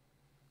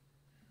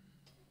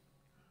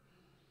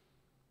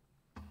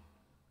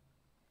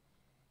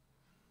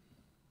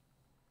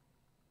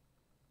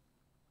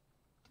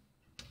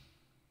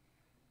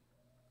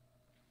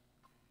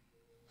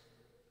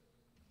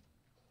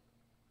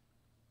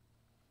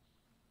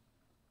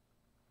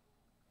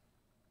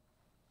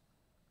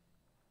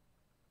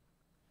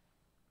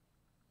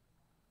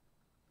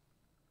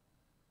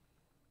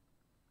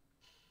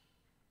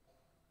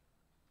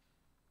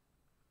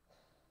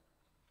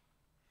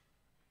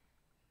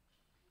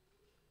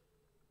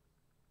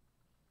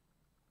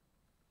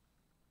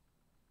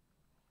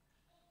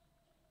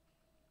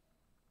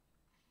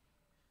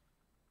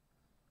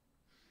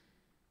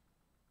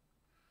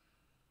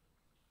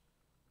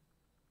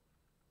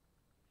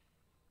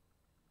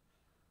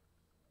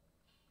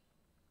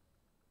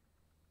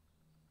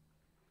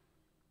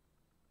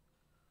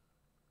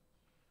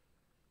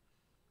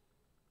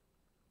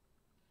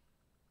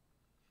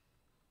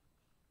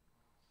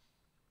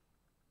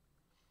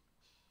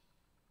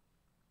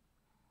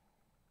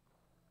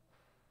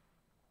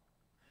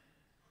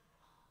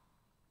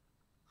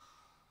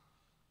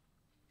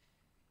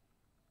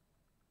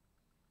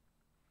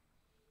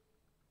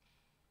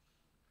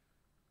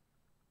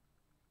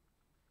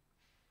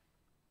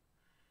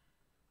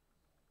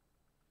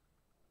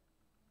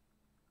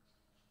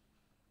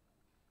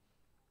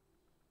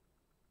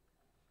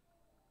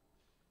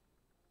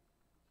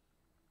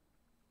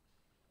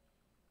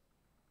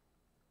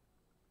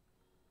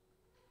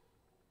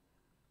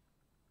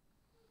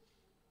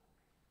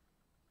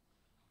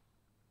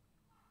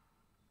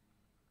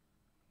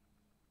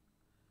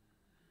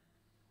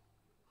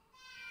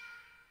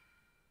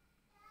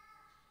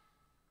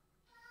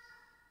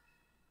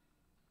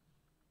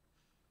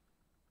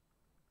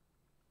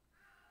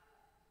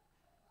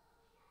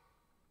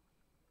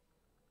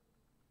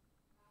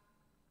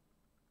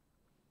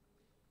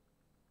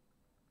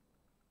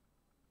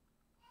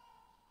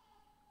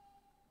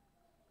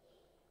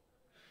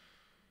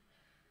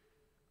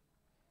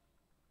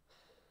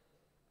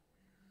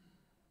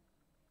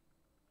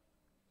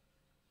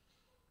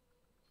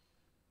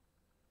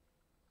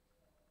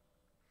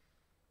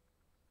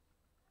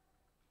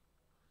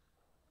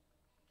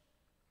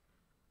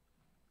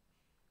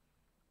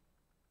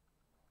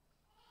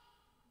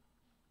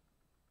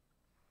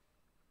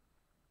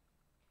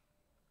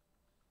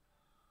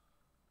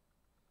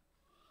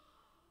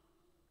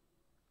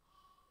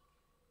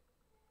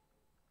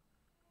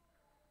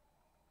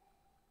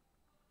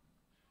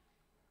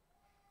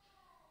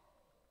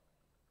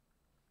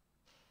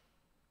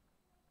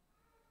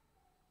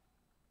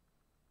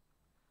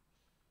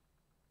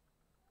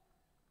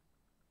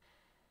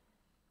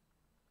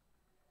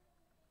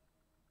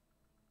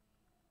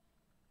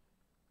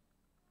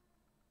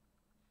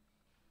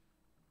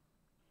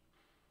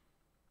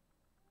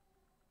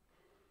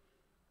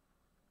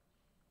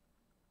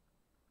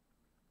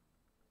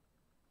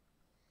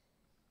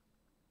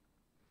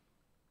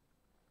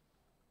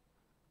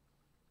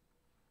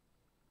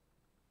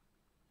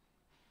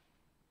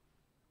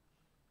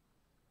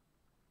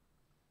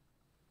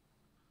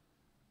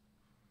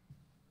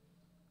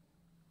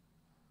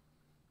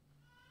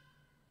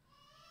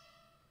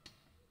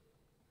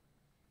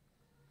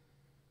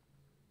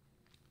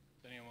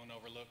 Anyone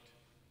overlooked?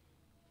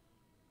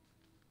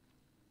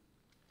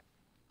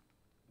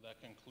 That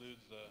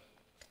concludes the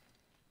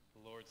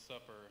Lord's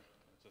Supper.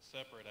 It's a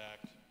separate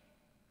act.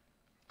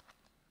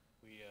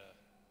 We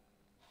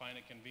find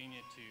it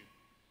convenient to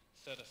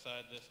set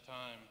aside this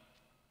time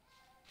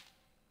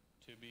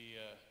to be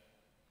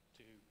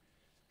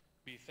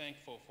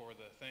thankful for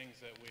the things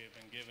that we have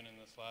been given in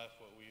this life,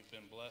 what we've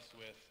been blessed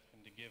with,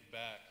 and to give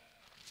back,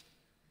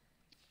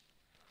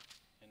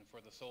 and for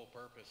the sole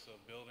purpose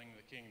of building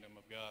the kingdom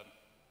of God.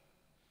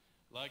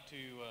 I'd like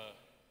to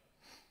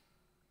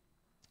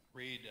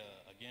read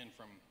again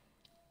from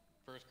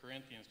 1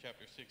 Corinthians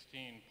chapter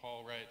 16.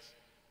 Paul writes,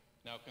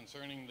 "Now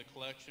concerning the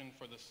collection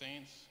for the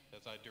saints,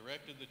 as I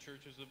directed the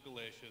churches of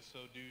Galatia,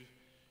 so do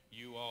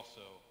you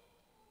also."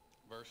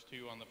 Verse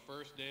 2, "On the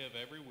first day of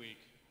every week,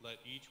 let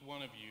each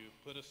one of you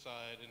put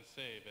aside and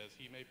save as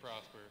he may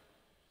prosper,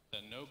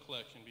 that no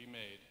collection be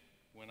made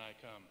when I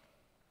come."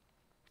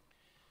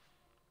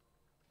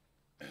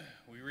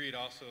 We read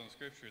also in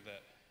Scripture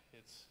that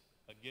it's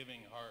a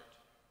giving heart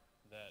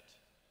that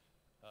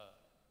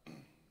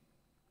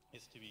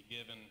is to be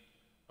given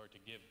or to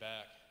give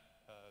back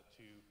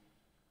to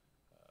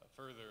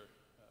further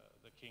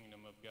the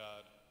kingdom of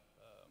God.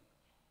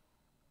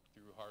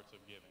 through hearts of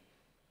giving,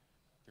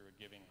 through a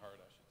giving heart,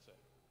 I should say.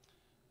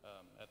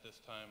 At this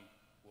time,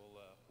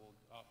 we'll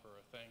offer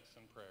a thanks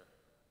and prayer.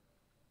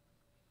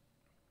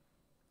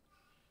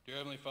 Dear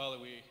Heavenly Father,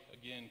 we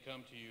again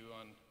come to you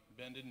on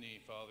bended knee,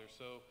 Father,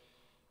 so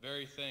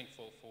very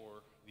thankful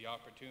for the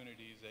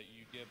opportunities that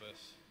you give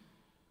us,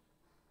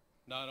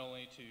 not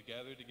only to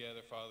gather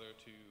together, Father,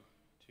 to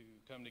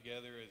come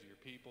together as your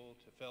people,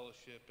 to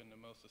fellowship, and to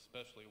most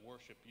especially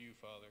worship you,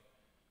 Father,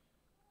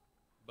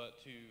 but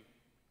to,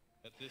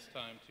 at this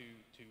time,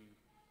 to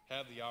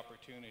have the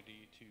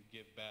opportunity to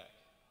give back.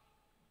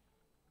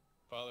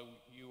 Father,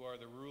 you are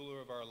the ruler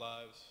of our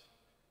lives.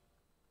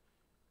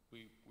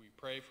 We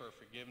pray for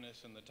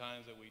forgiveness in the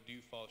times that we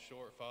do fall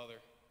short, Father,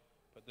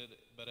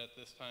 but at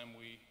this time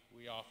we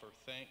offer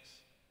thanks,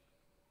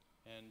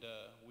 and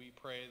we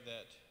pray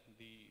that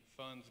the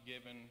funds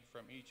given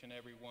from each and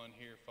every one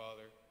here,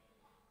 Father,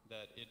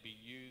 that it be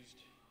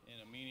used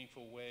in a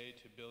meaningful way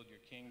to build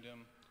your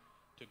kingdom,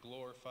 to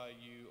glorify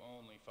you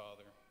only,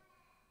 Father.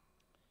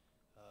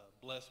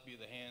 Blessed be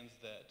the hands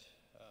that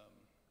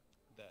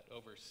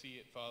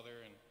oversee it,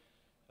 Father, and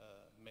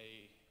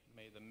may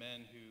the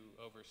men who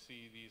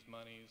oversee these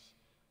monies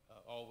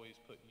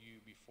always put you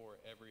before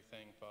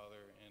everything,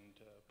 Father, and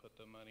put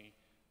the money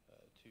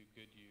to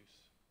good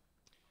use.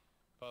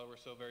 Father, we're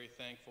so very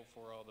thankful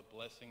for all the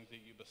blessings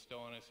that you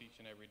bestow on us each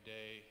and every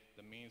day,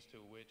 the means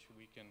to which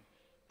we can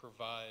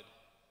provide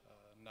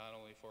not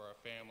only for our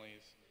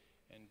families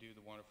and do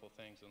the wonderful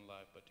things in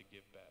life, but to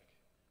give back.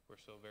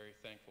 We're so very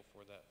thankful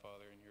for that,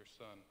 Father, in your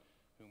Son,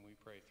 whom we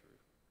pray through.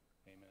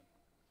 Amen.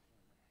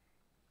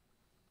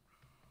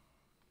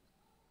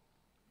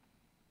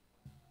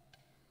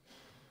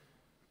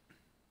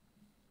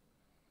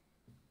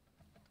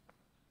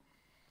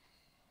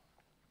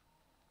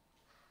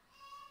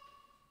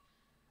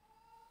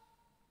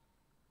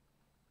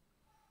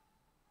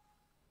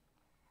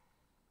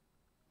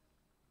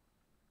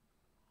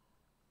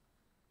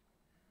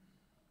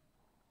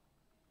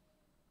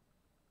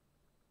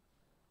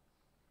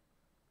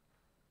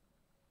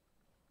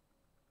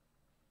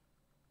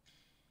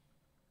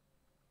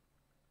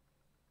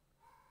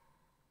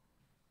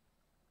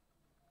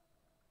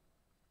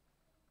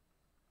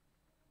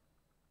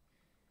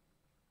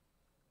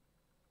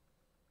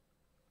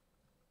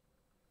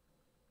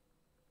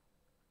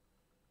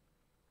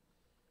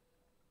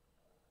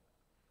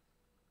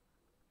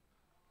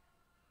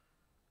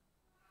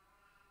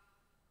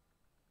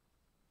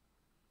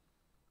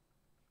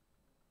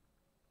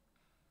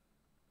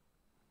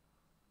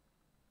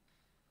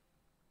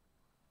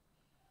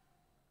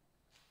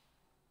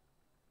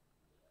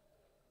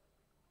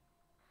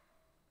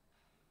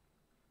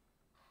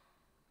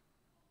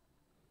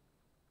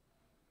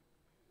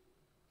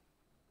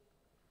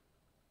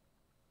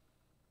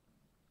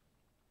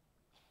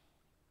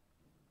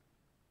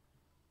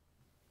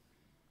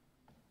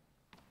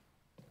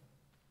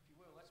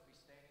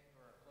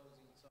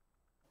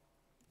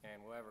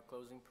 And we'll have our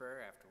closing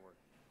prayer afterward.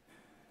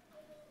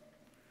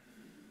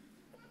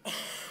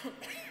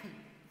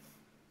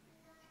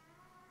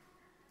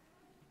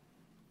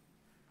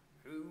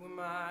 Who am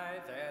I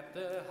that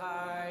the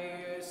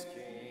highest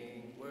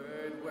King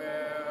would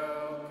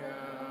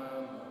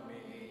welcome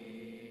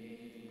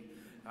me?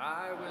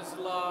 I was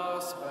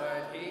lost,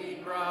 but he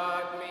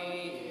brought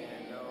me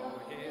in. Oh,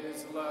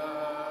 his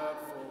love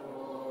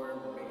for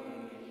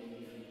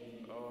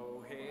me.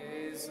 Oh,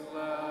 his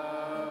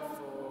love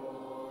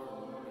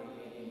for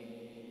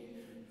me.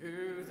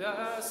 Who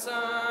the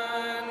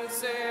Son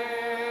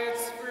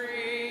sets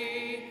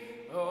free,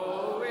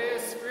 oh,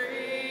 is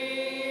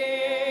free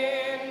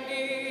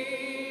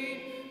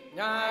indeed.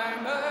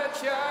 I'm a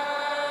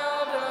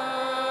child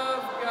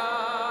of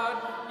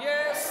God,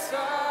 yes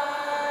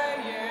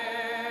I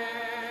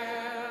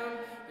am.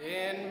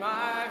 In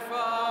my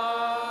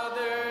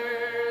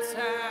Father's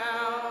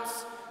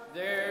house,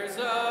 there's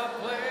a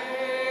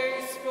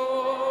place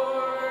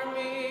for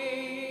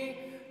me.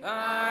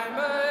 I'm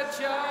a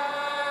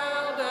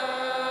child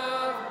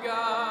of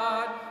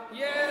God,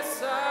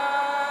 yes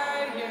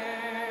I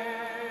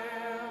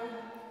am.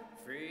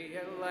 Free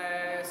at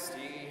last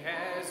he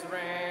has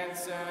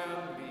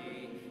ransomed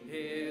me,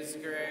 his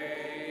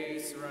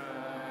grace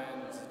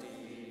runs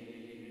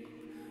deep.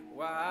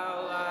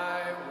 While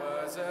I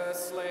was a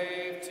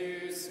slave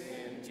to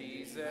sin,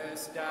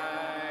 Jesus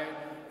died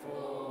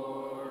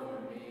for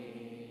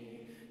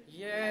me.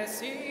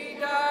 Yes, he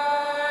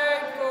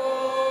died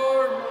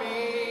for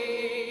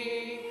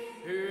me.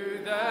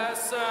 Who the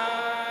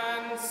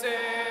Son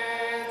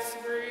sets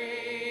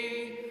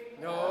free,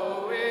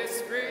 no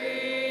is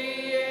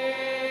free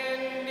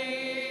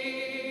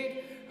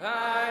indeed.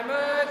 I'm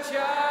a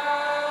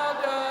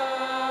child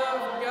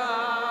of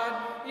God,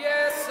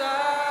 yes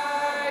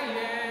I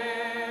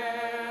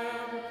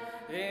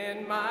am.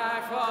 In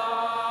my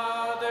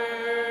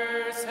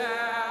Father's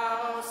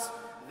house,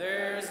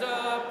 there's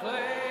a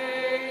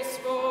place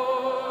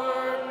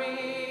for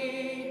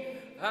me.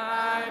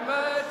 I'm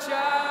a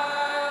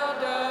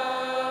child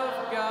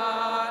of God.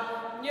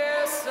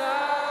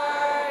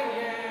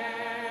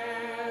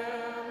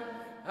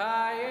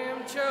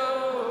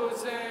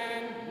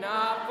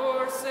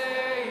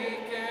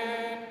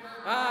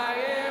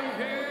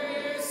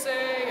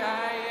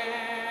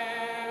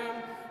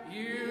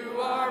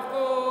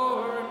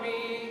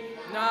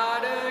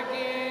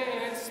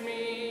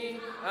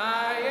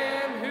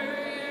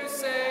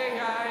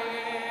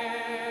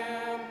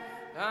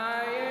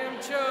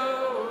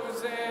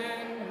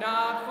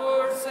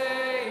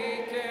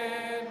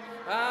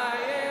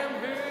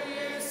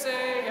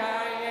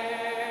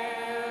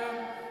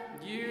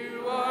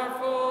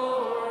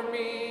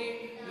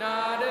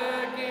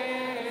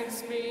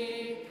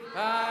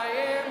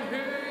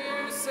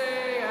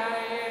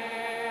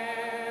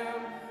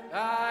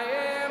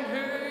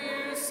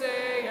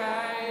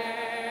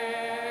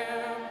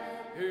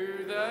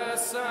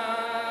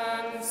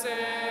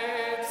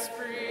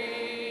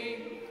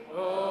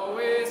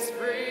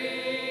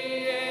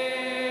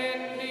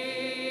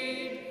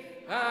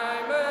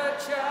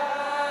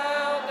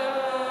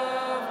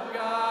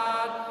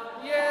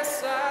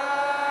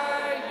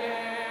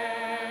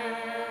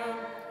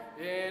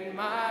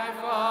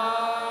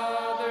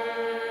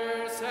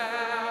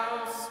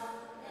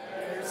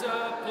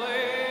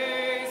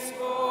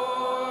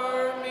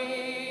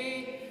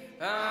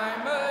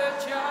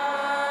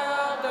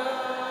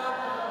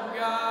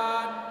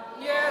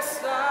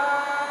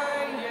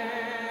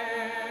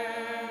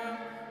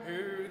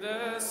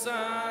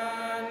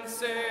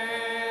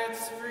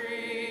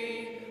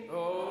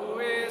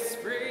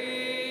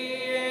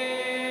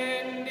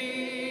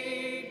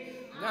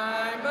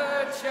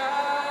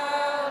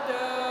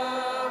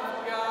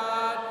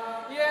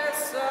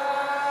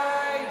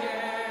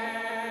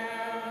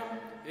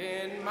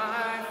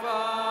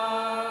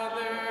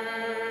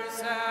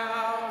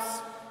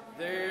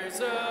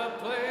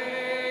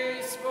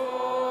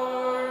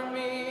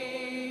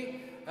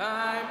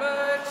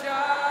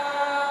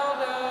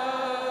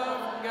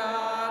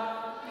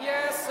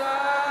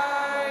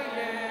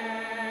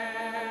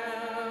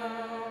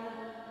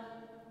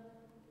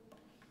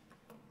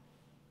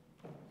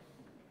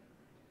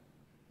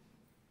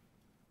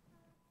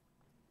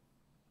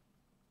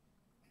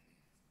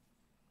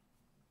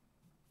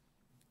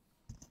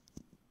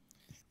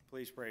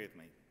 Please pray with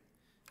me.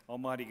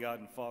 Almighty God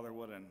and Father,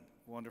 what a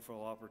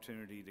wonderful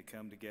opportunity to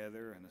come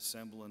together and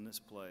assemble in this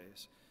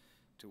place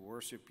to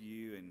worship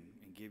you and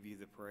give you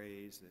the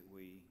praise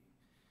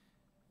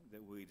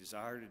that we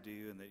desire to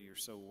do and that you're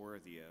so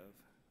worthy of.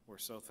 We're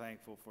so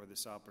thankful for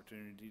this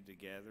opportunity to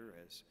gather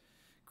as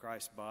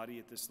Christ's body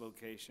at this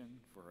location,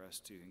 for us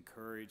to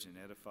encourage and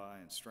edify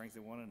and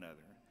strengthen one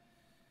another.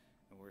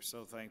 And we're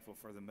so thankful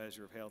for the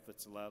measure of health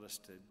that's allowed us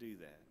to do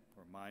that.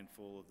 We're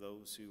mindful of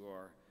those who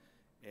are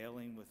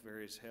ailing with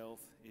various health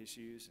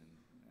issues and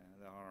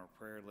they're on our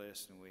prayer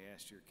list, and we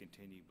ask your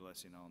continued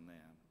blessing on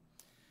them.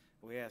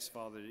 We ask,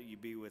 Father, that you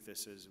be with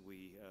us as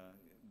we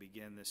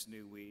begin this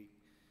new week.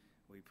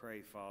 We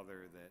pray,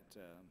 Father,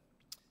 that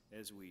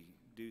as we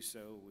do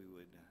so, we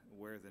would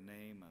wear the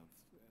name of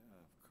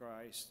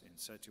Christ in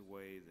such a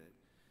way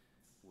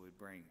that would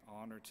bring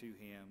honor to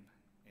him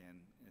and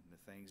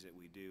the things that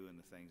we do and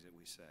the things that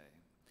we say.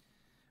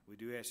 We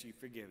do ask you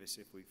forgive us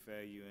if we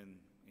fail you in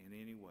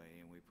any way,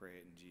 and we pray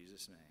it in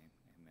Jesus' name.